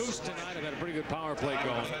the Moose tonight have had a pretty good power play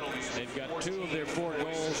going. They've got 2 of their 4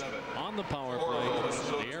 goals on the power play.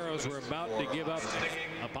 The Aeros were about to give up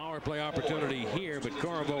a power play opportunity here, but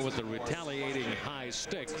Corvo with the retaliating high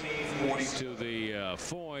stick to the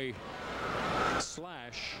Foy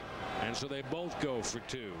slash, and so they both go for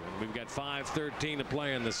 2. And we've got 5:13 to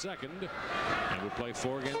play in the second, and we play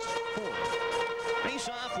 4 against 4.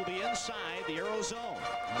 Face-off will be inside the Aero zone.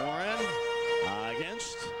 Warren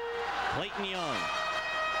against Clayton Young.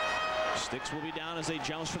 Sticks will be down as they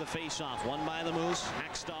joust for the face-off. Won by the Moose.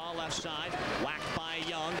 Hackstall left side. Whacked by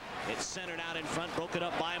Young. It's centered out in front. Broken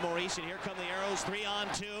up by Maurice. And here come the Aeros.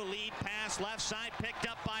 3-on-2. Lead pass left side. Picked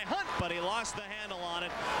up by Hunt, but he lost the handle on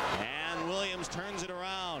it. And Williams turns it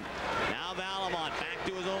around. Now Valamont back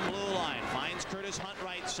to his own blue line. Finds Curtis Hunt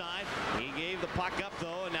right side. He gave the puck up,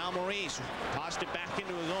 though, and now Maurice tossed it back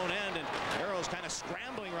into his own end. And Aeros kind of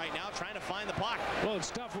scrambling right now, trying to find the puck. Well,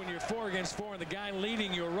 it's tough when you're 4 against 4 and the guy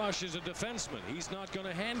leading your rush is a defenseman. He's not going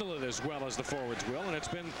to handle it as well as the forwards will, and it's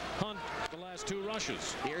been Hunt the last 2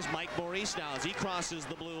 rushes. Here's Mike Maurice now as he crosses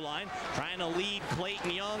the blue line, trying to lead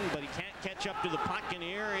Clayton Young, but he can't catch up to the puck. And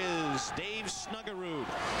here is Dave Snuggerud.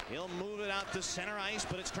 He'll move it out to center ice,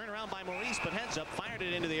 but it's turned around by Maurice, but heads up, fired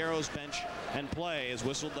it into the Aeros bench, and play is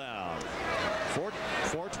whistled down.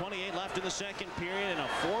 4:28 left in the second period, and a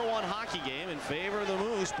 4-1 hockey game in favor of the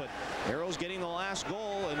Moose, but Aeros getting the last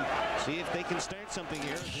goal, and see if they can start something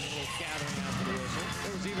here. There's a little gathering after the whistle.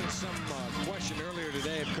 There was even some question earlier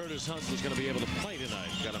today if Curtis Hunt was going to be able to play tonight.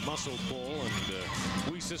 Got a muscle pull,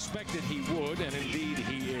 and we suspected he would, and indeed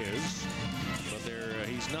he is. But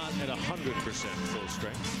he's not at 100% full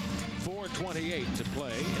strength. 4:28 to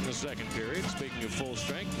play in the second period. Speaking of full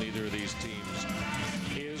strength, neither of these teams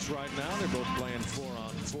is right now. They're both playing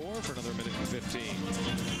 4-on-4 for another minute and 15.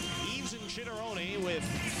 Eves and Chitaroni with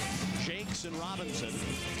Jakes and Robinson.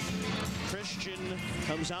 Christian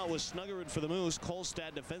comes out with Snuggerud for the Moose.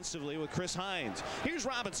 Kolstad defensively with Chris Hines. Here's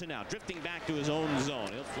Robinson now, drifting back to his own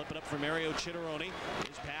zone. He'll flip it up for Mario Chitaroni.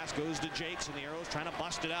 His pass goes to Jakes, and the Aeros trying to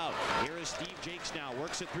bust it out. Here is Steve Jakes now,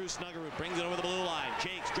 works it through Snuggerud, brings it over the blue line.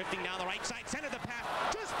 Jakes drifting down the right side, centered the pass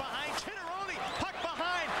just behind Chitaroni. Puck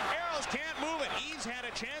behind. Aeros can't move it. Eves had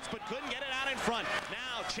a chance, but couldn't get it out in front.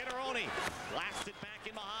 Now Chitaroni blasts it back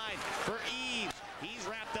in behind for Eves. He's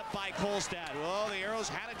wrapped up by Kolstad. Well, the Aeros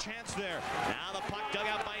had a chance there. Now the puck dug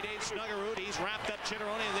out by Dave Snuggerud. He's wrapped up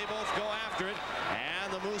Chitaroni, and they both go after it.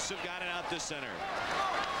 And the Moose have got it out to center.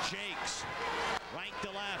 Jakes, right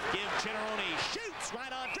to left, give Chitaroni, shoots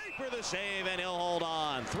right on Draper, the save, and he'll hold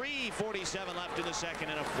on. 3:47 left in the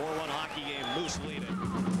second in a 4-1 hockey game. Moose lead it.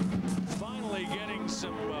 Final finally getting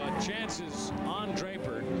some chances on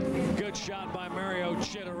Draper. Good shot by Mario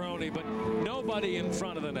Chitaroni, but nobody in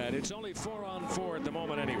front of the net. It's only 4-on-4 at the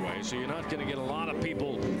moment anyway, so you're not going to get a lot of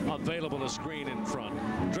people available to screen in front.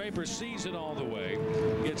 Draper sees it all the way,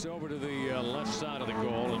 gets over to the left side of the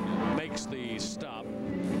goal and makes the stop.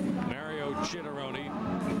 Mario Chitaroni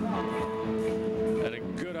had a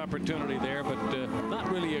good opportunity there, but not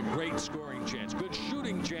really a great scoring chance. Good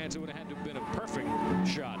shooting chance. It would have had to have been a perfect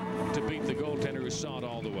shot to beat the goaltender who saw it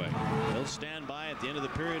all the way. He'll stand by at the end of the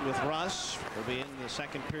period with Russ. We'll be in the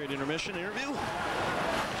second period intermission interview. Be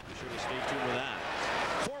sure to stay tuned with that.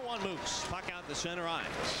 4-1 Moose. Puck out the center ice.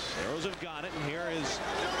 Aeros have got it, and here is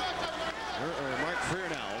Mark Freer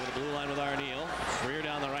now over the blue line with Arneal. Freer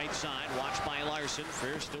down the right side, watched by Larson.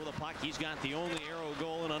 Freer still the puck. He's got the only Aero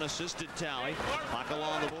goal and unassisted tally. Puck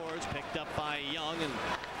along the boards, picked up by Young, and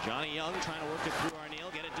Johnny Young trying to work it through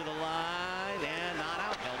Arneal, get it to the line, and not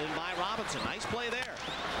out. Held in by Robinson. Nice play there.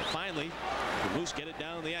 And finally, the Moose get it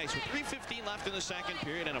down the ice with 3:15 left in the second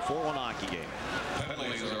period and a 4-1 hockey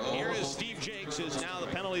game. Here is Steve Jakes as now the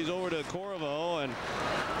penalties over to Corvo and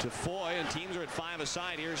to Foy, and teams are at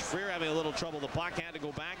 5-a-side. Here's Freer having a little trouble. The puck had to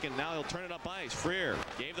go back, and now he'll turn it up ice. Freer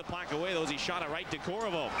gave the puck away, though, as he shot it right to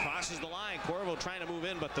Corvo. Crosses the line. Corvo trying to move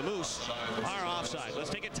in, but the Moose are offside.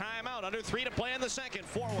 Let's take a timeout. Under 3 to play in the second.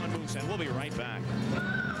 4-1 Moose, and we'll be right back.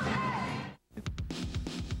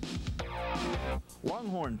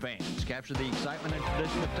 Longhorn fans, capture the excitement and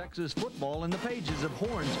tradition of Texas football in the pages of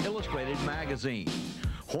Horns Illustrated magazine.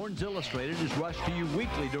 Horns Illustrated is rushed to you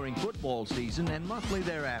weekly during football season and monthly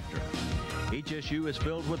thereafter. Each issue is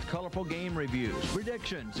filled with colorful game reviews,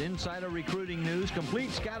 predictions, insider recruiting news,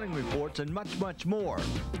 complete scouting reports, and much, much more,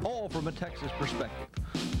 all from a Texas perspective.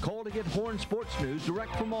 Call to get Horn Sports News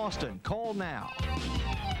direct from Austin. Call now.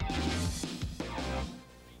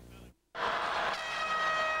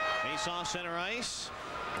 Face off center ice,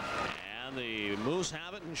 and the Moose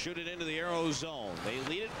have it and shoot it into the Aero zone. They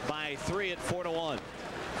lead it by 3 at 4-1.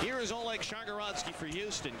 Here is Oleg Shagorodski for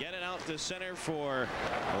Houston. Get it out to center for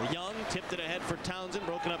Young. Tipped it ahead for Townsend.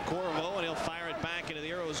 Broken up Corvo, and he'll fire it back into the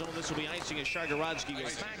Aero zone. This will be icing as Shagorodski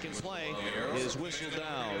goes back in play. Is whistled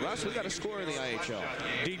down. Russ, we got a score in the IHL.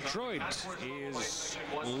 Detroit is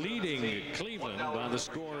leading Cleveland by the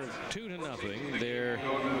score of 2-0. They're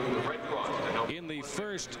in the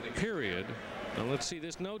first period. Now let's see.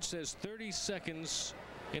 This note says 30 seconds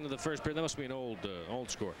into the first period. That must be an old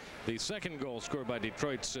score. The second goal scored by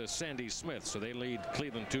Detroit's Sandy Smith, so they lead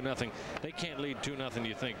Cleveland 2-0. They can't lead 2-0,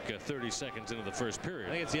 you think, 30 seconds into the first period.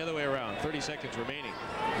 I think it's the other way around. 30 seconds remaining.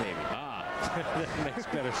 Maybe. Ah, that makes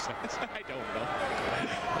better sense. I don't know.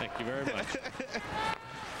 Thank you very much.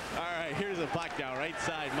 All right, here's a puck down right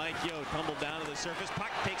side. Mike Yo tumbled down to the surface.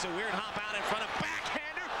 Puck takes a weird hop out in front of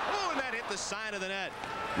backhander. Oh, and that hit the side of the net.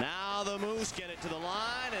 Now the Moose get it to the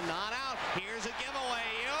line and not out. Here's a giveaway.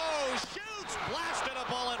 Yo shoots, blasted a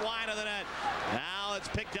bullet wide of the net. Now it's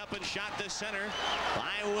picked up and shot to center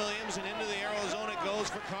by Williams, and into the Aero zone it goes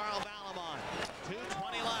for Carl Valamon.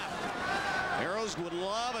 2:20 left. Aeros would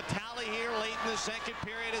love a tally here late in the second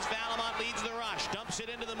period as Valamon leads the rush. Dumps it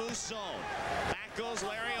into the Moose zone. Back goes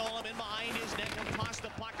Larry Olam in behind his net and toss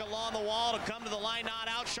the puck along the wall to come to the line, not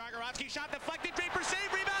out. Shagorodski shot deflected. Draper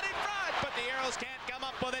save, rebound in front, but the Aeros can't come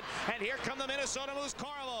up with it. And here come the Minnesota Moose.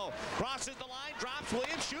 Corvo crosses the line, drops,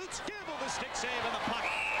 Williams shoots, Gamble the stick save, and the puck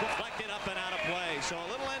deflected up and out of play. So a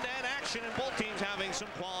little end-to-end action, and both teams having some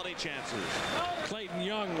quality chances. Clayton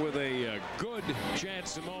Young with a good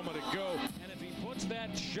chance a moment ago, and if he puts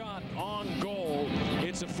that shot on goal,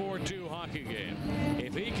 it's a 4-2 hockey game.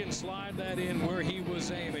 If he can slide that in where he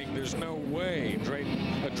was aiming, there's no way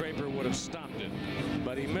Draper would have stopped it.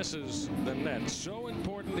 But he misses the net. So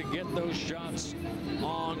important to get those shots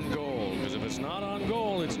on goal, because if it's not on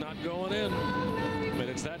goal, it's not going in. But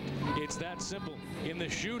it's that simple. In the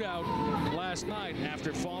shootout last night,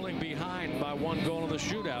 after falling behind by 1 goal in the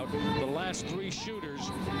shootout, the last 3 shooters,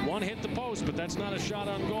 1 hit the post, but that's not a shot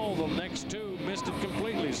on goal. The next 2 missed it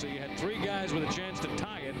completely. So you had 3 guys with a chance to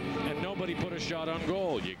tie it, and nobody put a shot on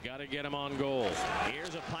goal. You got to get them on goal.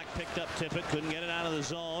 Here's a puck picked up. Tippett couldn't get it out of the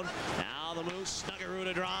zone. Now the Moose, Snuggeroo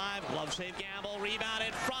to drive. Glove save, Gamble. Rebound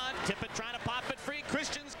in front. Tippett trying to pop it free.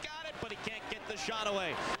 Christian's got it, but he can't get the shot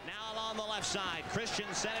away. Now along the left side, Christian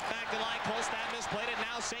sent it back to line. Kolstad misplayed it.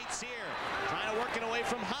 Now St. Cyr trying to work it away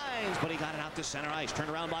from Hines, but he got it out to center ice. Turned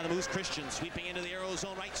around by the Moose. Christian sweeping into the Aero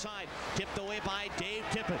zone right side. Tipped away by Dave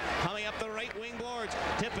Tippett. Coming up the right wing boards.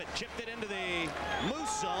 Tippett chipped it into the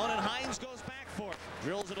Moose zone, and Hines goes back for it.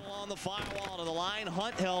 Drills it along the firewall to the line.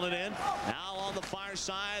 Hunt held it in. Now Foul on the far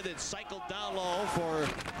side that cycled down low for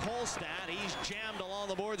Kolstad. He's jammed along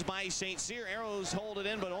the boards by St. Cyr. Aeros hold it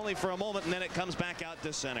in, but only for a moment, and then it comes back out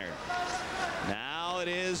to center. Now it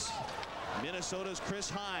is Minnesota's Chris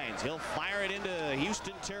Hines. He'll fire it into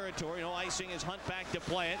Houston territory. No icing as Hunt back to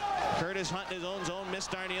play it. Curtis Hunt in his own zone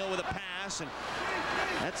missed Arneal with a pass, and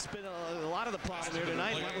that's been a lot of the problem here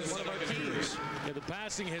tonight. That was one of our keys. Yeah, the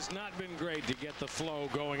passing has not been great to get the flow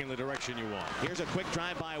going in the direction you want. Here's a quick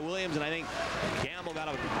drive by Williams, and I think Gamble got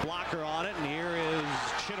a blocker on it, and here is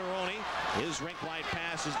Chitaroni. His rink-wide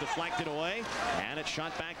pass is deflected away, and it's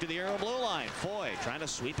shot back to the Aero blue line. Foy trying to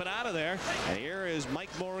sweep it out of there, and here is Mike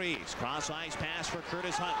Maurice. Cross-ice pass for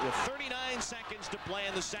Curtis Hunt with 39 seconds to play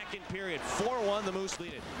in the second period. 4-1, the Moose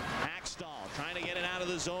lead it. Hackstall trying to get it out of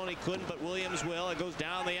the zone. He couldn't, but Williams will. It goes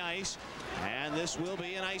down the ice, and this will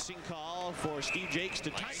be an icing call for Steve Jakes to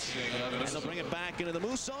touch. And they'll bring it back into the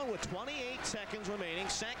Moose zone with 28 seconds remaining.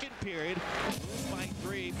 Second period, by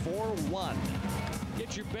 3, 4-1.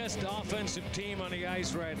 Get your best offensive team on the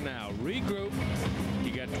ice right now. Regroup.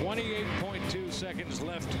 You got 28.2 seconds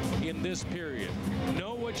left in this period.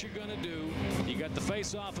 Know what you're going to do. You got the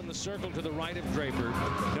face-off in the circle to the right of Draper.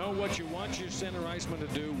 Know what you want your center iceman to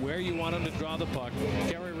do, where you want him to draw the puck.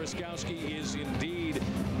 Gary Ruskowski is indeed,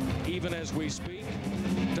 even as we speak,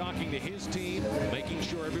 talking to his team, making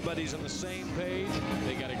sure everybody's on the same page.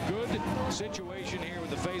 They got a good situation here with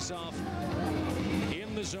the face-off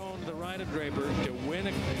in the zone to the right of Draper to win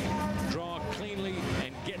a draw cleanly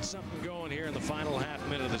and get something going here in the final half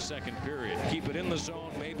minute of the second period. Keep it in the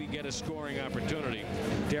zone, maybe get a scoring opportunity.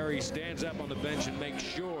 Terry stands up on the bench and makes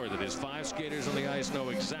sure that his 5 skaters on the ice know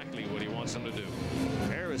exactly what he wants them to do.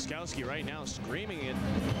 Ruskowski right now screaming at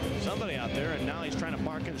somebody out there, and now he's trying to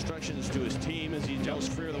bark instructions to his team as he tells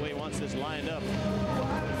Freer the way he wants this lined up.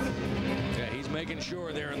 Yeah, he's making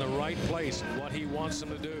sure they're in the right place, what he wants them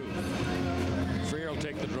to do. Freer will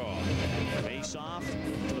take the draw. Face off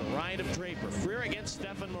to the right of Draper. Freer against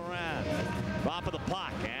Stefan Moran. Top of the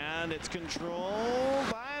puck, and it's controlled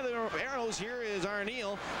by the Aeros. Here is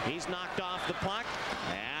Arneal. He's knocked off the puck,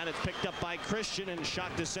 and it's picked up by Christian and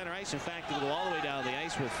shot to center ice. In fact, it'll go all the way down the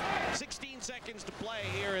ice with 16 seconds to play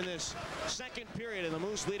here in this second period, and the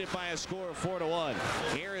Moose lead it by a score of 4-1.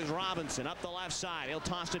 Here is Robinson up the left side. He'll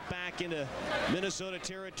toss it back into Minnesota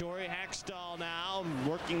territory. Hackstall now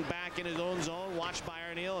working back in his own zone, watched by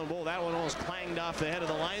Arneal, and whoa, that one almost clanged off the head of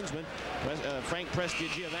the linesman, Frank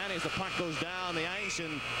Prestigiovanni, as the puck goes down the ice,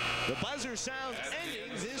 and the buzzer sounds ending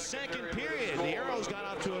this second period. The Aeros got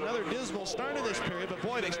out to another dismal start of this period, but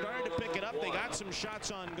boy, they started to pick it up. They got some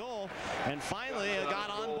shots on goal, and finally got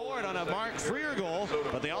on board on a Mark Freer goal,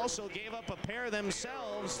 but they also gave up a pair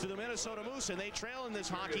themselves to the Minnesota Moose, and they trail in this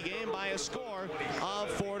hockey game by a score of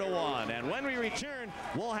 4-1. And when we return,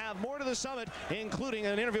 we'll have more to the summit, including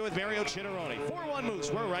an interview with Mario Chitaroni. 4-1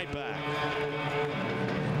 Moose. We're right back.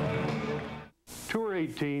 Tour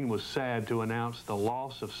 18 was sad to announce the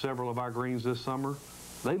loss of several of our greens this summer.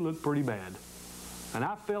 They looked pretty bad. And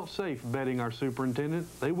I felt safe betting our superintendent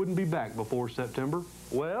they wouldn't be back before September.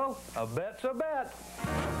 Well, a bet's a bet.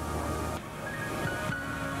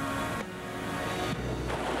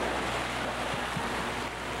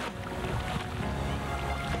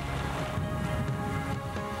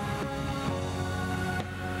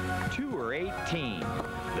 Tour 18.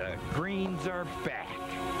 The greens are back.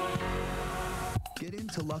 Get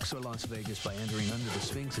into Luxor Las Vegas by entering under the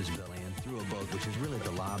Sphinx's belly and through a boat, which is really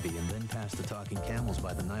the lobby, and then past the Talking Camels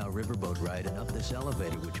by the Nile Riverboat ride and up this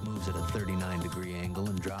elevator, which moves at a 39-degree angle,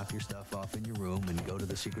 and drop your stuff off in your room and go to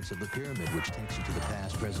the Secrets of the Pyramid, which takes you to the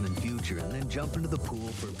past, present, and future, and then jump into the pool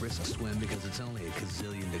for a brisk swim because it's only a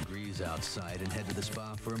gazillion degrees outside, and head to the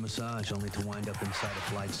spa for a massage, only to wind up inside a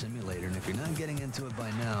flight simulator. And if you're not getting into it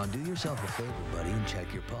by now, do yourself a favor, buddy, and check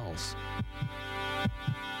your pulse.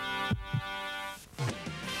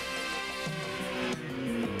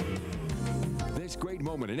 This great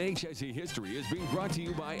moment in HSE history is being brought to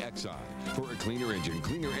you by Exxon. For a cleaner engine,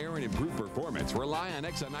 cleaner air, and improved performance, rely on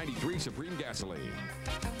Exxon 93 Supreme Gasoline.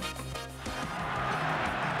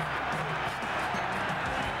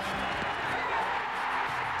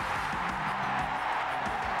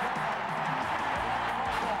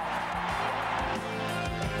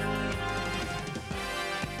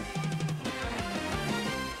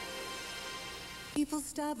 People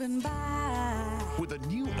stopping by. With a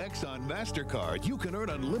new Exxon MasterCard, you can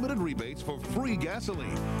earn unlimited rebates for free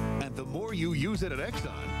gasoline. And the more you use it at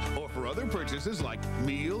Exxon, or for other purchases like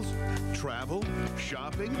meals, travel,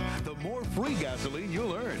 shopping, the more free gasoline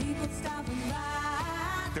you'll earn. People stopping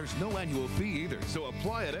by. There's no annual fee either, so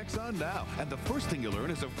apply at Exxon now. And the first thing you'll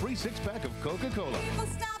earn is a free 6-pack of Coca-Cola. People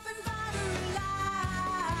stopping by to rely.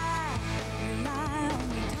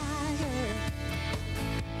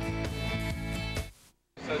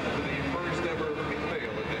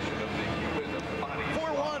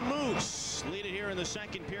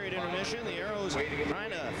 action. The Aeros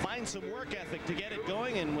trying to find some work ethic to get it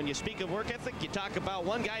going. And when you speak of work ethic, you talk about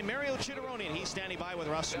one guy, Mario Chitaroni, and he's standing by with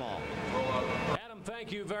Russ Small. Adam,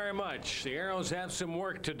 thank you very much. The Aeros have some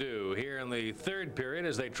work to do here in the third period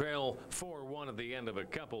as they trail 4-1 at the end of a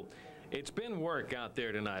couple. It's been work out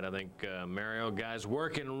there tonight, I think, Mario. Guys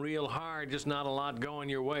working real hard, just not a lot going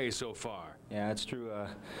your way so far. Yeah, it's true.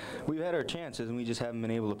 We've had our chances, and we just haven't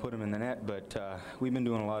been able to put them in the net, but we've been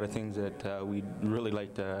doing a lot of things that we'd really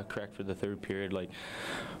like to correct for the third period. Like,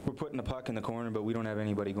 we're putting the puck in the corner, but we don't have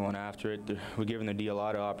anybody going after it. We're giving the D a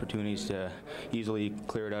lot of opportunities to easily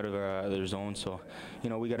clear it out of their zone. So, you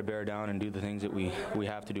know, we got to bear down and do the things that we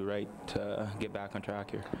have to do right to get back on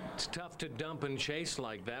track here. It's tough to dump and chase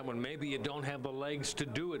like that when maybe you don't have the legs to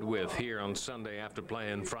do it with here on Sunday after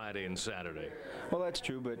playing Friday and Saturday. Well, that's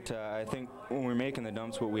true, but I think when we're making the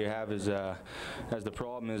dumps, what we have is, as the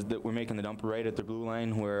problem is that we're making the dump right at the blue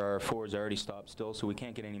line where our forwards already stopped still, so we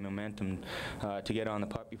can't get any momentum to get on the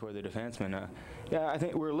puck before the defenseman. Yeah, I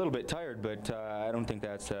think we're a little bit tired, but I don't think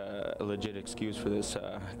that's a legit excuse for this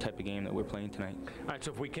type of game that we're playing tonight. All right, so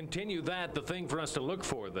if we continue that, the thing for us to look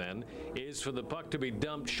for then is for the puck to be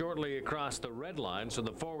dumped shortly across the red line so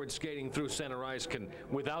the forward skating through center ice can,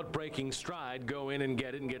 without breaking stride, go in and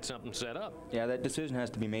get it and get something set up. Yeah, that decision has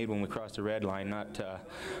to be made when we cross the red line, not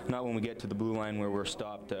when we get to the blue line where we're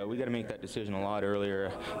stopped. We got to make that decision a lot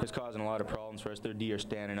earlier. It's causing a lot of problems for us. Their D are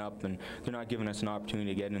standing up, and they're not giving us an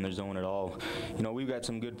opportunity to get in their zone at all. You know, we've got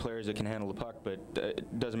some good players that can handle the puck, but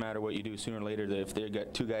it doesn't matter what you do. Sooner or later, if they've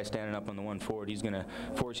got two guys standing up on the one forward, he's going to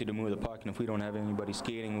force you to move the puck, and if we don't have anybody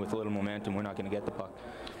skating with a little momentum, we're not going to get the puck.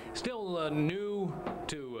 Still new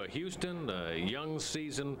to Houston, a young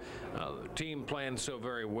season, team playing so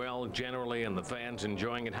very well generally, and the fans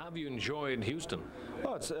enjoying it. How have you enjoyed Houston?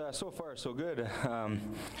 Well, it's so far so good.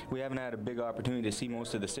 We haven't had a big opportunity to see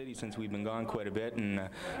most of the city since we've been gone quite a bit, and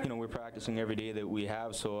you know, we're practicing every day that we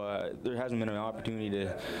have, so there hasn't been an opportunity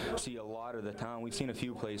to see a lot of the town. We've seen a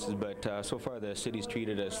few places, but so far the city's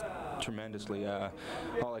treated us tremendously.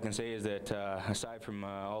 All I can say is that aside from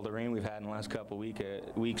all the rain we've had in the last couple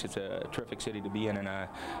of weeks, it's a terrific city to be in, and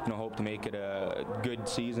you know, hope to make it a good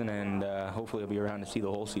season, and hopefully I'll be around to see the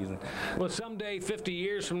whole season. Well, someday, 50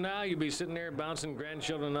 years from now, you'll be sitting there bouncing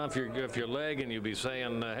grandchildren off your leg, and you'll be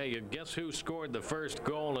saying, hey, guess who scored the first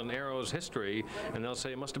goal in Aeros history? And they'll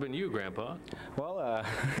say, it must have been you, Grandpa. Well,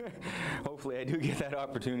 hopefully I do get that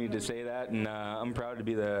opportunity to say that, and I'm proud to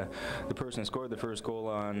be the person that scored the first goal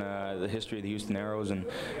on the history of the Houston Aeros, and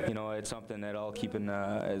you know, it's something that I'll keep in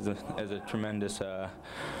as a tremendous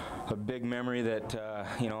a big memory that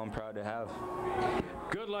you know, I'm proud to have.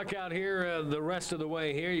 Good luck out here the rest of the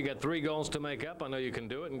way here. You got 3 goals to make up. I know you can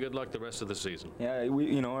do it, and good luck the rest of the season. Yeah,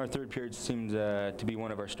 you know, our third period seems to be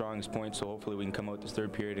one of our strongest points, so hopefully we can come out this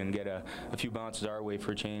third period and get a few bounces our way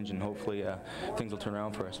for a change, and hopefully things will turn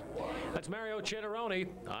around for us. That's Mario Chitaroni.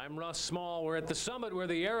 I'm Russ Small. We're at the Summit where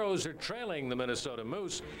the Aeros are trailing the Minnesota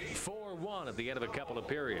Moose 4-1 at the end of a couple of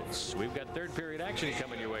periods. We've got third period action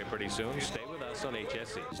coming your way pretty soon. Stay with us on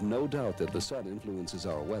HSC. There's no doubt that the sun influences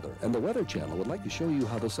our weather, and the Weather Channel would like to show you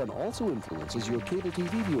how the sun also influences your cable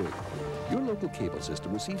TV viewing. Your local cable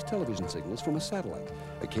system receives television signals from a satellite.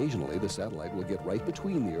 Occasionally, the satellite will get right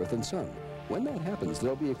between the Earth and sun. When that happens,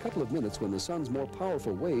 there'll be a couple of minutes when the sun's more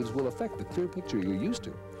powerful waves will affect the clear picture you're used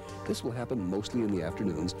to. This will happen mostly in the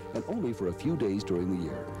afternoons and only for a few days during the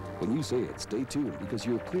year. When you say it, stay tuned because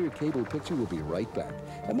your clear cable picture will be right back.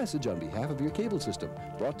 A message on behalf of your cable system,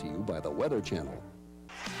 brought to you by the Weather Channel.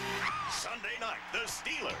 Sunday night, the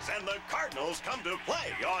Steelers and the Cardinals come to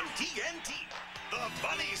play on TNT, the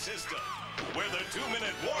Buddy System, where the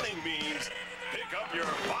 2-minute warning means pick up your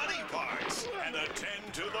body parts and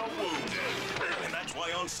attend to the wounded. And that's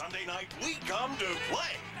why on Sunday night, we come to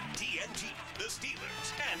play TNT, the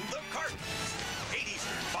Steelers, and the Cardinals. 8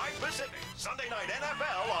 Eastern, 5 Pacific, Sunday night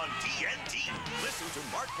NFL on TNT. Listen to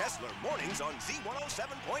Mark Kessler mornings on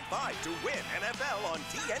Z107.5 to win NFL on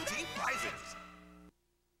TNT prizes.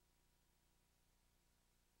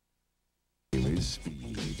 Is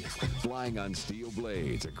speed. Flying on steel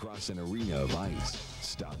blades across an arena of ice,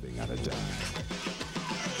 stopping on a dime.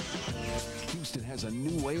 Houston has a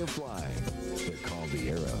new way of flying. They're called the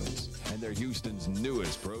Aeros, and they're Houston's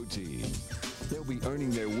newest pro team. They'll be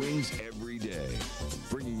earning their wings every day.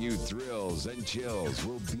 Bringing you thrills and chills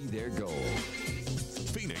will be their goal.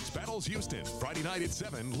 Phoenix battles Houston, Friday night at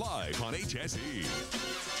 7, live on HSE.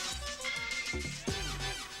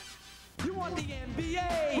 You want the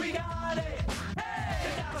NBA? We got it! Hey!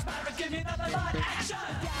 The Dallas Mavericks give me another live action!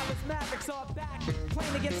 The Dallas Mavericks are back,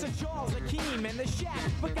 playing against the Jaws, the Kings. team in the shack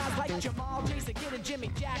with guys like Jamal, Jason Kidd, and Jimmy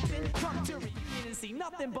Jackson. Come to reunion and see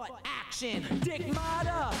nothing but action. Dick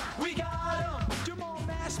Mata, we got him. Jamal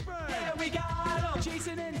Mashburn, yeah, we got him.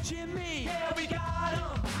 Jason and Jimmy, yeah, we got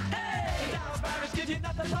him. Hey, Dallas Mavericks give you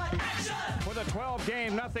nothing but action. For the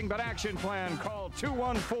 12-game nothing but action plan, call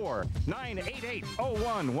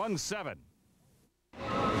 214-988-0117.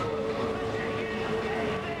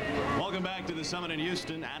 Welcome back to the Summit in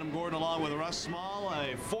Houston. Adam Gordon along with Russ Small.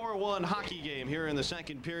 A 4-1 hockey game here in the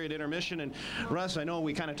second period intermission. And Russ, I know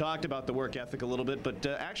we kind of talked about the work ethic a little bit, but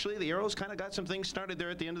actually the Aeros kind of got some things started there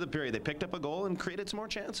at the end of the period. They picked up a goal and created some more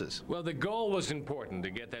chances. Well, the goal was important to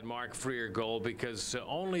get that Mark Freer goal because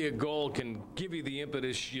only a goal can give you the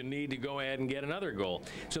impetus you need to go ahead and get another goal.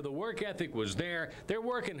 So the work ethic was there. They're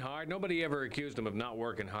working hard. Nobody ever accused them of not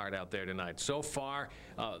working hard out there tonight. So far,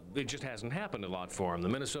 it just hasn't happened a lot for them. The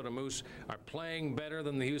Minnesota Moose are playing better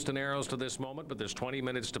than the Houston Aeros to this moment, but there's 20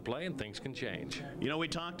 minutes to play and things can change. You know, we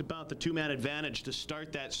talked about the two-man advantage to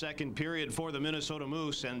start that second period for the Minnesota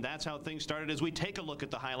Moose, and that's how things started as we take a look at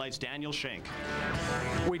the highlights. Daniel Schenk.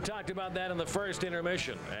 We talked about that in the first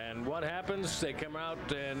intermission, and what happens? They come out,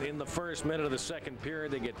 and in the first minute of the second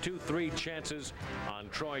period, they get 2-3 chances on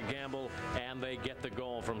Troy Gamble, and they get the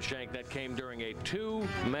goal from Schenk. That came during a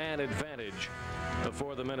two-man advantage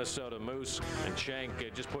for the Minnesota Moose, and Schenk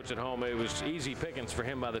just puts it home. It was easy pickings for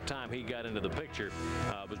him by the time he got into the picture.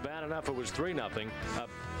 It was bad enough it was 3-0. A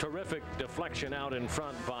terrific deflection out in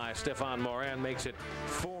front by Stefan Morin makes it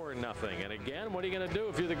 4-0. And again, what are you going to do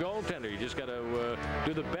if you're the goaltender? You just got to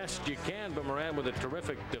do the best you can, but Morin with a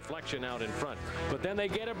terrific deflection out in front. But then they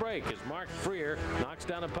get a break as Mark Freer knocks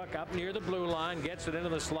down a puck up near the blue line, gets it into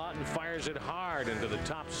the slot, and fires it hard into the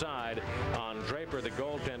top side on Draper, the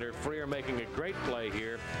goaltender. Freer making a great play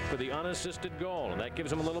here for the unassisted goal, and that gives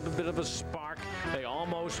them a little bit of a spark. They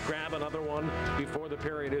almost grab another one before the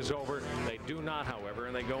period is over. They do not, however,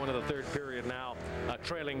 and they go into the third period now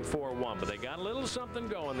trailing 4-1, but they got a little something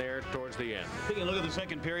going there towards the end. Taking a look at the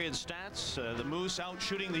second period stats, the Moose out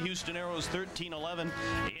shooting the Houston Aeros 13-11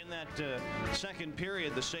 in that second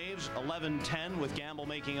period. The saves 11-10 with Gamble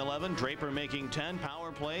making 11, Draper making 10.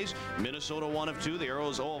 Power plays, Minnesota 1 of 2, the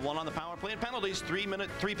Aeros 0 of 1 on the power play, and penalties, 3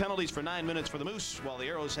 penalties for 9 minutes for the Moose, while the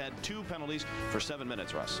Aeros had 2 penalties for 7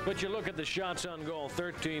 minutes, Russ. But you look at the shots on goal,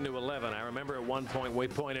 13-11. I remember at one point we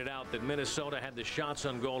pointed out that Minnesota had the shots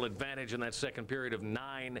on goal advantage in that second period of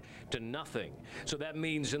 9-0. So that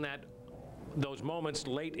means in those moments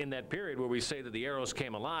late in that period where we say that the Aeros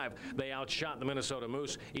came alive, they outshot the Minnesota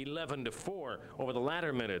Moose 11-4 over the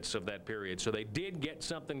latter minutes of that period. So they did get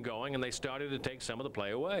something going, and they started to take some of the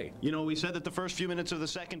play away. You know, we said that the first few minutes of the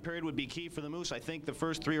second period would be key for the Moose. I think the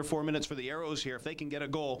first 3 or 4 minutes for the Aeros here, if they can get a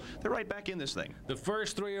goal, they're right back in this thing. The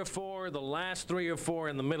first 3 or 4, the last 3 or 4,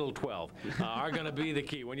 and the middle 12 are going to be the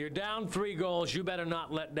key. When you're down 3 goals, you better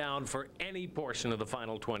not let down for any portion of the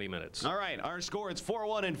final 20 minutes. All right, our score, it's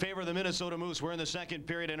 4-1 in favor of the Minnesota Moose. We're in the second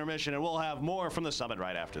period intermission, and we'll have more from the Summit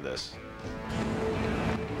right after this.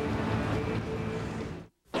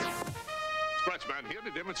 Scratchman here to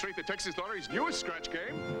demonstrate the Texas Lottery's newest scratch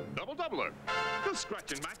game, Double Doubler. Just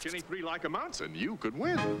scratch and match any 3 like amounts, and you could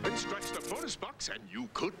win. Then scratch the bonus box, and you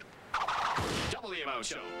could double the amount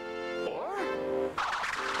shown. Or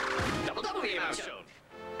double the amount shown.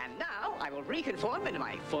 And now I will reconform into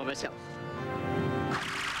my former self.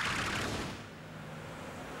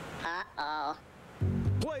 Uh-oh.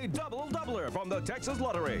 Play Double Doubler from the Texas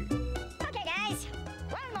Lottery. Okay, guys.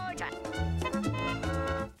 One more time.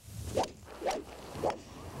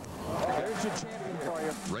 There's your champion for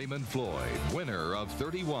you. Raymond Floyd, winner of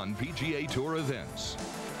 31 PGA Tour events.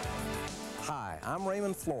 Hi, I'm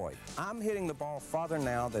Raymond Floyd. I'm hitting the ball farther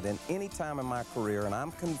now than at any time in my career, and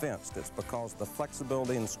I'm convinced it's because of the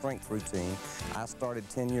flexibility and strength routine I started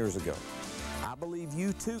 10 years ago. I believe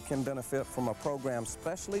you too can benefit from a program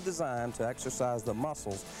specially designed to exercise the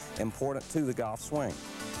muscles important to the golf swing.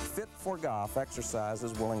 Fit for Golf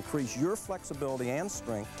exercises will increase your flexibility and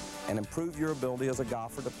strength and improve your ability as a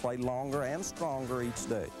golfer to play longer and stronger each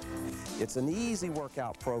day. It's an easy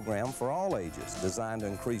workout program for all ages, designed to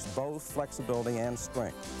increase both flexibility and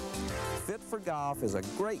strength. Fit for Golf is a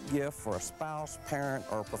great gift for a spouse, parent,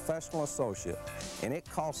 or professional associate, and it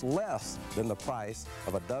costs less than the price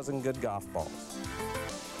of a dozen good golf balls.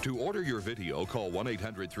 To order your video, call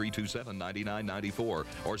 1-800-327-9994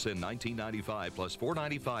 or send $19.95 plus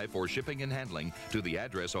 $4.95 for shipping and handling to the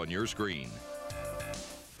address on your screen.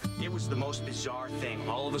 It was the most bizarre thing.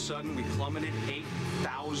 All of a sudden, we plummeted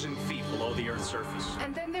 8,000 feet below the Earth's surface.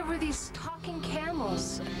 And then there were these talking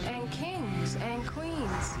camels and kings and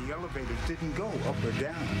queens. The elevator didn't go up or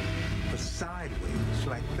down, but sideways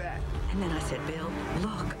like that. And then I said, Bill,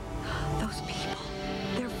 look, Those people,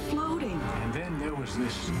 they're floating. And then there was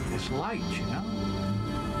this light, you know?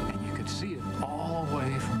 And you could see it all the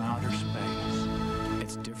way from outer space.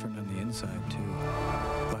 It's different on the inside, too.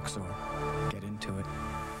 Luxor, get into it.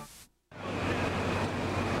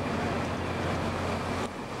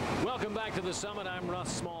 Welcome back to the Summit. I'm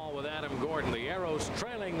Russ Small with Adam Gordon. The Aeros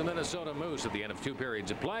trailing the Minnesota Moose at the end of 2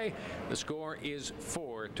 periods of play. The score is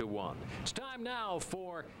 4-1. It's time now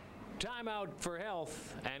for Timeout for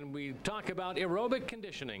Health, and we talk about aerobic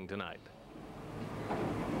conditioning tonight.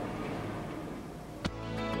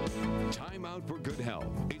 Time Out for Good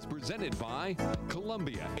Health is presented by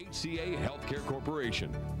Columbia HCA Healthcare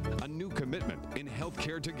Corporation. A new commitment in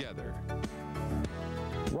healthcare together.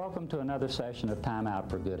 Welcome to another session of Time Out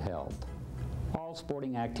for Good Health. All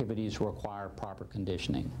sporting activities require proper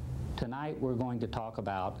conditioning. Tonight we're going to talk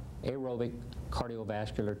about aerobic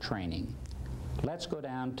cardiovascular training. Let's go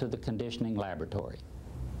down to the conditioning laboratory.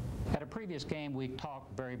 At a previous game, we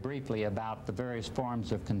talked very briefly about the various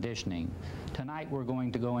forms of conditioning. Tonight, we're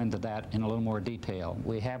going to go into that in a little more detail.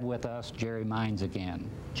 We have with us Jerry Mines again.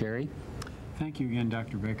 Jerry? Thank you again,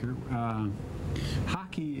 Dr. Baker.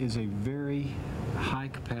 Hockey is a very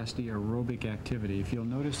high-capacity aerobic activity. If you'll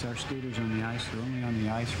notice, our skaters on the ice are only on the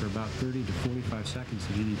ice for about 30 to 45 seconds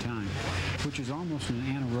at any time, which is almost an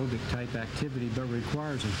anaerobic type activity, but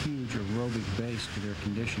requires a huge aerobic base to their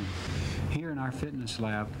conditioning. Here in our fitness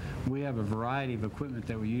lab, we have a variety of equipment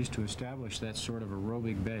that we use to establish that sort of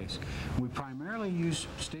aerobic base. We primarily use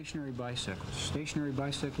stationary bicycles. Stationary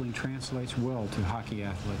bicycling translates well to hockey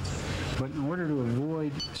athletes, but in order to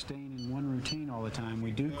avoid staying in one routine all the time,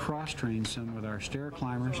 we do cross-train some with our stair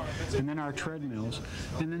climbers and then our treadmills,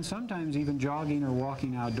 and then sometimes even jogging or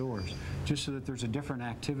walking outdoors, just so that there's a different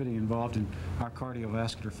activity involved in our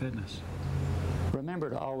cardiovascular fitness. Remember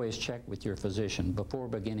to always check with your physician before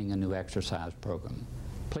beginning a new exercise program.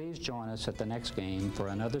 Please join us at the next game for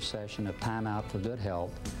another session of Time Out for Good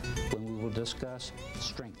Health, when we will discuss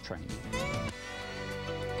strength training.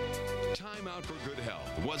 Time Out for Good Health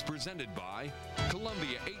was presented by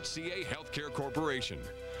Columbia HCA Healthcare Corporation.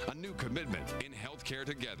 A new commitment in healthcare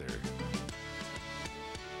together.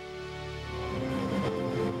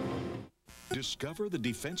 Discover the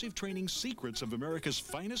defensive training secrets of America's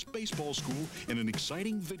finest baseball school in an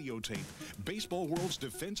exciting videotape. Baseball World's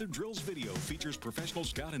Defensive Drills video features professional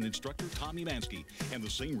scout and instructor Tommy Mansky and the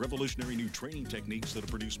same revolutionary new training techniques that have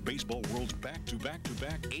produced Baseball World's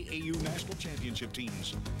back-to-back-to-back AAU national championship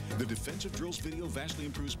teams. The Defensive Drills video vastly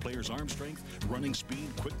improves players' arm strength, running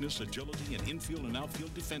speed, quickness, agility, and infield and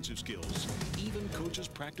outfield defensive skills. Even coaches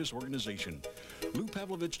practice organization. Lou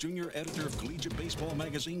Pavlovich Jr., editor of Collegiate Baseball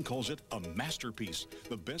magazine, calls it a masterpiece,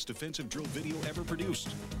 the best defensive drill video ever produced.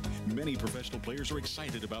 Many professional players are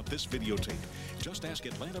excited about this videotape. Just ask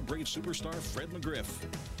Atlanta Braves superstar Fred McGriff.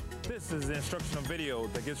 This is the instructional video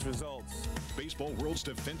that gets results. Baseball World's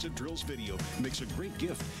Defensive Drills video makes a great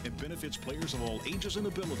gift and benefits players of all ages and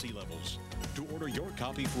ability levels. To order your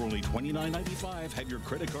copy for only $29.95, have your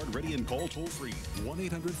credit card ready and call toll-free.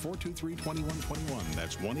 1-800-423-2121.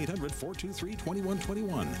 That's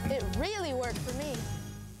 1-800-423-2121. It really worked for me.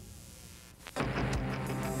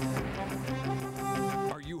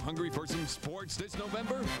 Are you hungry for some sports this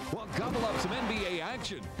November? Well, gobble up some NBA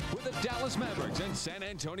action with the Dallas Mavericks and San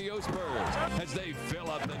Antonio Spurs as they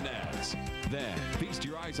fill up the nets. Then feast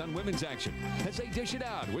your eyes on women's action as they dish it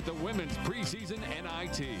out with the women's preseason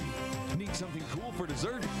NIT. Need something cool for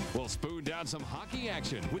dessert? Well, spoon down some hockey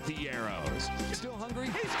action with the Aeros. Still hungry?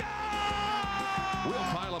 We'll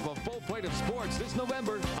pile up a full plate of sports this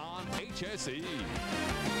November on HSE.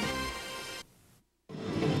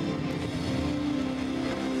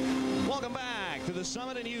 Welcome back to the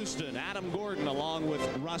Summit in Houston. Adam Gordon along with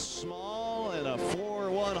Russ Small in a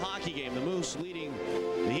 4-1 hockey game. The Moose leading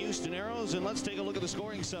the Houston Aeros. And let's take a look at the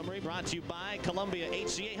scoring summary brought to you by Columbia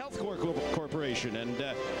HCA Healthcare Corporation. And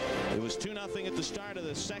it was 2-0 at the start of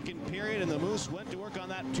the second period, and the Moose went to work on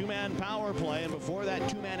that two-man power play. And before that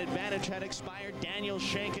two-man advantage had expired, Daniel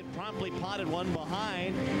Shank had promptly potted one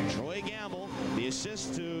behind Troy Gamble. The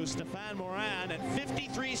assist to Stefan Morin at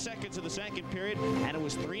 53 seconds of the second period, and it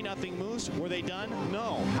was 3-0 Moose. Were they done?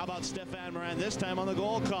 No. How about Stefan Morin this time on the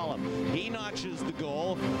goal column? He notches the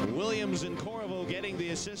goal. Williams and Corvo getting the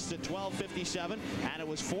assists at 12:57, and it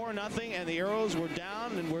was 4-0, and the Aeros were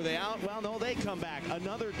down. And were they out? Well, no, they come back.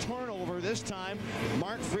 Another turnover this time.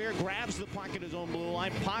 Mark Freer grabs the puck at his own blue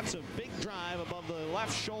line, pots a big drive above the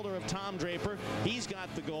left shoulder of Tom Draper. He's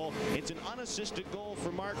got the goal. It's an unassisted goal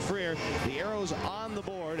for Mark Freer. The Aeros on the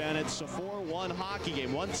board, and it's a 4-1 hockey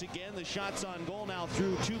game. Once again, the shots on goal now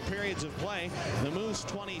through 2 periods of play. The Moose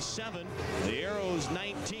 27, the Aeros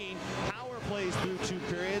 19. Power plays through 2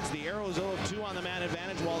 periods. The Aeros 0 of 2 on the man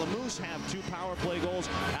advantage, while the Moose have 2 power play goals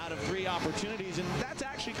out of 3 opportunities. And that's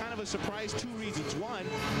actually kind of a surprise. 2 reasons. One,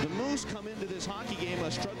 the Moose come into this hockey game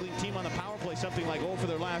a struggling team on the power play, something like 0 for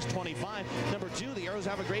their last 25. Number 2, the Aeros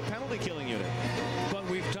have a great penalty killing unit. But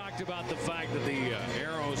we've talked about the fact that the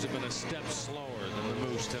Aeros have been a step slower than the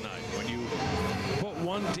Moose tonight. When you put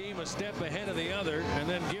one team a step ahead of the other and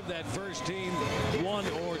then give that first team 1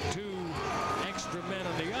 or 2 extra men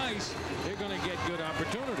on the ice, they're going to get good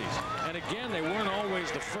opportunities. And again, they weren't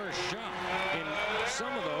always the first shot. In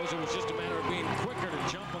some of those, it was just a matter of being quicker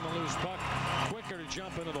to jump on the loose puck, quicker to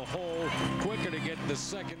jump into the hole, quicker to get the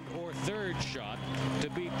second or third shot to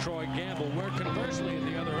beat Troy Gamble. Where conversely, at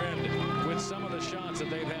the other end, with some of the shots that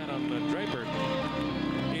they've had on Draper,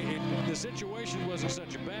 the situation wasn't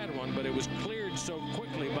such a bad one, but it was cleared so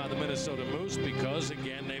quickly by the Minnesota Moose because,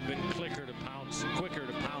 again, they've been quicker to pounce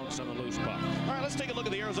on the loose puck. All right, let's take a look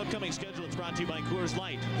at the Aeros' upcoming schedule. It's brought to you by Coors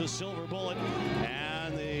Light, the Silver Bullet.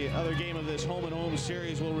 And the other game of this home-and-home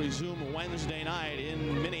series will resume Wednesday night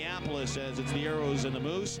in Minneapolis as it's the Aeros and the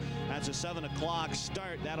Moose. That's a 7 o'clock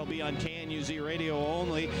start. That'll be on KNUZ radio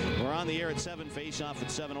only. We're on the air at 7, face-off at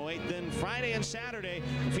 7:08. Then Friday and Saturday,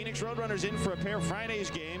 the Phoenix Roadrunners in for a pair. Friday's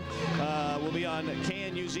game will be on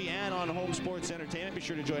KNUZ and on Home Sports Entertainment. Be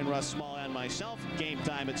sure to join Russ Small and myself. Game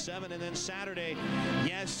time at 7. And then Saturday,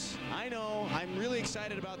 yes, I know, I'm really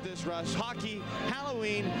excited about this, Russ. Hockey,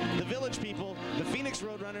 Halloween, the Village People, the Phoenix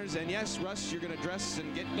Roadrunners, and yes, Russ, you're going to dress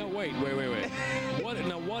and get... No, wait.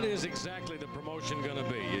 What is exactly the promotion going to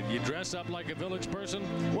be? You dress up like a Village person?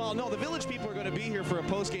 Well, no, the Village People are going to be here for a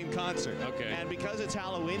post-game concert. Okay. And because it's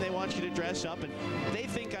Halloween, they want you to dress up, and they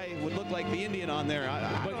think I would look like the Indian on there.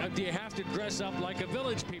 But do you have to dress up like a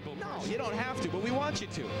Village People person? No, you don't have to, but we want you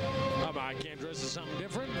to. I can't dress as something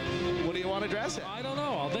different? What do you want to dress as? I don't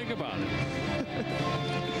know. I'll think about it.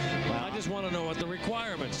 Well, I just want to know what the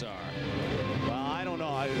requirements are. Well, I don't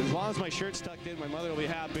know. As long as my shirt's tucked in, my mother will be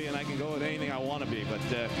happy, and I can go with anything I want to be. But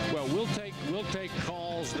well, we'll take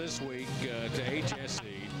calls this week to HSE,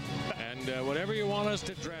 and whatever you want us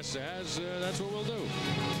to dress as, that's what we'll do.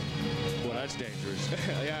 Well, that's dangerous.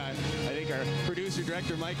 Yeah, I think our producer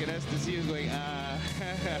director Mike at STC is going.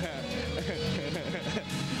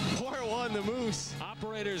 4-1 the Moose.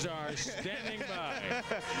 Operators are standing by.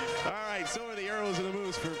 All right, so are the Aeros and the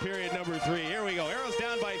Moose for period number 3. Here we go. Aeros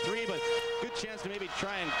down by 3, but good chance to maybe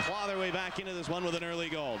try and claw their way back into this one with an early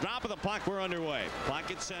goal. Drop of the puck, we're underway.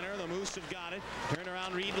 Pocket center, the Moose have got it. Turn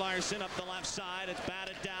around, Reed Larson up the left side. It's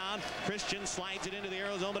batted down. Christian slides it into the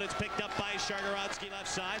Aeros zone, but it's picked up by Shargorodsky left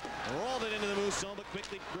side. Rolled it into the Moose zone, but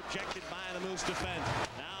quickly rejected by the Moose defense.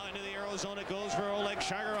 Now into the Aeros zone it goes for Oleg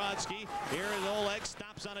Shargorodsky. Here is Oleg,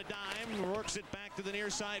 stops on a dime, works it back to the near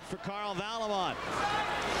side for Carl Valamont.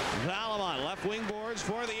 Valamont, left wing boards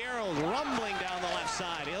for the Aeros, rumbling down the left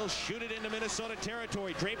side. He'll shoot it into Minnesota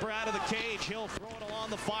territory. Draper out of the cage. He'll throw it along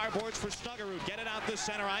the far boards for Stuggerud. Get it out to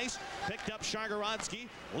center ice. Picked up Shargorodsky,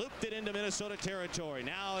 looped it into Minnesota territory.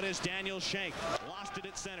 Now it is Daniel Shank. Lost it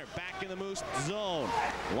at center. Back in the Moose zone.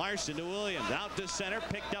 Larson to Williams. Out to center.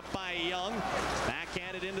 Picked up by Young.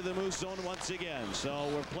 Backhanded into the Moose zone once again. So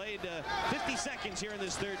we're played 50 seconds here in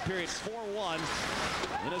this third period. 4-1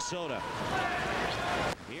 Minnesota.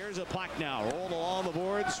 Here's a puck now. Rolled along the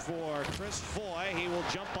boards for Chris Foy. He will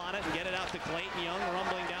jump on it and get it out to Clayton Young.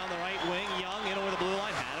 Rumbling down the right wing. Young in over the blue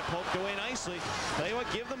line. Had it poked away nicely. Tell you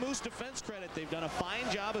what, give the Moose defense credit. They've done a fine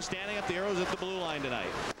job of standing up the Aeros at the blue line tonight.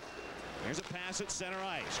 Here's a pass at center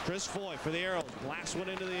ice. Chris Foy for the Aeros. Last one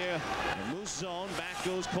into the Moose zone. Back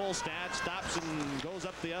goes Kolstad. Stops and goes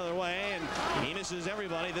up the other way. And he misses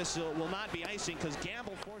everybody. This will not be icing because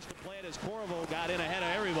Gamble forced to play it as Corvo got in ahead of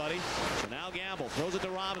everybody. So now Gamble throws it to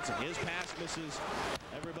Robinson. His pass misses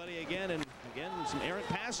everybody again. And again, some errant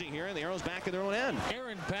passing here. And the Aeros back at their own end.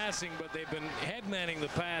 Errant passing, but they've been head-manning the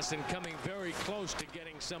pass and coming very close to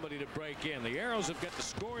getting somebody to break in. The Aeros have got to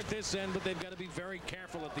score at this end, but they've got to be very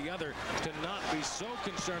careful at the other to not be so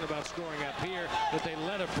concerned about scoring up here that they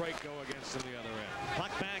let a break go against them the other end.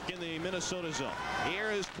 Puck back in the Minnesota zone.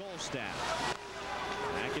 Here is Kolstad.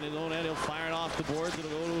 Back in his own end, he'll fire it off the boards.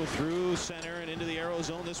 It'll go through center and into the Aero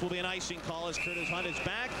zone. This will be an icing call as Curtis Hunt is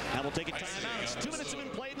back. And we'll take a timeout. It's 2 minutes have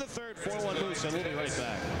been played in the third. 4-1 Moose, and we'll be right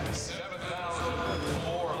back.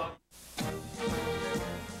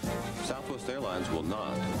 Southwest Airlines will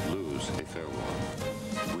not lose a fare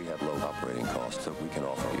war. We have low operating costs, so we can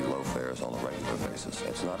offer you low fares on a regular basis.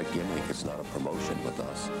 It's not a gimmick. It's not a promotion with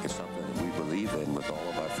us. It's something that we believe in with all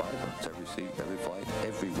of our fiber. It's every seat, every flight,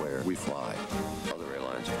 everywhere we fly. Other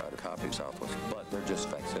airlines try to copy Southwest, but they're just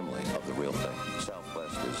facsimiles of the real thing.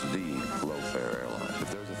 Southwest is the low-fare airline.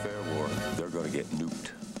 If there's a fare war, they're going to get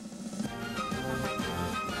nuked.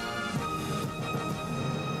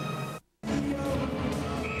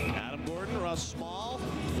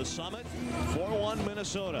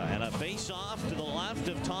 Minnesota. And a face-off to the left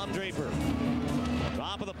of Tom Draper.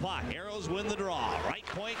 Top of the puck. Aeros win the draw. Right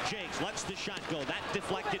point, Jakes lets the shot go. That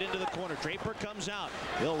deflected into the corner. Draper comes out.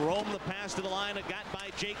 He'll roam the pass to the line. It got by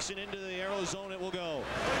Jakes and into the Aeros zone. It will go.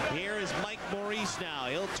 Here is Mike Maurice now.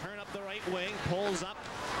 He'll turn up the right wing. Pulls up.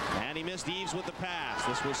 And he missed Eves with the pass.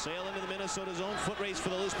 This will sail into the Minnesota zone. Foot race for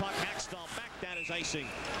the loose puck. Hackstall back. That is icing.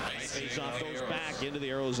 Face-off goes back into the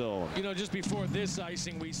Aero zone. You know, just before this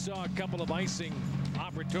icing, we saw a couple of icing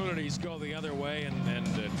opportunities go the other way,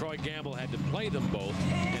 and Troy Gamble had to play them both,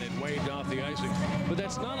 and it waved off the icing. But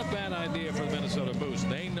that's not a bad idea for the Minnesota Moose.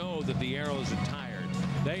 They know that the Aeros are tired.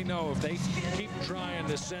 They know if they keep trying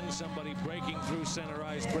to send somebody breaking through center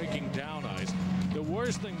ice, breaking down ice, the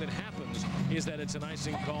worst thing that happens is that it's an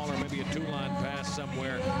icing call or maybe a two-line pass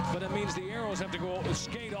somewhere. But it means the Aeros have to go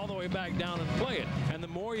skate all the way back down and play it. And the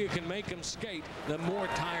more you can make them skate, the more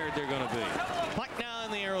tired they're going to be. Puck now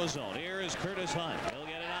in the Aero zone. Here is Curtis Hunt. He'll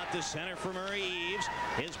get it out to center for Murray Eves.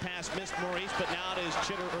 His pass missed Maurice, but now it is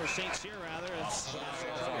St. Cyr rather. It's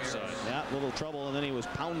yeah, little trouble, and then he was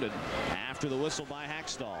pounded after the whistle by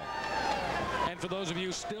Hackstall. And for those of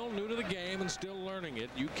you still new to the game and still learning it,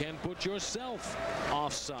 you can put yourself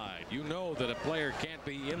offside. You know that a player can't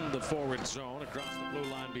be in the forward zone across the blue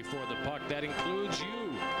line before the puck. That includes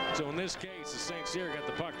you. So in this case, St. Cyr got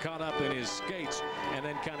the puck caught up in his skates and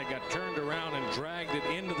then kind of got turned around and dragged it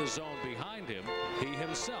into the zone behind him. He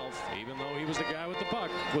himself, even though he was the guy with the puck,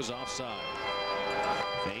 was offside.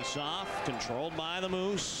 Face off, controlled by the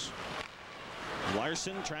Moose.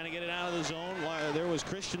 Larson trying to get it out of the zone. There was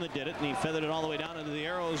Christian that did it, and he feathered it all the way down into the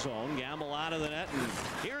Aero zone. Gamble out of the net, and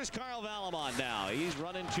here's Carl Valamont now. He's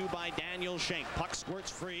run into by Daniel Schenk. Puck squirts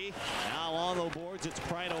free. Now on the boards, it's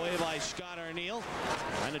pried away by Scott Arneal.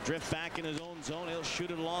 Trying to drift back in his own zone. He'll shoot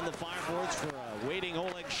it along the fireboards for a waiting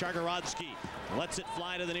Oleg Shargorodski. Lets it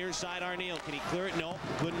fly to the near side. Arneal, can he clear it? No,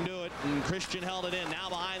 couldn't do it. And Christian held it in. Now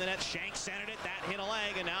behind the net, Schenk centered it. That hit a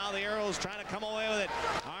leg, and now the Aeros trying to come away with it.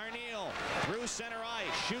 Arneal through center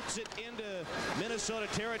ice, shoots it into Minnesota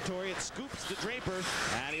territory. It scoops the Draper,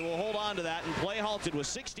 and he will hold on to that and play halted with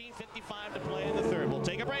 16:55 to play in the third. We'll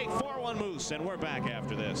take a break. 4-1 Moose, and we're back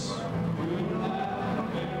after this.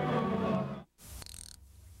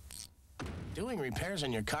 Doing repairs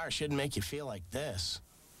on your car shouldn't make you feel like this.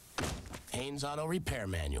 Haynes Auto Repair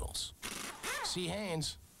Manuals. See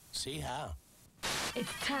Haynes, see how.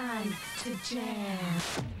 It's time to jam.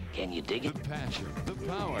 Can you dig it? The passion, the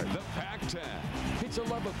power, the Pac-10. It's a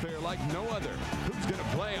love affair like no other. Who's going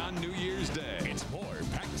to play on New Year's Day? It's more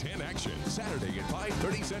Pac-10 action Saturday at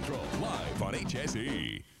 5:30 Central, live on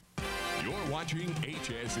HSE. You're watching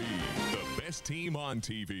HSE, the best team on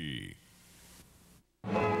TV.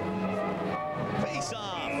 Face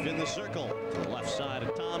off in the circle to the left side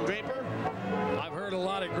of Tom Draper. I've heard a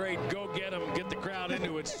lot of great "Go Get 'em, Get the Crowd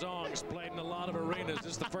Into It" songs played in a lot of arenas.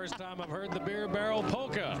 This is the first time I've heard the Beer Barrel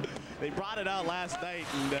Polka. They brought it out last night,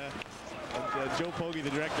 and Joe Pogge, the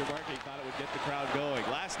director of marketing, thought it would get the crowd going.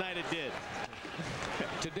 Last night it did.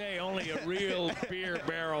 Today, only a real beer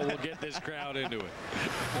barrel will get this crowd into it.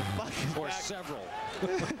 Or several.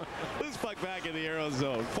 Loose puck back in the Aero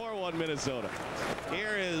zone. 4-1 Minnesota.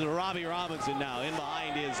 Here is Robbie Robinson now in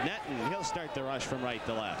behind his net, and he'll start the rush from right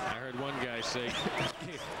to left. I heard one guy say,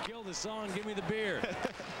 "Kill the song, give me the beer."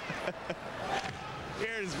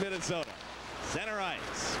 Here's Minnesota. Center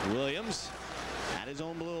ice. Williams at his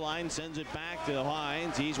own blue line, sends it back to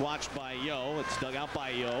Hines. He's watched by Yo. It's dug out by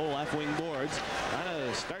Yo. Left wing boards. Trying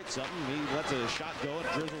to start something. He lets a shot go.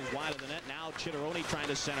 It drizzles wide of the net. Now Chitaroni trying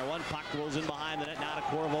to center one. Puck rolls in behind the net. Now to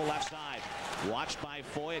Corvo left side. Watched by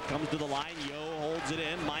Foy. It comes to the line. Yo holds it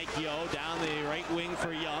in. Mike Yo down the right wing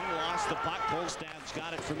for Young. Lost the puck. Polstad's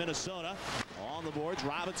got it for Minnesota. On the boards.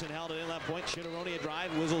 Robinson held it in left point. Chitaroni a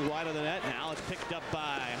drive. Whizzles wide of the net. Now it's picked up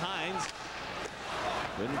by Hines.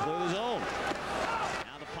 Couldn't clear the zone.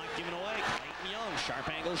 Now the puck given away. Clayton Young. Sharp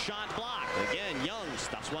angle shot blocked. Again, Young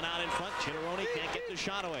stuffs one out in front. Chitaroni can't get the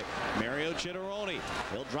shot away. Mario Chitaroni.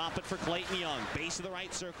 He'll drop it for Clayton Young. Base of the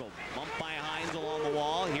right circle. Bumped by Hines along the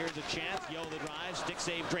wall. Here's a chance. Yo the drive. Stick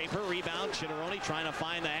save Draper. Rebound. Chitaroni trying to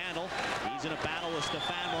find the handle. He's in a battle with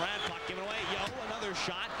Stefan Moran. Puck given away. Yo another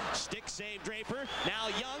shot. Stick save Draper. Now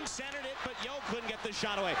Young centered it, but Yo couldn't get the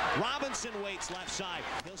shot away. Robinson waits left side.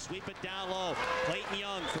 He'll sweep it down low. Clayton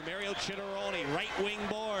Young for Mario Chitaroni. Right wing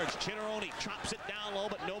boards. Chitaroni chops it down low,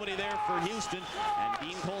 but nobody there for Houston. And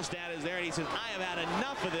Dean Polstad is there, and he says, "I have had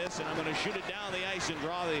enough of this, and I'm going to shoot it down the ice and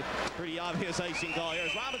draw the pretty obvious icing call here."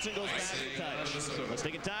 As Robinson goes back to touch. Let's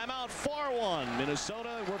take a timeout. 4-1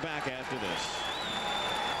 Minnesota. We're back after this.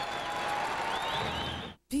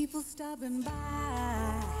 People stopping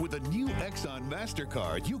by. With a new Exxon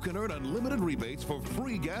MasterCard, you can earn unlimited rebates for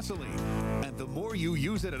free gasoline. And the more you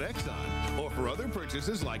use it at Exxon, or for other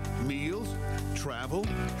purchases like meals, travel,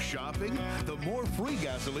 shopping, the more free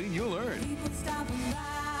gasoline you'll earn.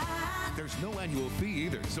 There's no annual fee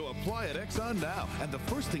either, so apply at Exxon now. And the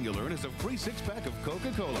first thing you'll earn is a free 6-pack of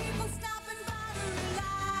Coca-Cola.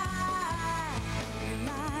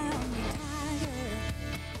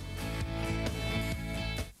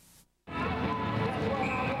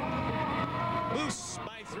 Moose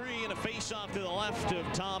by 3 and a face-off to the left of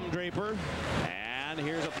Tom Draper. And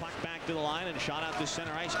here's a puck back to the line and shot out to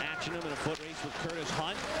center ice. Action him in a foot race with Curtis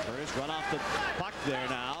Hunt. Curtis run off the puck there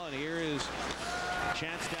now. And here is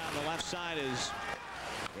chance down the left side is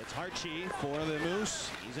it's Harchie for the Moose.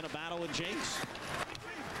 He's in a battle with Jakes.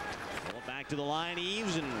 Back to the line,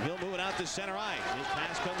 Eves, and he'll move it out to center ice. His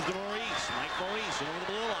pass comes to Maurice. Mike Maurice over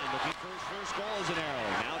the blue line, looking for his first goal as an arrow.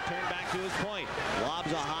 Now turned back to his point.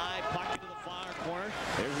 Lobs a high puck into the far corner.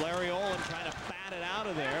 There's Larry Olin trying to bat it out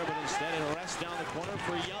of there, but instead it rests down the corner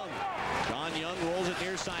for Young. John Young rolls it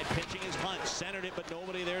near side, pitching his Hunt. Centered it, but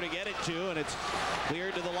nobody there to get it to, and it's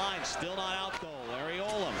cleared to the line. Still not out, though. Larry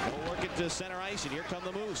Olin will work it to center ice, and here come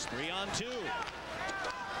the Moose. 3-on-2.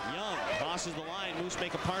 Young crosses the line. Moose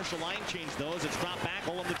make a partial line change, though, as it's dropped back.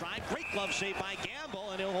 Olin the drive. Great glove save by Gamble,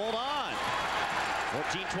 and he'll hold on.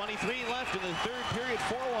 14:23 left in the third period.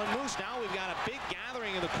 4-1 Moose. Now we've got a big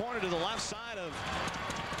gathering in the corner to the left side of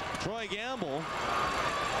Troy Gamble.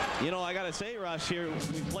 You know, I got to say, Russ, here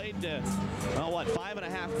we played,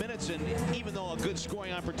 5.5 minutes, and even though a good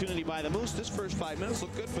scoring opportunity by the Moose, this first 5 minutes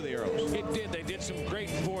looked good for the Aeros. It did. They did some great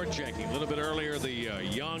forechecking. A little bit earlier, the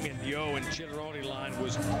Young and Yo and Chitaroni line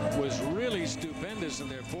was really stupendous in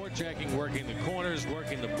their forechecking, working the corners,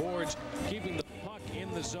 working the boards, keeping the puck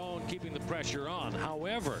in the zone, keeping the pressure on.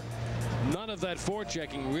 However, none of that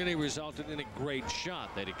forechecking really resulted in a great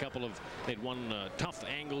shot. They had one tough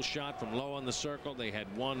angle shot from low on the circle. They had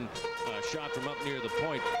one shot from up near the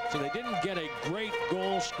point. So they didn't get a great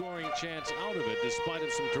goal-scoring chance out of it, despite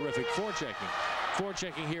of some terrific forechecking.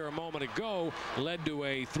 Forechecking here a moment ago led to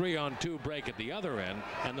a 3-on-2 break at the other end,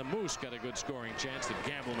 and the Moose got a good scoring chance that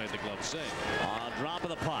Gamble made the glove save. Drop of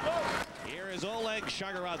the puck. Here is Oleg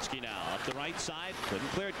Shagarodsky now up the right side. Couldn't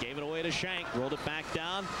clear it. Gave it away to Shank. Rolled it back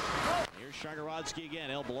down. Here's Shagarodsky again.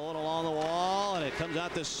 He'll blow it along the wall, and it comes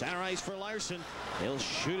out to center ice for Larson. He'll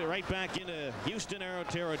shoot it right back into Houston Aero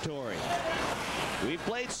territory. We've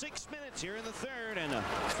played 6 minutes here in the third, and a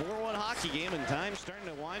 4-1 hockey game, and time's starting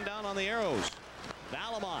to wind down on the Aeros.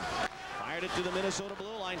 Valamont fired it to the Minnesota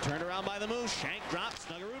blue line, turned around by the Moose. Shank drops,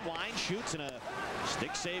 Snuggerud winds, shoots, and a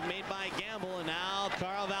stick save made by Gamble. And now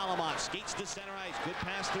Carl Valamont skates to center ice. Good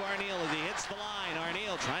pass to Arneal as he hits the line.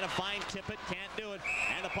 Arneal trying to find Tippett, can't do it.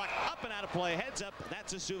 And the puck up and out of play, heads up.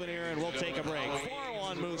 That's a souvenir, and we'll take a break.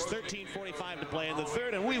 4-1 Moose, 13:45 to play in the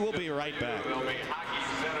third, and we will be right back.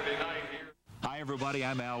 Hi, everybody.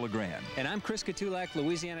 I'm Al LeGrand. And I'm Chris Katulak,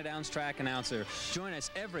 Louisiana Downs track announcer. Join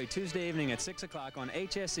us every Tuesday evening at 6 o'clock on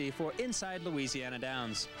HSE for Inside Louisiana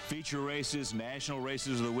Downs. Feature races, national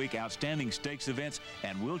races of the week, outstanding stakes events,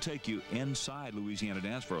 and we'll take you inside Louisiana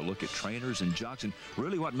Downs for a look at trainers and jocks and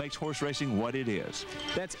really what makes horse racing what it is.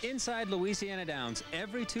 That's Inside Louisiana Downs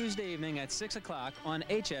every Tuesday evening at 6 o'clock on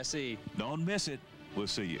HSE. Don't miss it. We'll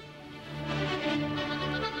see you.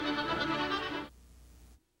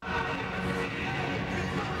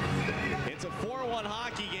 It's a 4-1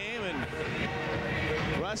 hockey game,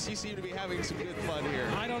 and Russ, you seem to be having some good fun here.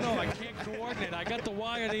 I don't know. I can't coordinate. I got the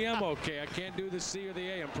Y or the M okay. I can't do the C or the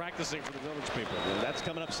A. I'm practicing for the Village people. Well, that's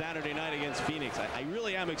coming up Saturday night against Phoenix. I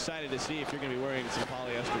really am excited to see if you're going to be wearing some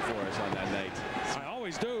polyester for us on that night. I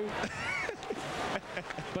always do.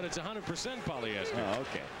 But it's 100% polyester. Oh,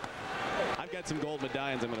 okay. I've got some gold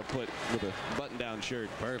medallions I'm going to put with a button-down shirt.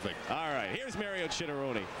 Perfect. All right, here's Mario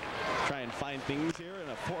Chitaroni. Try and find things here in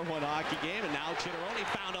a 4-1 hockey game, and now Chitaroni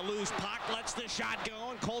found a loose puck, lets the shot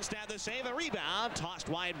go, and Kolstad the save. A rebound, tossed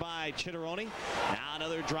wide by Chitaroni. Now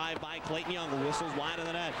another drive by Clayton Young, who whistles wide of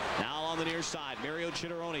the net. Now on the near side, Mario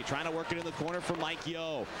Chitaroni trying to work it in the corner for Mike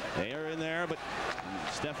Yo. They are in there, but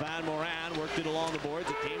Stefan Moran worked it along the boards.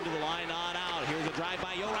 It came to the line, not out. Here's a drive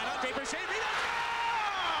by Yo, right on Draper, save, rebound!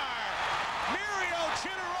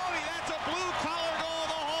 Chitaroni, that's a blue-collar goal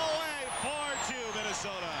the whole way. 4-2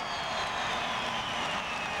 Minnesota.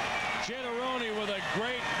 Chitaroni with a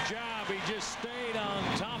great job. He just stayed on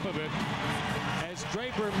top of it as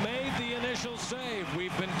Draper made the initial save.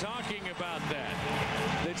 We've been talking about that.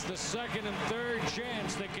 It's the second and third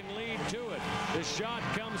chance that can lead to it. The shot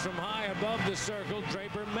comes from high above the circle.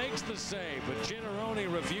 Draper makes the save, but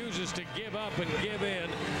Chitaroni refuses to give up and give in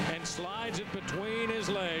and slides it between his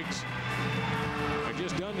legs.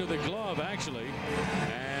 just under the glove, actually,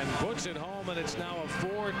 and puts it home, and it's now a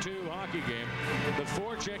 4-2 hockey game. The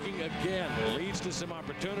forechecking again leads to some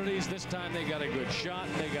opportunities. This time they got a good shot,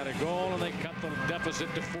 they got a goal, and they cut the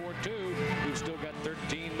deficit to 4-2. We've still got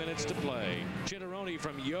 13 minutes to play. Chitaroni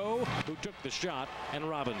from Yo, who took the shot, and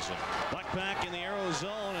Robinson. Puck back in the Aeros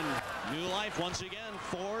zone, and new life once again.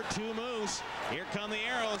 4-2 Moose. Here come the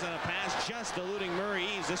Aeros, and a pass just eluding Murray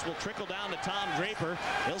Eves. This will trickle down to Tom Draper.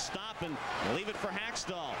 He'll stop and leave it for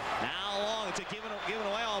Hackstall. Now long, it's a given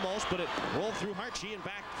away almost, but it rolled through Harchie and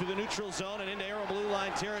back through the neutral zone and into Aero blue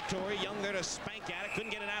line territory. Young there to spank at it,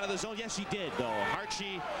 couldn't get it out of the zone. Yes, he did, though.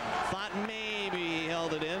 Harchie thought maybe he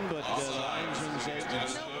held it in, but the linesman said no,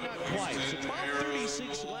 not quite. So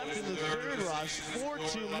 12:36 left in the third, Russ.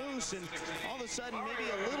 4-2 Moose, and all of a sudden maybe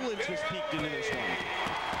a little interest peaked into this one.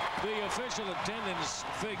 The official attendance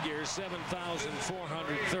figure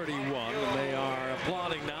 7,431. They are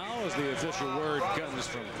applauding now as the official word comes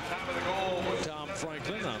from Tom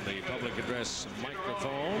Franklin on the public address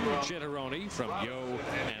microphone. Chitaroni from Yo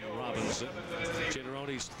and Robinson.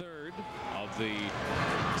 Chitaroni's third of the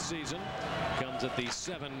season comes at the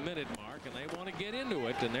 7-minute mark, and they want to get into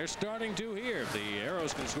it, and they're starting to here. If the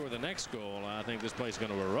Aeros can score the next goal, I think this place is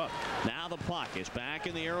going to erupt. Now the puck is back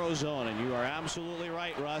in the Aero zone, and you are absolutely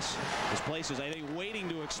right, Russ. This place is, I think, waiting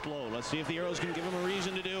to explode. Let's see if the Aeros can give him a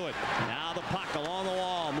reason to do it. Now the puck along the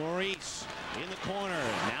wall. Maurice in the corner.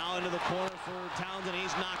 Now into the corner for Townsend.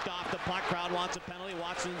 He's knocked off the puck. Crowd wants a penalty.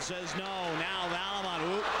 Watson says no. Now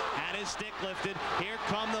Valamon had his stick lifted. Here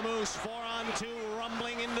come the Moose. 4-on-2,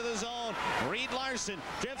 rumbling into the zone. Reed Larson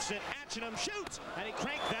drifts it. Atchingham shoots, and he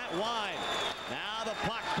cranked that wide. Now the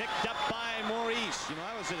puck picked up by Maurice. You know,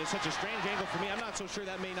 that was such a strange angle for me. I'm not so sure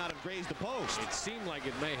that may not have grazed the post. It seemed like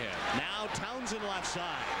it may have. Now Townsend left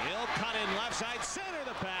side. He'll cut in left side, center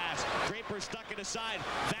the pass. Draper stuck it aside.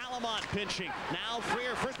 Valamont pinching. Now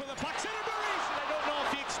Freer first with the puck, center Maurice. And I don't know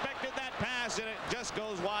if he expected that pass, and it just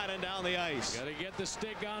goes wide and down the ice. Got to get the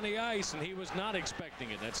stick on the ice, and he was not expecting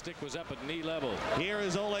it. That stick was up at knee level. Here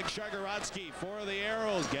is Oleg Shargorodsky for the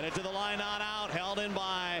Aeros. Get it to the line, not out. Held in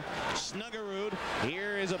by Snuggerud.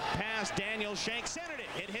 Here is a pass. Daniel Shank centered it.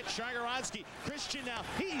 It hit Shargorodsky. Christian now.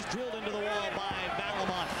 He's drilled into the wall by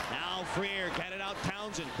Valamont. Now Freer get it out.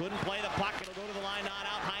 Townsend couldn't play the puck. It'll go to the line, not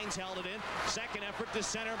out. Hines held it in. Second effort to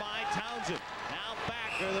center by Townsend. Now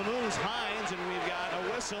back are the Moose. Hines, and we've got a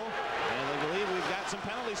whistle. And I believe we've got some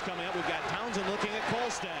penalties coming up. We've got Townsend looking at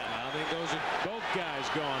Kolstad. I think those are both guys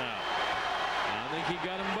going out. I think he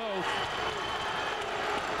got them both.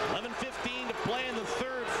 11:15 to play in the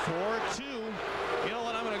third. 4-2. You know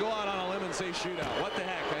what? I'm going to go out on a limb and say shootout. What the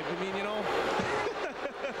heck? I mean, you know.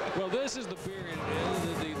 Well, this is the period,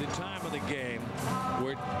 the time of the game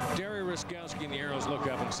where Terry Ruskowski and the Aeros look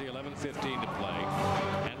up and see 11:15 to play.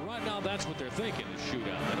 And right now, that's what they're thinking is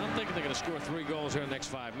shootout. They're not thinking they're going to score 3 goals here in the next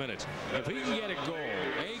 5 minutes. If he can get a goal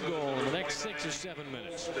in the next 6 or 7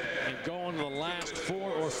 minutes and go into the last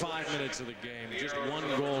 4 or 5 minutes of the game, just 1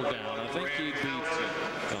 goal down, I think he'd be,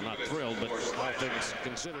 well, not thrilled, but all things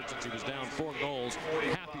considered, since he was down 4 goals,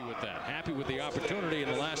 happy with that. Happy with the opportunity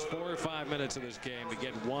in the last 4 or 5 minutes of this game to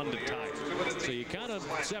get 1 to tie. So you kind of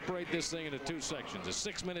separate this thing into 2 sections. A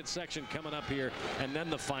 6-minute section coming up here, and then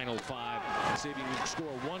the final 5. And see if you can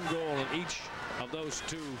score 1 goal in each of those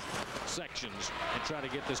 2 sections and try to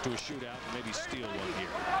get this to a shootout and maybe steal 1 here.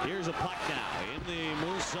 Here's a puck now in the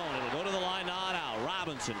Moose zone. It'll go to the line, not out.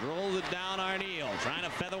 Robinson rolls it down. Arneal trying to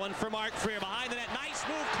feather one for Mark Freer behind the net. Nice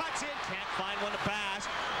move, cuts in, can't find one to pass.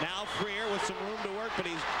 Now Freer with some room to work, but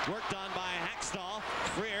he's worked on by Hackstall.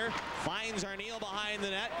 Freer finds Arneal behind the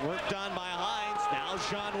net, worked on by Hines. Now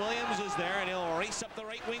Sean Williams is there, and he'll race up the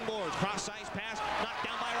right wing boards. Cross-ice pass, knocked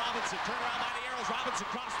down by Robinson. Turn around by the Aeros. Robinson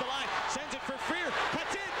crossed the line, sends it for Freer,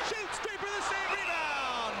 cuts in, shoots. Draper the save,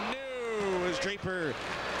 rebound. No, as Draper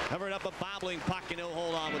covered up a bobbling puck, and he'll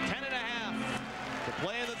hold on with 10.5 to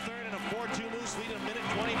play in the third, and a 4-2 Moose lead. A minute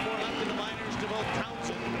 24 left in the minors to both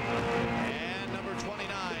Townsend and number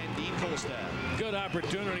 29, Dean Kolstad. Good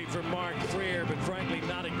opportunity for Mark Freer, but frankly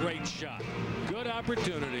not a great shot. Good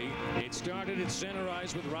opportunity. It started at center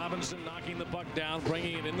ice with Robinson knocking the puck down,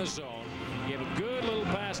 bringing it in the zone. He had a good little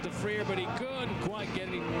pass to Freer, but he couldn't quite get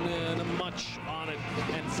much on it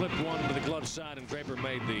and flipped one to the glove side, and Draper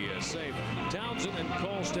made the save. Townsend and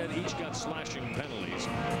Kolstad each got slashing penalties.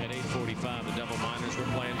 At 8:45, the double minors were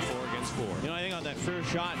playing 4 against 4. You know, I think on that first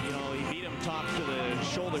shot, you know, he beat him top to the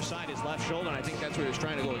shoulder side, his left shoulder, and I think that's where he was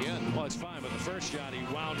trying to go again. Well, it's fine, but the first shot, he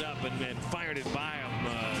wound up and fired it by him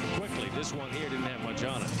quickly. This one here didn't have much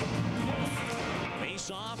on it.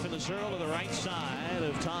 Face-off in the circle to the right side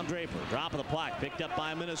of Tom Draper. Drop of the puck picked up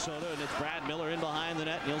by Minnesota, and it's Brad Miller in behind the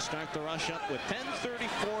net, and he'll start the rush up with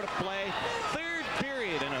 10:34 to play. Third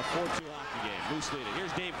period in a 4-2 hockey game. Moose lead it.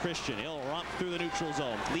 Here's Dave Christian. He'll romp through the neutral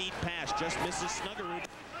zone. Lead pass just misses Snuggerud.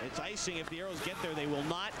 It's icing. If the Aeros get there, they will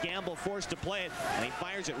not. Gamble forced to play it, and he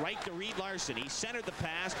fires it right to Reed Larson. He centered the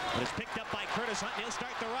pass, but it's picked up by Curtis Hunt, and he'll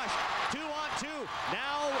start the rush. 2-on-2.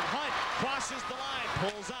 Now Hunt crosses the line,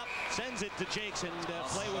 pulls up, sends it to Jakes, and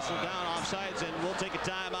play whistle down offsides, and we'll take a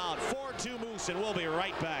timeout. 4-2 Moose, and we'll be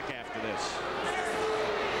right back after this.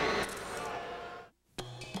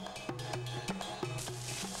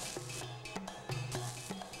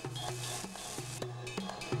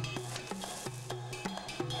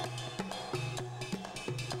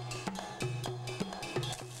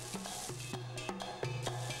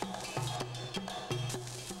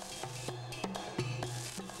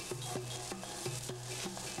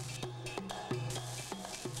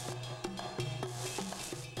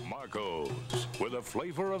 With the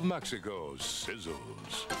flavor of Mexico,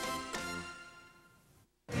 sizzles.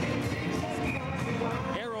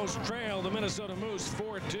 Aeros trail the Minnesota Moose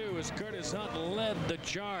 4-2 as Curtis Hunt led the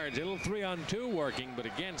charge. A little 3-on-2 working, but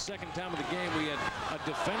again, second time of the game we had a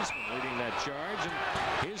defenseman leading that charge,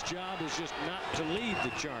 and his job was just not to lead the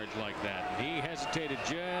charge like that. He hesitated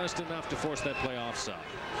just enough to force that play offside.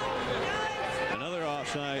 Another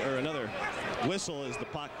offside, or another whistle, as the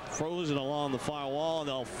puck frozen along the far wall, and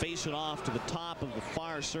they'll face it off to the top of the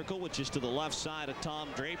far circle, which is to the left side of Tom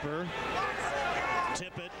Draper.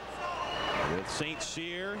 Tippett with St.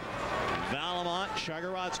 Cyr, Valamont,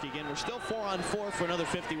 Chagarotsky. Again, we're still 4-on-4 for another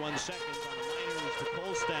 51 seconds on the minors to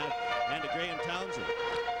Kolstad and to Graeme Townshend.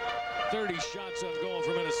 30 shots on goal for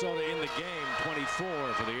Minnesota in the game,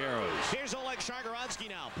 24 for the Aeros. Here's Oleg Chagarotsky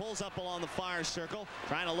now. Pulls up along the fire circle,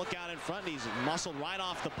 trying to look out in front. He's muscled right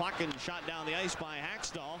off the puck and shot down the ice by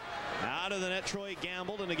Hackstall. Out of the net, Troy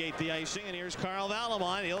Gamble to negate the icing, and here's Carl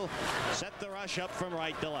Valamont. He'll set the rush up from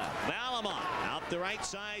right to left. Valamont out the right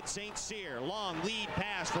side, St. Cyr. Long lead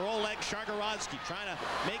pass for Oleg Chagarotsky, trying to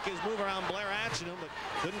make his move around Blair Atchingham, but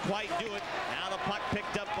couldn't quite do it. Now the puck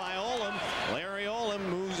picked up by Olam. Larry Olam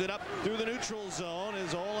moves it up through the neutral zone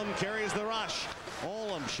as Olam carries the rush.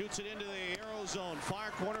 Olam shoots it into the Aero zone. Far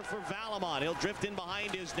corner for Valamont. He'll drift in behind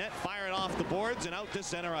his net, fire it off the boards, and out to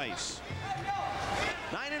center ice.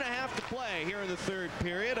 9.5 to play here in the third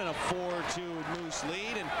period, and a 4-2 Moose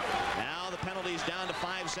lead. And now the penalty's down to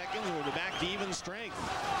 5 seconds, and we'll be back to even strength.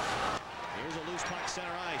 Here's a loose puck center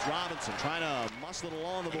ice. Robinson trying to muscle it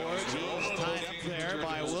along the boards. He's tied up there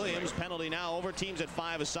by Williams. Penalty now over. Teams at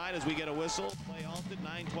 5 aside as we get a whistle. Play halted.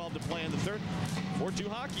 9:12 to play in the third. 4-2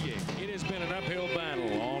 hockey game. It has been an uphill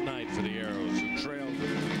battle all night for the Aeros, who trailed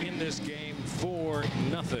in this game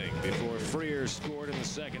 4-0 before Freer scored in the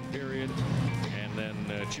second period, and then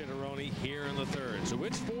Chitaroni here in the third. So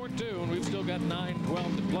it's 4-2, and we've still got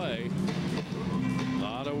 9:12 to play. A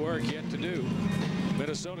lot of work yet to do.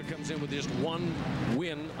 Minnesota comes in with just one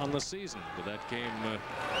win on the season, but that game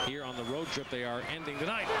here on the road trip they are ending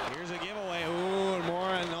tonight. Here's a giveaway. Ooh, and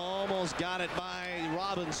Moran almost got it by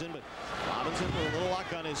Robinson, but Robinson with a little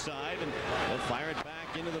luck on his side, and he'll fire it back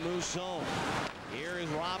into the Moose zone. Here is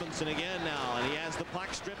Robinson again now, and he has the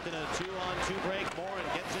puck stripped in a 2-on-2 break. Moran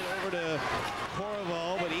gets it over to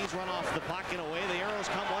Corvo, but he's run off the puck and away. The Aeros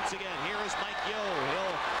come once again. Here is Mike Yo.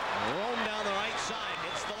 He'll roam down the right side,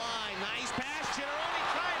 hits the line. Nice pass. Chitaroni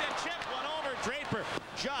trying to chip one over. Draper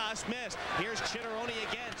just missed. Here's Chitaroni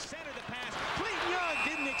again. Center the pass. Clayton Young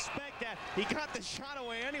didn't expect that. He got the shot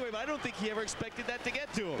away anyway, but I don't think he ever expected that to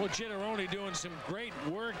get to him. Well, Chitaroni doing some great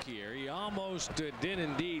work here. He almost did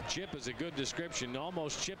indeed chip, is a good description.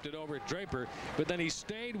 Almost chipped it over Draper, but then he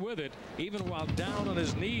stayed with it even while down on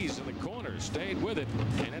his knees in the corner. Stayed with it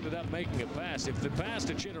and ended up making a pass. If the pass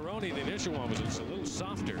to Chitaroni, the initial one, was just a little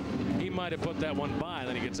softer, he might have put that one by.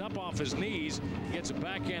 Then he gets up off his knees, gets a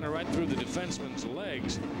backhander right through the defenseman's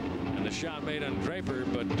legs, and the shot made on Draper,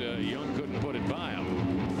 but Young couldn't put it by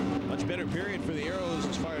him. Much better period for the Aeros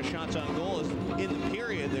as far as shots on goal. In the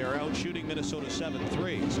period, they're out shooting Minnesota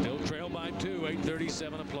 7-3. Still trail by 2,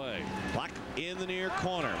 8:37 to play. Puck in the near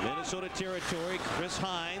corner. Minnesota territory. Chris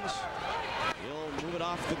Hines. He'll move it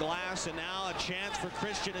off the glass, and now a chance for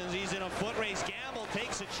Christian as he's in a foot race. Gamble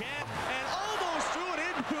takes a chance and almost threw it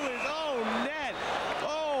into his own net.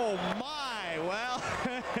 Oh my! Well,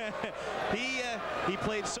 he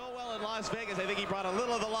played so well in Las Vegas. I think he brought a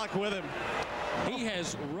little of the luck with him. He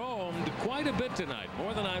has roamed quite a bit tonight,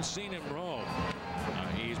 more than I've seen him roam.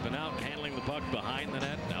 He's been out handling the puck behind the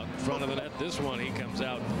net, out in front of the net. This one, he comes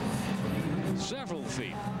out several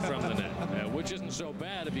feet from the net, which isn't so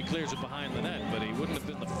bad if he clears it behind the net, but he wouldn't have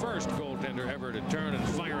been the first goaltender ever to turn and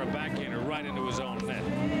fire a backhander right into his own net.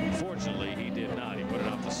 Fortunately, he did not. He put it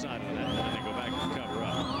off the side of the net, and then they go back and cover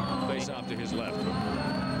up. Face off to his left.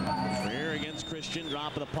 Freer against Christian,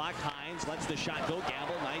 drop of the puck. Hines lets the shot go.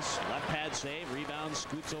 Gamble, nice left pad save. Rebound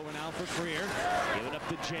scoots over now for Freer. Give it up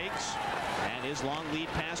to Jakes. And his long lead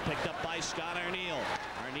pass picked up by Scott Arneal.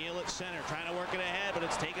 Arneal at center, trying to work it ahead, but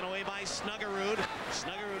it's taken away by Snuggerud.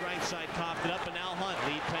 Snuggerud right side coughed it up, and now Hunt.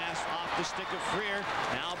 Lead pass off the stick of Freer.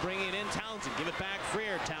 Now bringing in Townsend. Give it back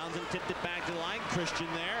Freer. Townsend tipped it back to the line. Christian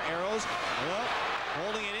there. Aeros.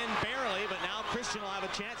 Holding it in barely, but now Christian will have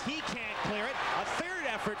a chance. He can't clear it. A third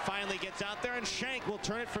effort finally gets out there, and Shank will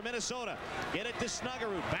turn it for Minnesota. Get it to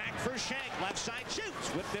Snuggerud. Back for Shank. Left side shoots.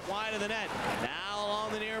 Whipped it wide of the net. Now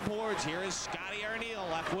along the near boards. Here is Scotty Arneal,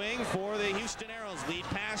 left wing for the Houston Aeros. Lead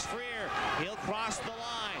pass Freer. He'll cross the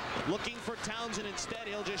line. Looking for Townsend instead.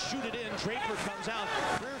 He'll just shoot it in. Draper comes out.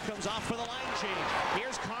 Freer comes off for the line change.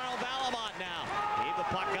 Here's Carl Valamont now. Gave the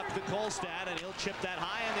puck up to Kolstad, and he'll chip that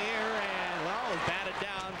high in the air, and well, it's batted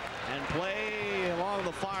down and play along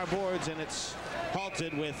the far boards, and it's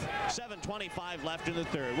halted with 7:25 left in the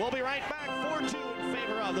third. We'll be right back. 4-2 in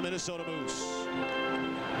favor of the Minnesota Moose.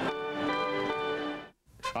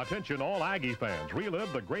 Attention all Aggie fans,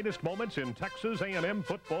 relive the greatest moments in Texas A&M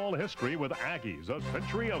football history with Aggies, a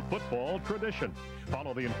century of football tradition.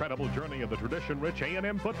 Follow the incredible journey of the tradition-rich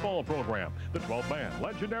A&M football program, the 12-man,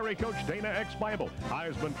 legendary coach Dana X. Bible,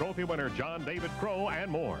 Heisman Trophy winner John David Crow, and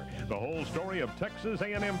more. The whole story of Texas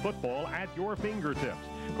A&M football at your fingertips.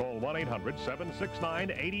 Call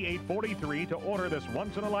 1-800-769-8843 to order this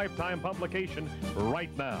once-in-a-lifetime publication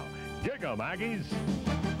right now. Gig 'em, Aggies!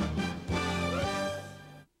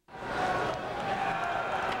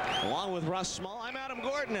 Along with Russ Small, I'm Adam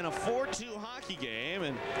Gordon in a 4-2 hockey game,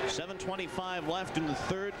 and 7:25 left in the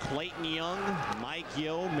third. Clayton Young, Mike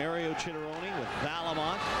Yeo, Mario Chitaroni with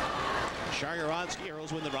Valamont. Shagaronsky,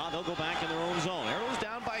 Aeros win the draw. They'll go back in their own zone. Aeros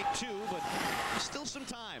down by 2, but still some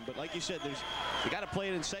time. But like you said, you got to play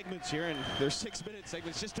it in segments here, and there's 6-minute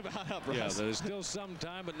segments just about up, Russ. Yeah, there's still some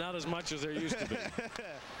time, but not as much as there used to be.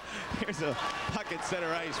 Here's a puck at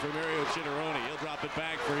center ice for Mario Chitaroni. He'll drop it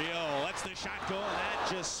back for Yo. Lets the shot go, and that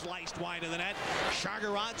just sliced wide of the net.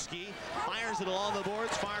 Shagaronsky fires it along the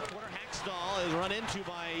boards. Far corner. Hextall is run into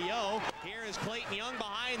by Yo. Here is Clayton Young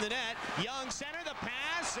behind the net. Young center the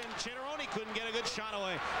pass, and Chitaroni couldn't get a good shot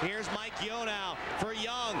away. Here's Mike Yo now for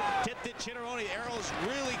Young. Tipped it Chitaroni. Aeros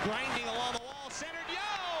really grinding along the wall. Centered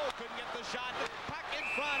Yo. Couldn't get the shot. The puck in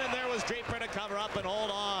front, and there was Draper to cover up and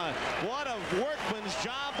hold on. What a workman's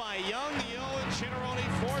job by Young, Yo, and Chitaroni.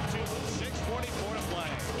 4-2, 6:44 to play.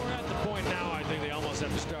 We're at the point now, I think they almost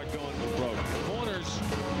have to start going for broke. Corners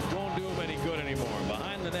won't do them any good anymore.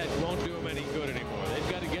 Behind the net won't do them any good anymore.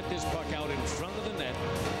 They've got to get this puck out in front of the net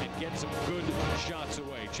and get some good shots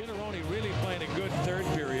away. Chitaroni really playing a good third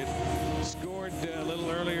period. Scored a little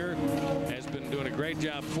earlier. Has been doing a great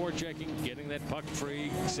job forechecking, getting that puck free,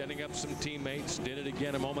 setting up some teammates. Did it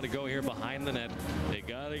again a moment ago here behind the net. They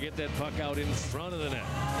got to get that puck out in front of the net.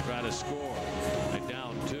 Try to score. They're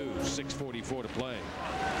down 2, 6:44 to play.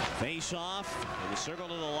 Face off in the circle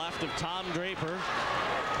to the left of Tom Draper.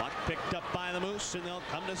 Puck picked up by the Moose, and they'll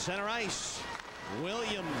come to center ice.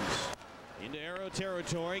 Williams into Aero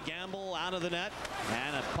territory. Gamble out of the net,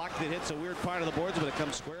 and a puck that hits a weird part of the boards, but it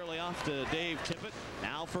comes squarely off to Dave Tippett.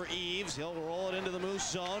 Now for Eves. He'll roll it into the Moose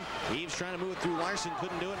zone. Eves trying to move it through Larson.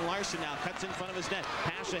 Couldn't do it, and Larson now cuts in front of his net.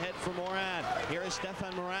 Pass ahead for Moran. Here is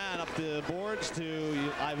Stefan Moran up the boards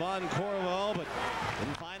to Ivan Corvo, but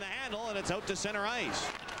didn't find the handle, and it's out to center ice.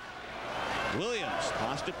 Williams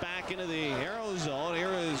tossed it back into the Aero zone.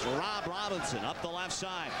 Here is Rob Robinson up the left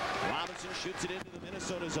side. Robinson shoots it into the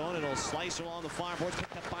Minnesota zone. It'll slice along the far boards.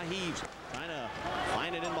 Picked up by Heaves. Trying to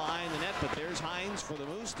find it in behind the net, but there's Hines for the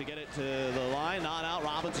Moose to get it to the line. Not out.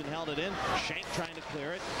 Robinson held it in. Shank trying to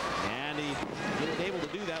clear it, and he wasn't able to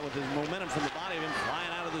do that with his momentum from the body of him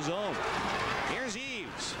flying out of the zone. Here's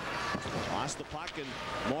Eves. Lost the puck, and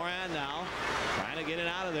Moran now trying to get it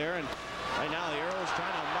out of there. And right now, the Aeros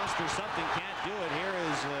trying to muster something, can't do it. Here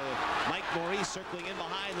is Mike Maurice circling in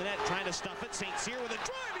behind the net, trying to stuff it. St. Cyr with a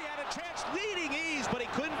drive. He had a chance leading Eves, but he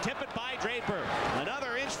couldn't tip it by Draper.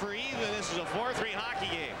 Another inch for Eves, and this is a 4-3 hockey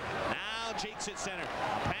game. Now Jakes at center.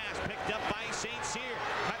 A pass picked up by St. Cyr.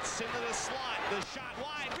 Cuts into the slot. The shot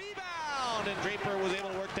wide. Rebound, and Draper was able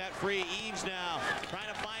to work that free. Eves now trying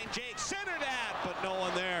to find Jakes. Center that, but no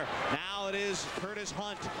one there. Now it is Curtis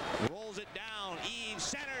Hunt. Rolls it down. Eves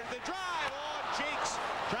centered the drive. Oh, Jakes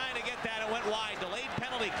trying to get that. It went wide. Delayed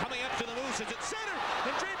penalty coming up to the Moose. It's at center,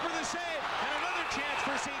 and Draper the save, and another chance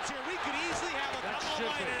for St. Cyr. We could easily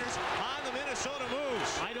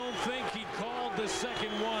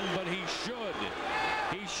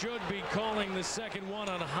calling the second one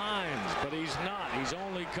on Hines, but he's not. He's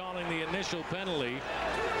only calling the initial penalty.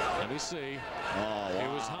 Let me see. Oh, wow.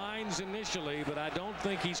 It was Hines initially, but I don't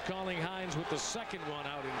think he's calling Hines with the second one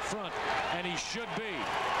out in front, and he should be.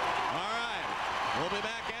 All right. We'll be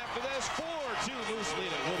back after this. 4-2 Moose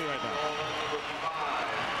leading. We'll be right back.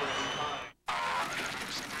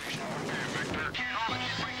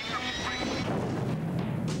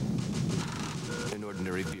 An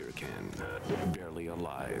ordinary beer can, barely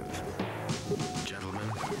alive. Gentlemen,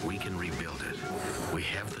 we can rebuild it. We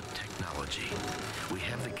have the technology. We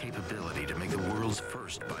have the capability to make the world's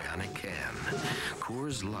first bionic can.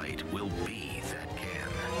 Coors Light will be that can.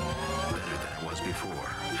 Better than it was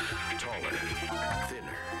before. Taller,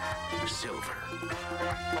 thinner, silver.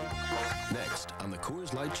 Next on the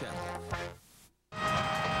Coors Light channel.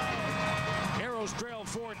 Aeros trail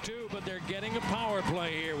 4-2, but they're getting a power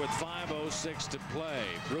play here with 5:06 to play.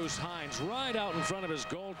 Bruce Hines right out in front of his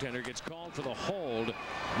goaltender gets called for the hold.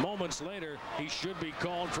 Moments later, he should be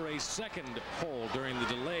called for a second hold during the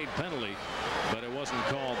delayed penalty, but it wasn't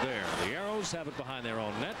called there. The Aeros have it behind their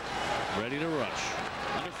own net, ready to rush.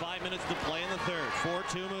 Under 5 minutes to play in the third.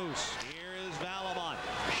 4-2 Moose. Here is Valamont.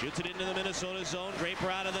 Shoots it into the Minnesota zone. Draper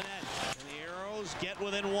out of the net. And the Aeros get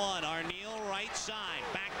within one. Arneal right side.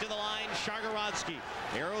 Back to the line. Shargorodski.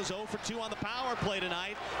 Aeros 0 for 2 on the power play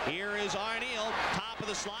tonight. Here is Arneal. Top of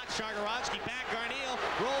the slot. Shargorodski back. Arneal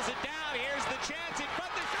rolls it down. Here's the chance in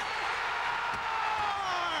front. The shot.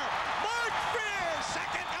 Mark Freer.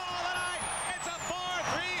 Second goal of the night. It's a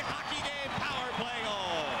 4-3 hockey game power play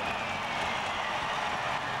goal.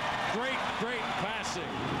 Great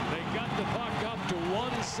passing. They got the puck up to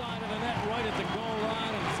one side of the net right at the goal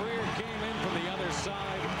line, and Freer came in from the other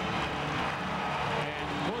side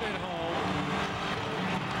and put it home.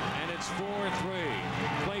 And it's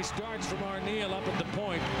 4-3. Play starts from Arneal up at the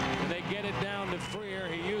point, and they get it down to Freer.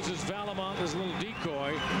 He uses Valamont as a little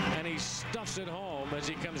decoy, and he stuffs it home as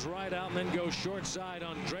he comes right out and then goes short side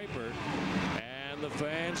on Draper. And the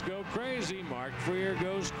fans go crazy. Mark Freer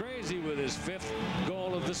goes crazy with his 5th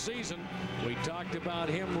goal of the season. We talked about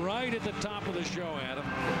him right at the top of the show, Adam,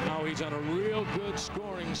 how he's on a real good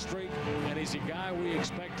scoring streak, and he's a guy we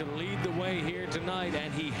expect to lead the way here tonight,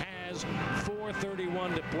 and he has.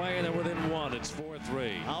 4:31 to play, and they're within one. It's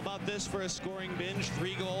 4-3. How about this for a scoring binge?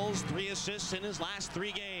 3 goals, 3 assists in his last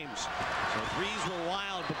 3 games. So threes were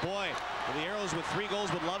wild, but boy, the Aeros with 3 goals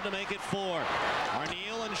would love to make it 4.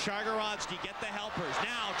 Arneal and Shargorodski get the helpers.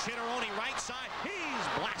 Now Chitaroni right side. He's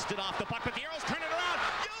blasted off the puck, but the Aeros turn it around.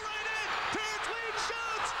 You right in. Turns, lead,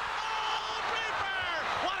 shoots. Oh, Draper!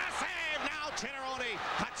 What a save! Now Chitaroni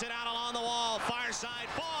cuts it out along the wall. Far side.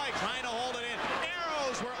 Boy, trying to hold it in.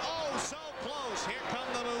 Aeros were so close. Here come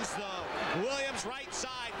the Moose, though. Williams right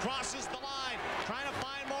side crosses the line, trying to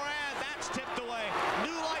find Moran. That's tipped away.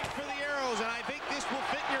 New light for the Aeros, and I think this will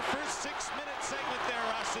fit in your first 6-minute segment there,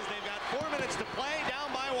 Russ, as they've got 4 minutes to play, down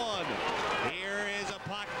by 1. Here is a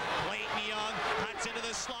puck. Clayton Young cuts into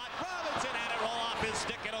the slot. Robinson had it roll off his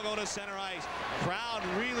stick. It'll go to center ice. Crowd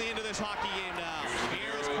really into this hockey game now.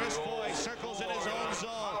 Here is Chris Foy. Circles in his own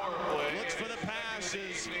zone. Looks for the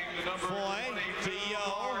passes. Foy to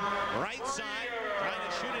Yo. Right side. Trying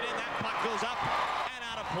to shoot it in. That puck goes up and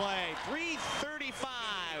out of play.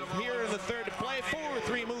 3:35 here in the third to play.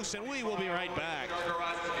 4-3 Moose, and we will be right back.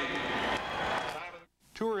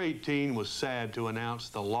 Tour 18 was sad to announce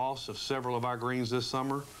the loss of several of our greens this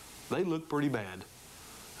summer. They looked pretty bad.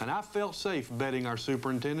 And I felt safe betting our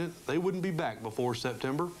superintendent they wouldn't be back before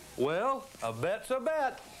September. Well, a bet's a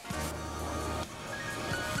bet.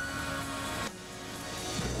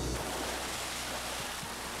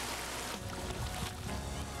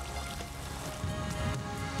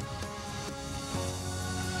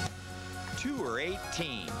 Tour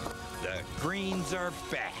 18. The Greens are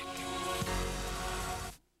back.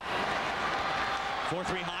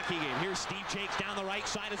 4-3 hockey game. Here's Steve Jakes down the right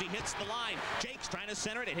side as he hits the line. Jakes trying to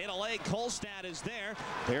center it. It hit a leg. Kolstad is there.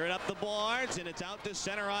 Clear it up the boards, and it's out to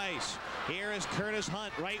center ice. Here is Curtis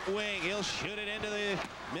Hunt, right wing. He'll shoot it into the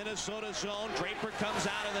Minnesota zone. Draper comes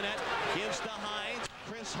out of the net. Gives to Hines.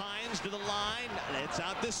 Chris Hines to the line. It's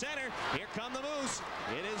out to center. Here come the Moose.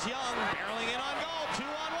 It is Young barreling in on goal.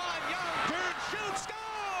 2-on-1. Young turns, shoots,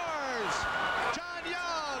 scores! John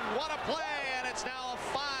Young, what a play, and it's now a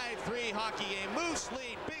 5-3 hockey game. Moose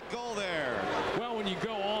lead, big goal there. Well, when you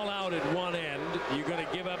go all out at one end, you're going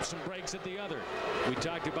to give up some breaks at the other. We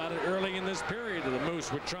talked about it early in this period. The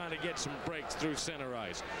Moose were trying to get some breaks through center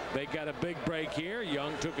ice. They got a big break here.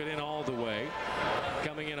 Young took it in all the way.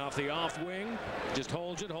 Coming in off the off wing, just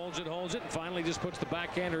holds it, and finally just puts the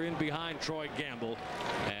backhander in behind Troy Gamble.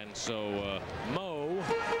 And so Mo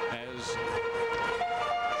has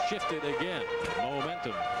shifted again.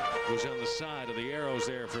 Momentum was on the side of the Aeros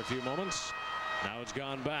there for a few moments. Now it's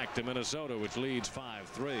gone back to Minnesota, which leads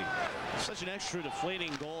 5-3. Such an extra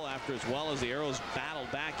deflating goal after as well as the Aeros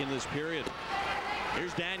battled back in this period.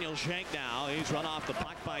 Here's Daniel Schenk now. He's run off the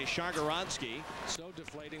puck by Chitaroni. So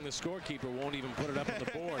deflating, the scorekeeper won't even put it up on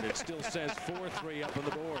the board. It still says 4-3 up on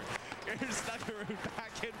the board. Here's Stuckaroo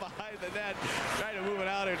back in behind the net, trying to move it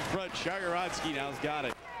out in front. Chitaroni now's got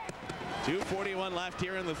it. 2:41 left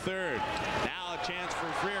here in the third. Now a chance for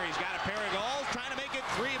Freer. He's got a pair of goals, trying to make it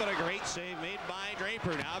 3, but a great save made by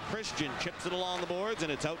Draper. Now Christian chips it along the boards,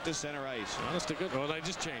 and it's out to center ice. Honest to good. Well, they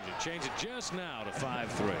just changed it. Changed it just now to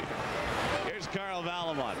 5-3. Here's Carl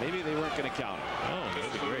Valamont. Maybe they weren't going to count it. Oh,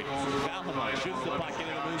 that'd be great. Valamont shoots the puck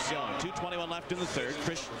into the Moose zone. 2:21 left in the third.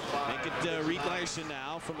 Christian make it Reed Larson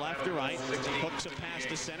now from left to right. Hooks a pass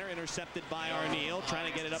to center, intercepted by Arneal.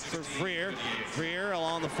 Trying to get it up for Freer. Freer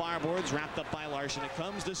along the fireboards, wrapped up by Larson. It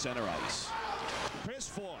comes to center ice. Chris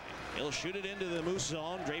Foy. He'll shoot it into the Moose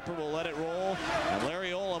zone. Draper will let it roll, and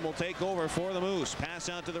Larry Olam will take over for the Moose. Pass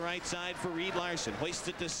out to the right side for Reed Larson. Hoists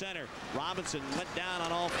it to center. Robinson went down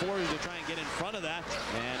on all fours to try and get in front of that,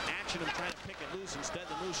 and Action him trying to pick it loose. Instead,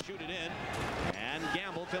 the Moose shoot it in, and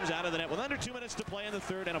Gamble comes out of the net with under 2 minutes to play in the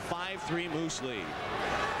third and a 5-3 Moose lead.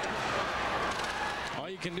 All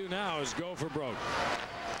you can do now is go for broke.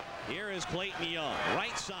 Here is Clayton Young.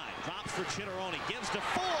 Right side. Drops for Chitaroni. Gives to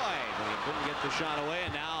Foy. But he couldn't get the shot away.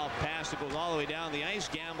 And now a pass that goes all the way down the ice.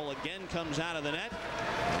 Gamble again comes out of the net.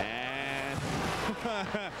 And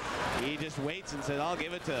he just waits and says, I'll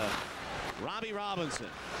give it to Robbie Robinson.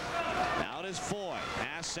 Now it is Foy.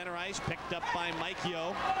 Pass center ice. Picked up by Mike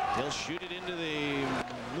Yeo. He'll shoot it into the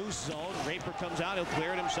Moose zone. Draper comes out. He'll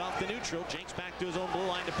clear it himself to neutral. Jinks back to his own blue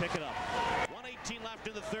line to pick it up. 1:18 left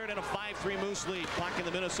in the third and a 5-3 Moose lead. Puck in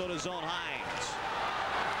the Minnesota zone. Hines.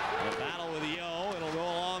 A battle with Yeo. It'll go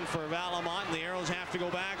along for Valamont, and the Aeros have to go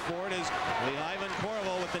back for it. Is Ivan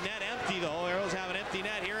Corvo with the net empty, though. Aeros have an empty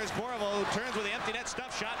net. Here is Corvo, who turns with the empty net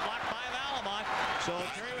stuff shot, blocked by Valamont. So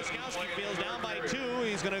Terry Ruskowski feels down by 2.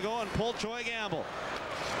 He's going to go and pull Troy Gamble.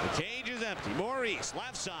 The cage is empty. Maurice,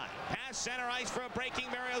 left side. Pass center ice for a breaking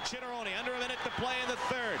Mario Chitaroni. Under a minute to play in the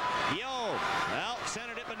third. Yo, well,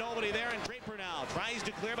 centered it, but nobody there. And Draper now tries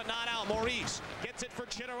to clear, but not out. Maurice gets it for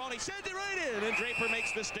Chitaroni. Sends it right in. And Draper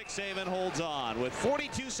makes the stick save and holds on. With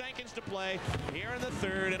 42 seconds to play here in the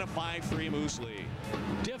third and a 5-3 Moose lead.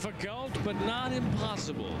 Difficult, but not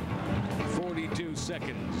impossible. 42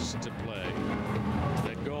 seconds to play.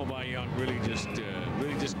 That goal by Young really just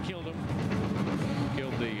killed him.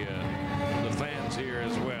 Killed the fans here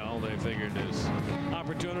as well. They figured his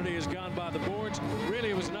opportunity has gone by the boards.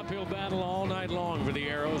 Really, it was an uphill battle all night long for the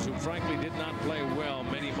Aeros, who frankly did not play well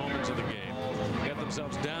many moments of the game. Got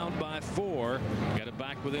themselves down by 4. Got it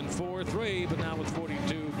back within 4-3, but now with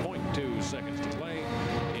 42.2 seconds to play,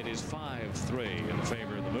 it is 5-3 in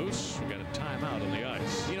favor of the Moose. We got a timeout on the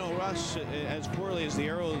ice. You know, Russ, as poorly as the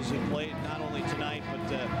Aeros have played, not only tonight, but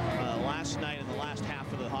last night in the last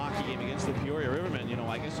half of the hockey game against the Peoria Rivermen, you know,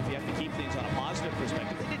 I guess if you have to keep things on a positive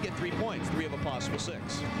perspective, they did get 3 points, 3 of a possible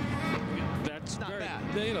 6. That's not bad.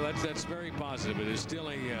 You know, that's very positive. It is still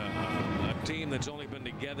a team that's only been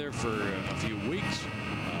together for a few weeks,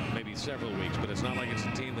 maybe several weeks, but it's not like it's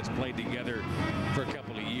a team that's played together for a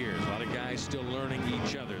couple of years. A lot of guys still learning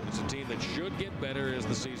each other. It's a team that should get better as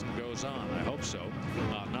the season goes on. I hope so.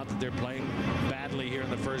 Not that they're playing badly here in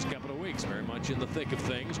the first couple of weeks, very much in the thick of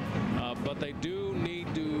things, but they do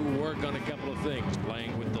need to work on a couple of things,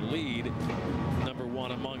 playing with the lead, number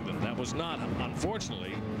 1 among them. That was not,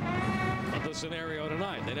 unfortunately, the scenario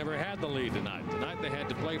tonight. They never had the lead tonight. Tonight they had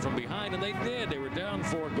to play from behind, and they did. They were down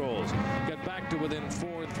 4 goals. Got back to within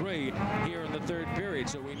 4-3 here in the third period,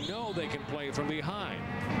 so we know they can play from behind.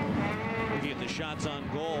 Looking at the shots on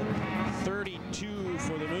goal, 32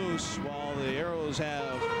 for the Moose, while the Aeros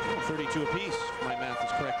have 32 apiece, if my math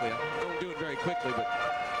is correctly. I don't do it very quickly, but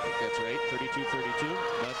I think that's right, 32-32.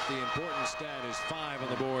 But the important stat is 5 on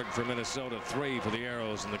the board for Minnesota, 3 for the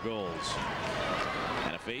Aeros and the goals.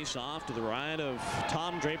 And a face-off to the right of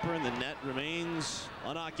Tom Draper, and the net remains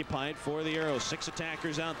unoccupied for the Aeros. 6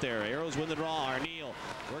 attackers out there. Aeros win the draw. Arneal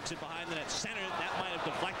works it behind the net. Center. That might have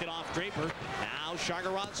deflected off Draper. Now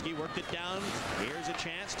Chitaroni worked it down. Here's a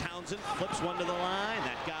chance. Townshend flips one to the line.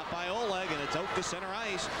 That got by Oleg, and it's out to center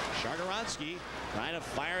ice. Chitaroni trying to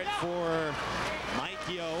fire it for Mike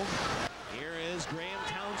Yeo. Here is Graeme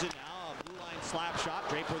Townshend now. Slap shot.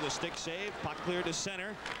 Draper with a stick save. Puck cleared to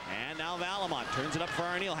center. And now Valamont turns it up for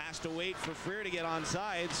Arneal. Has to wait for Freer to get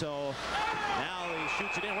onside. So now he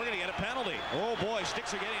shoots it in. We're going to get a penalty. Oh boy,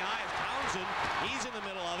 sticks are getting high. It's Townshend. He's in the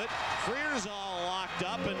middle of it. Freer's all locked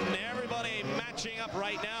up, and everybody matching up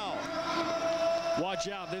right now. Watch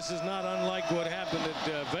out. This is not unlike what happened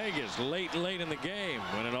at Vegas late in the game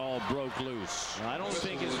when it all broke loose. I don't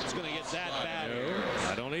think it's going to get that bad. No,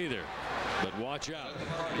 I don't either. But watch out.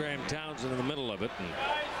 Graeme Townshend in the middle of it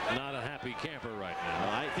and not a happy camper right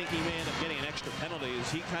now. I think he may end up getting an extra penalty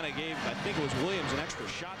as he kind of gave, I think it was Williams, an extra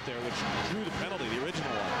shot there, which drew the penalty, the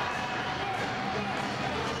original one.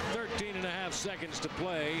 13.5 seconds to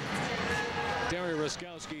play. Terry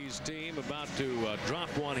Ruskowski's team about to drop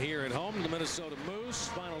one here at home. The Minnesota Moose.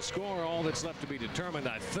 Final score, all that's left to be determined,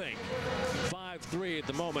 I think. 5-3 at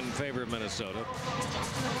the moment in favor of Minnesota.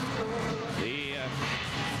 The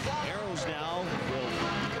Aeros now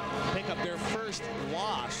will pick up their first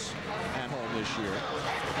loss at home this year.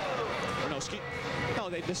 Or no,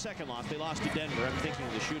 the second loss. They lost to Denver. I'm thinking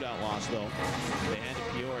of the shootout loss, though. They had to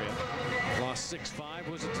Peoria. Lost 6-5,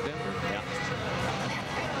 was it, to Denver? Yeah.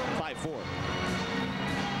 5-4.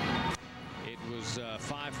 It was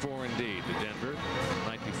 5-4 indeed to Denver. The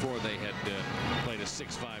night before they had played a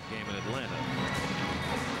 6-5 game in Atlanta.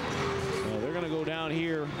 So they're going to go down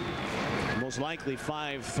here, most likely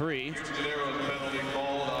 5-3.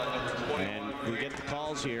 And we get the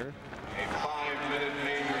calls here. A 5-minute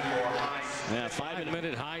major for high. Yeah,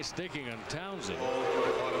 5-minute high sticking on Townshend.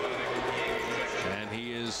 And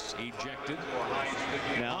he is ejected.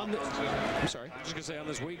 Now, I'm sorry. I'm just going to say on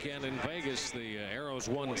this weekend in Vegas, the Aeros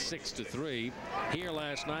won 6-3. Here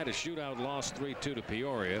last night, a shootout loss 3-2 to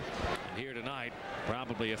Peoria. And here tonight,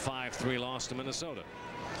 probably a 5-3 loss to Minnesota.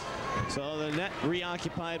 So the net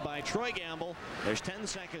reoccupied by Troy Gamble. There's 10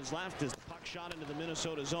 seconds left as the puck shot into the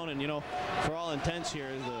Minnesota zone. And, you know, for all intents here,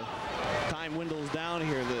 the time dwindles down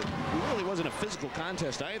here. It really wasn't a physical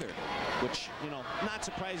contest either, which, you know, not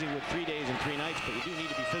surprising with 3 days and 3 nights, but you do need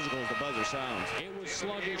to be physical as the buzzer sounds. It was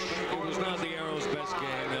sluggish. It was not the Aeros' best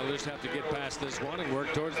game. They'll just have to get past this one and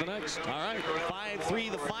work towards the next. All right, 5-3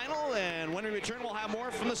 the final, and when we return, we'll have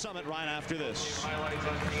more from the Summit right after this. Highlights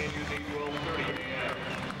on KNUZ 12:30 a.m.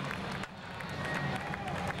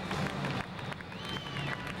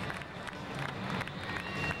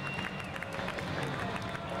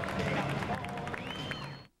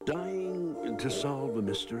 Dying to solve a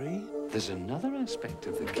mystery? There's another aspect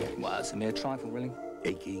of the case. Well, it's a mere trifle, really.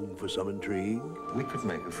 Aching for some intrigue? We could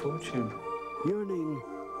make a fortune. Yearning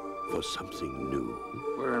for something new?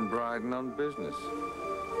 We're in Brighton on business.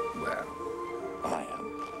 Well, I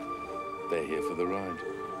am. They're here for the ride.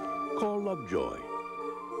 Call Lovejoy.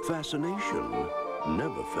 Fascination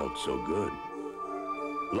never felt so good.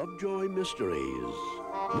 Lovejoy Mysteries,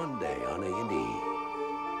 Monday on A&E.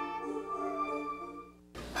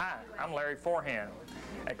 Hi, I'm Larry Forehand.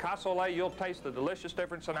 At Casa Olé, you'll taste the delicious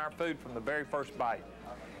difference in our food from the very first bite.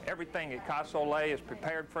 Everything at Casa Olé is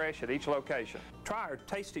prepared fresh at each location. Try our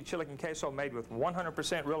tasty chili con queso made with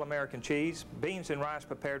 100% real American cheese, beans and rice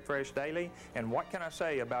prepared fresh daily, and what can I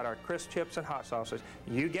say about our crisp chips and hot sauces?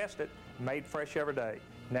 You guessed it, made fresh every day.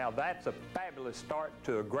 Now that's a fabulous start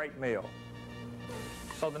to a great meal.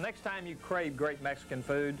 So the next time you crave great Mexican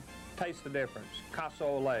food, taste the difference. Casa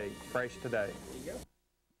Olé, fresh today.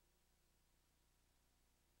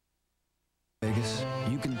 Vegas,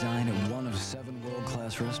 you can dine at one of 7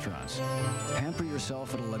 world-class restaurants, pamper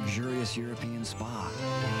yourself at a luxurious European spa,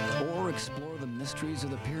 or explore the mysteries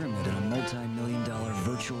of the pyramid in a multi-million-dollar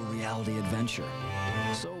virtual reality adventure.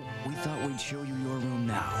 So we thought we'd show you your room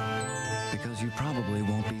now, because you probably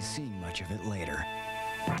won't be seeing much of it later.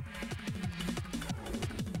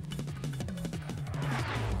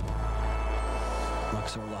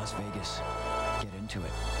 Luxor, Las Vegas. Get into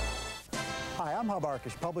it. Hi, I'm Hub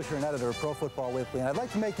Arkish, publisher and editor of Pro Football Weekly, and I'd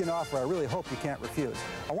like to make you an offer I really hope you can't refuse.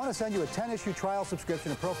 I want to send you a 10-issue trial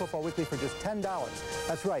subscription to Pro Football Weekly for just $10.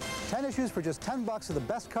 That's right, 10 issues for just $10 of the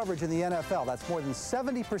best coverage in the NFL. That's more than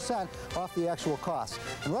 70% off the actual cost.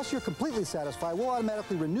 Unless you're completely satisfied, we'll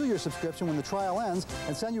automatically renew your subscription when the trial ends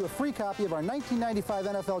and send you a free copy of our 1995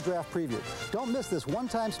 NFL Draft Preview. Don't miss this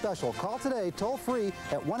one-time special. Call today, toll-free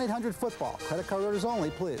at 1-800-FOOTBALL. Credit card orders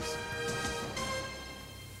only, please.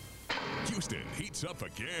 Houston heats up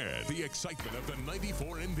again. The excitement of the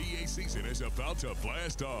 '94 NBA season is about to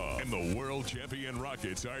blast off, and the world champion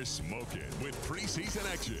Rockets are smoking with preseason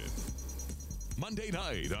action. Monday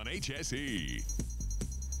night on HSE.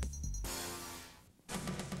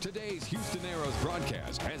 Today's Houston Aeros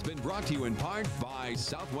broadcast has been brought to you in part by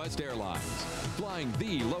Southwest Airlines. Flying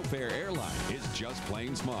the low-fare airline is just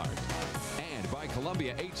plain smart. And by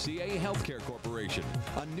Columbia HCA Healthcare Corporation,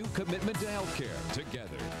 a new commitment to healthcare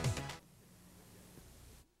together.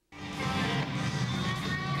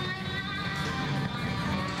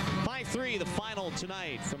 5-3 the final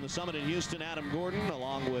tonight from the Summit in Houston. Adam Gordon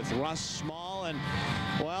along with Russ Small. And,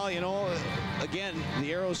 well, you know, again,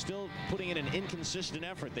 the Aeros still putting in an inconsistent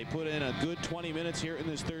effort. They put in a good 20 minutes here in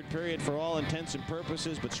this third period for all intents and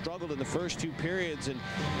purposes, but struggled in the first two periods. And,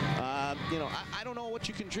 you know, I don't know what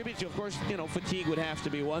you contribute to. Of course, you know, fatigue would have to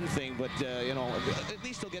be one thing, but, you know, at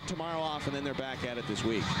least they'll get tomorrow off, and then they're back at it this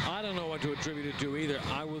week. I don't know what to attribute it to either.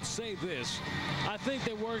 I will say this. I think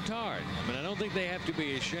they worked hard. I mean, I don't think they have to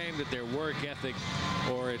be ashamed at their work ethic,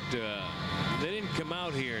 or they didn't come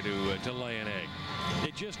out here to lay an egg.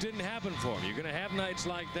 It just didn't happen for them. You're going to have nights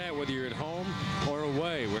like that, whether you're at home or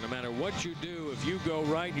away, where no matter what you do, if you go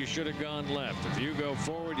right, you should have gone left. If you go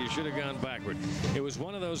forward, you should have gone backward. It was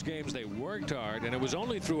one of those games they worked hard, and it was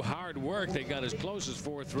only through hard work they got as close as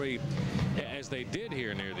 4-3 as they did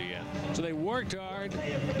here near the end. So they worked hard.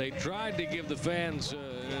 They tried to give the fans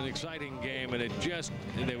an exciting game, and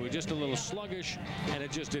they were just a little sluggish, and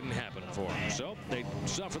it just didn't happen for them. So they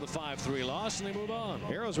suffer the 5-3 loss, and they move on.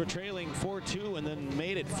 Aeros were trailing 4-2 and then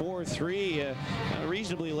made it 4-3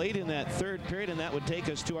 reasonably late in that third period, and that would take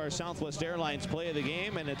us to our Southwest Airlines play of the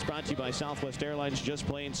game, and it's brought to you by Southwest Airlines, just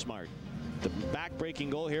plain smart. The back-breaking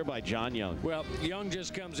goal here by John Young. Well, Young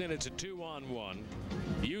just comes in. It's a 2-on-1.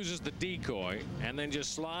 Uses the decoy and then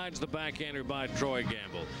just slides the backhander by Troy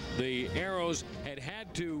Gamble. The Aeros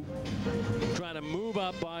had to try to move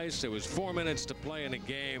up ice. There was 4 minutes to play in a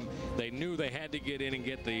game. They knew they had to get in and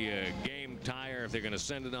get the game tire if they're going to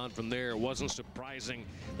send it on from there. It wasn't surprising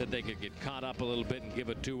that they could get caught up a little bit and give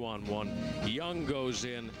a 2-on-1. Young goes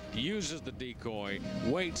in, uses the decoy,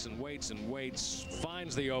 waits and waits and waits,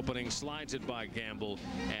 finds the opening, slides it by Gamble,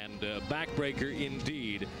 and backbreaker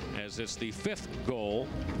indeed, as it's the 5th goal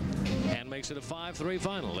and makes it a 5-3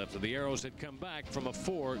 final after the Aeros had come back from a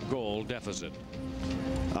 4-goal deficit.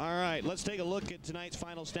 All right, let's take a look at tonight's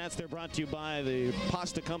final stats. They're brought to you by the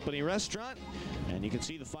Pasta Company Restaurant. And you can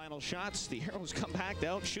see the final shots. The Aeros come back to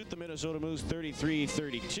outshoot the Minnesota Moose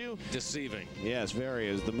 33-32. Deceiving. Yes, very.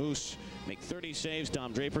 As the Moose make 30 saves.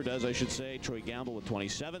 Tom Draper does, I should say. Troy Gamble with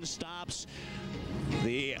 27 stops.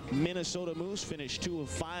 The Minnesota Moose finish 2 of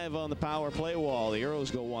 5 on the power play wall. The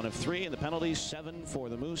Aeros go 1 of 3, and the penalties 7 for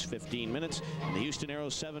the Moose, 15 minutes. And the Houston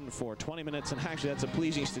Aeros 7 for 20 minutes. And actually, that's a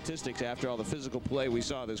pleasing statistics after all the physical play we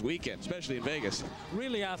saw this weekend, especially in Vegas.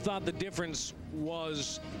 Really, I thought the difference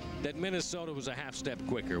was that Minnesota was a half step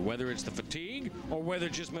quicker, whether it's the fatigue or whether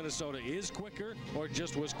just Minnesota is quicker or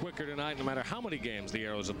just was quicker tonight. No matter how many games the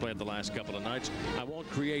Aeros have played the last couple of nights, I won't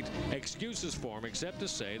create excuses for them except to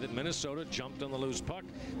say that Minnesota jumped on the loose puck.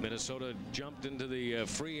 Minnesota jumped into the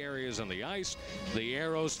free areas on the ice. The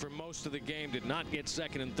Aeros for most of the game did not get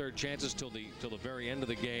second and third chances till the very end of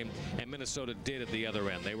the game, and Minnesota did at the other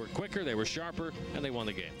end. They were quicker, they were sharper, and they won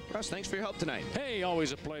the game. Russ, thanks for your help tonight. Hey,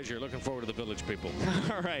 always a pleasure. Looking forward to the Village people.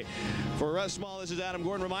 All right. For Russ Small, this is Adam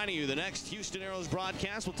Gordon reminding you the next Houston Aeros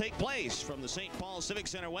broadcast will take place from the St. Paul Civic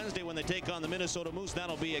Center Wednesday when they take on the Minnesota Moose.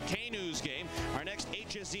 That'll be a K-News game. Our next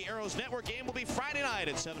HSE Aeros Network game will be Friday night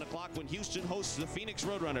at 7 o'clock when Houston hosts the Phoenix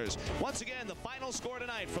Roadrunners. Once again, the final score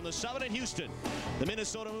tonight from the Summit in Houston. The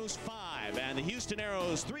Minnesota Moose 5 and the Houston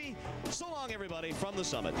Aeros 3. So long, everybody, from the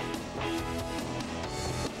Summit.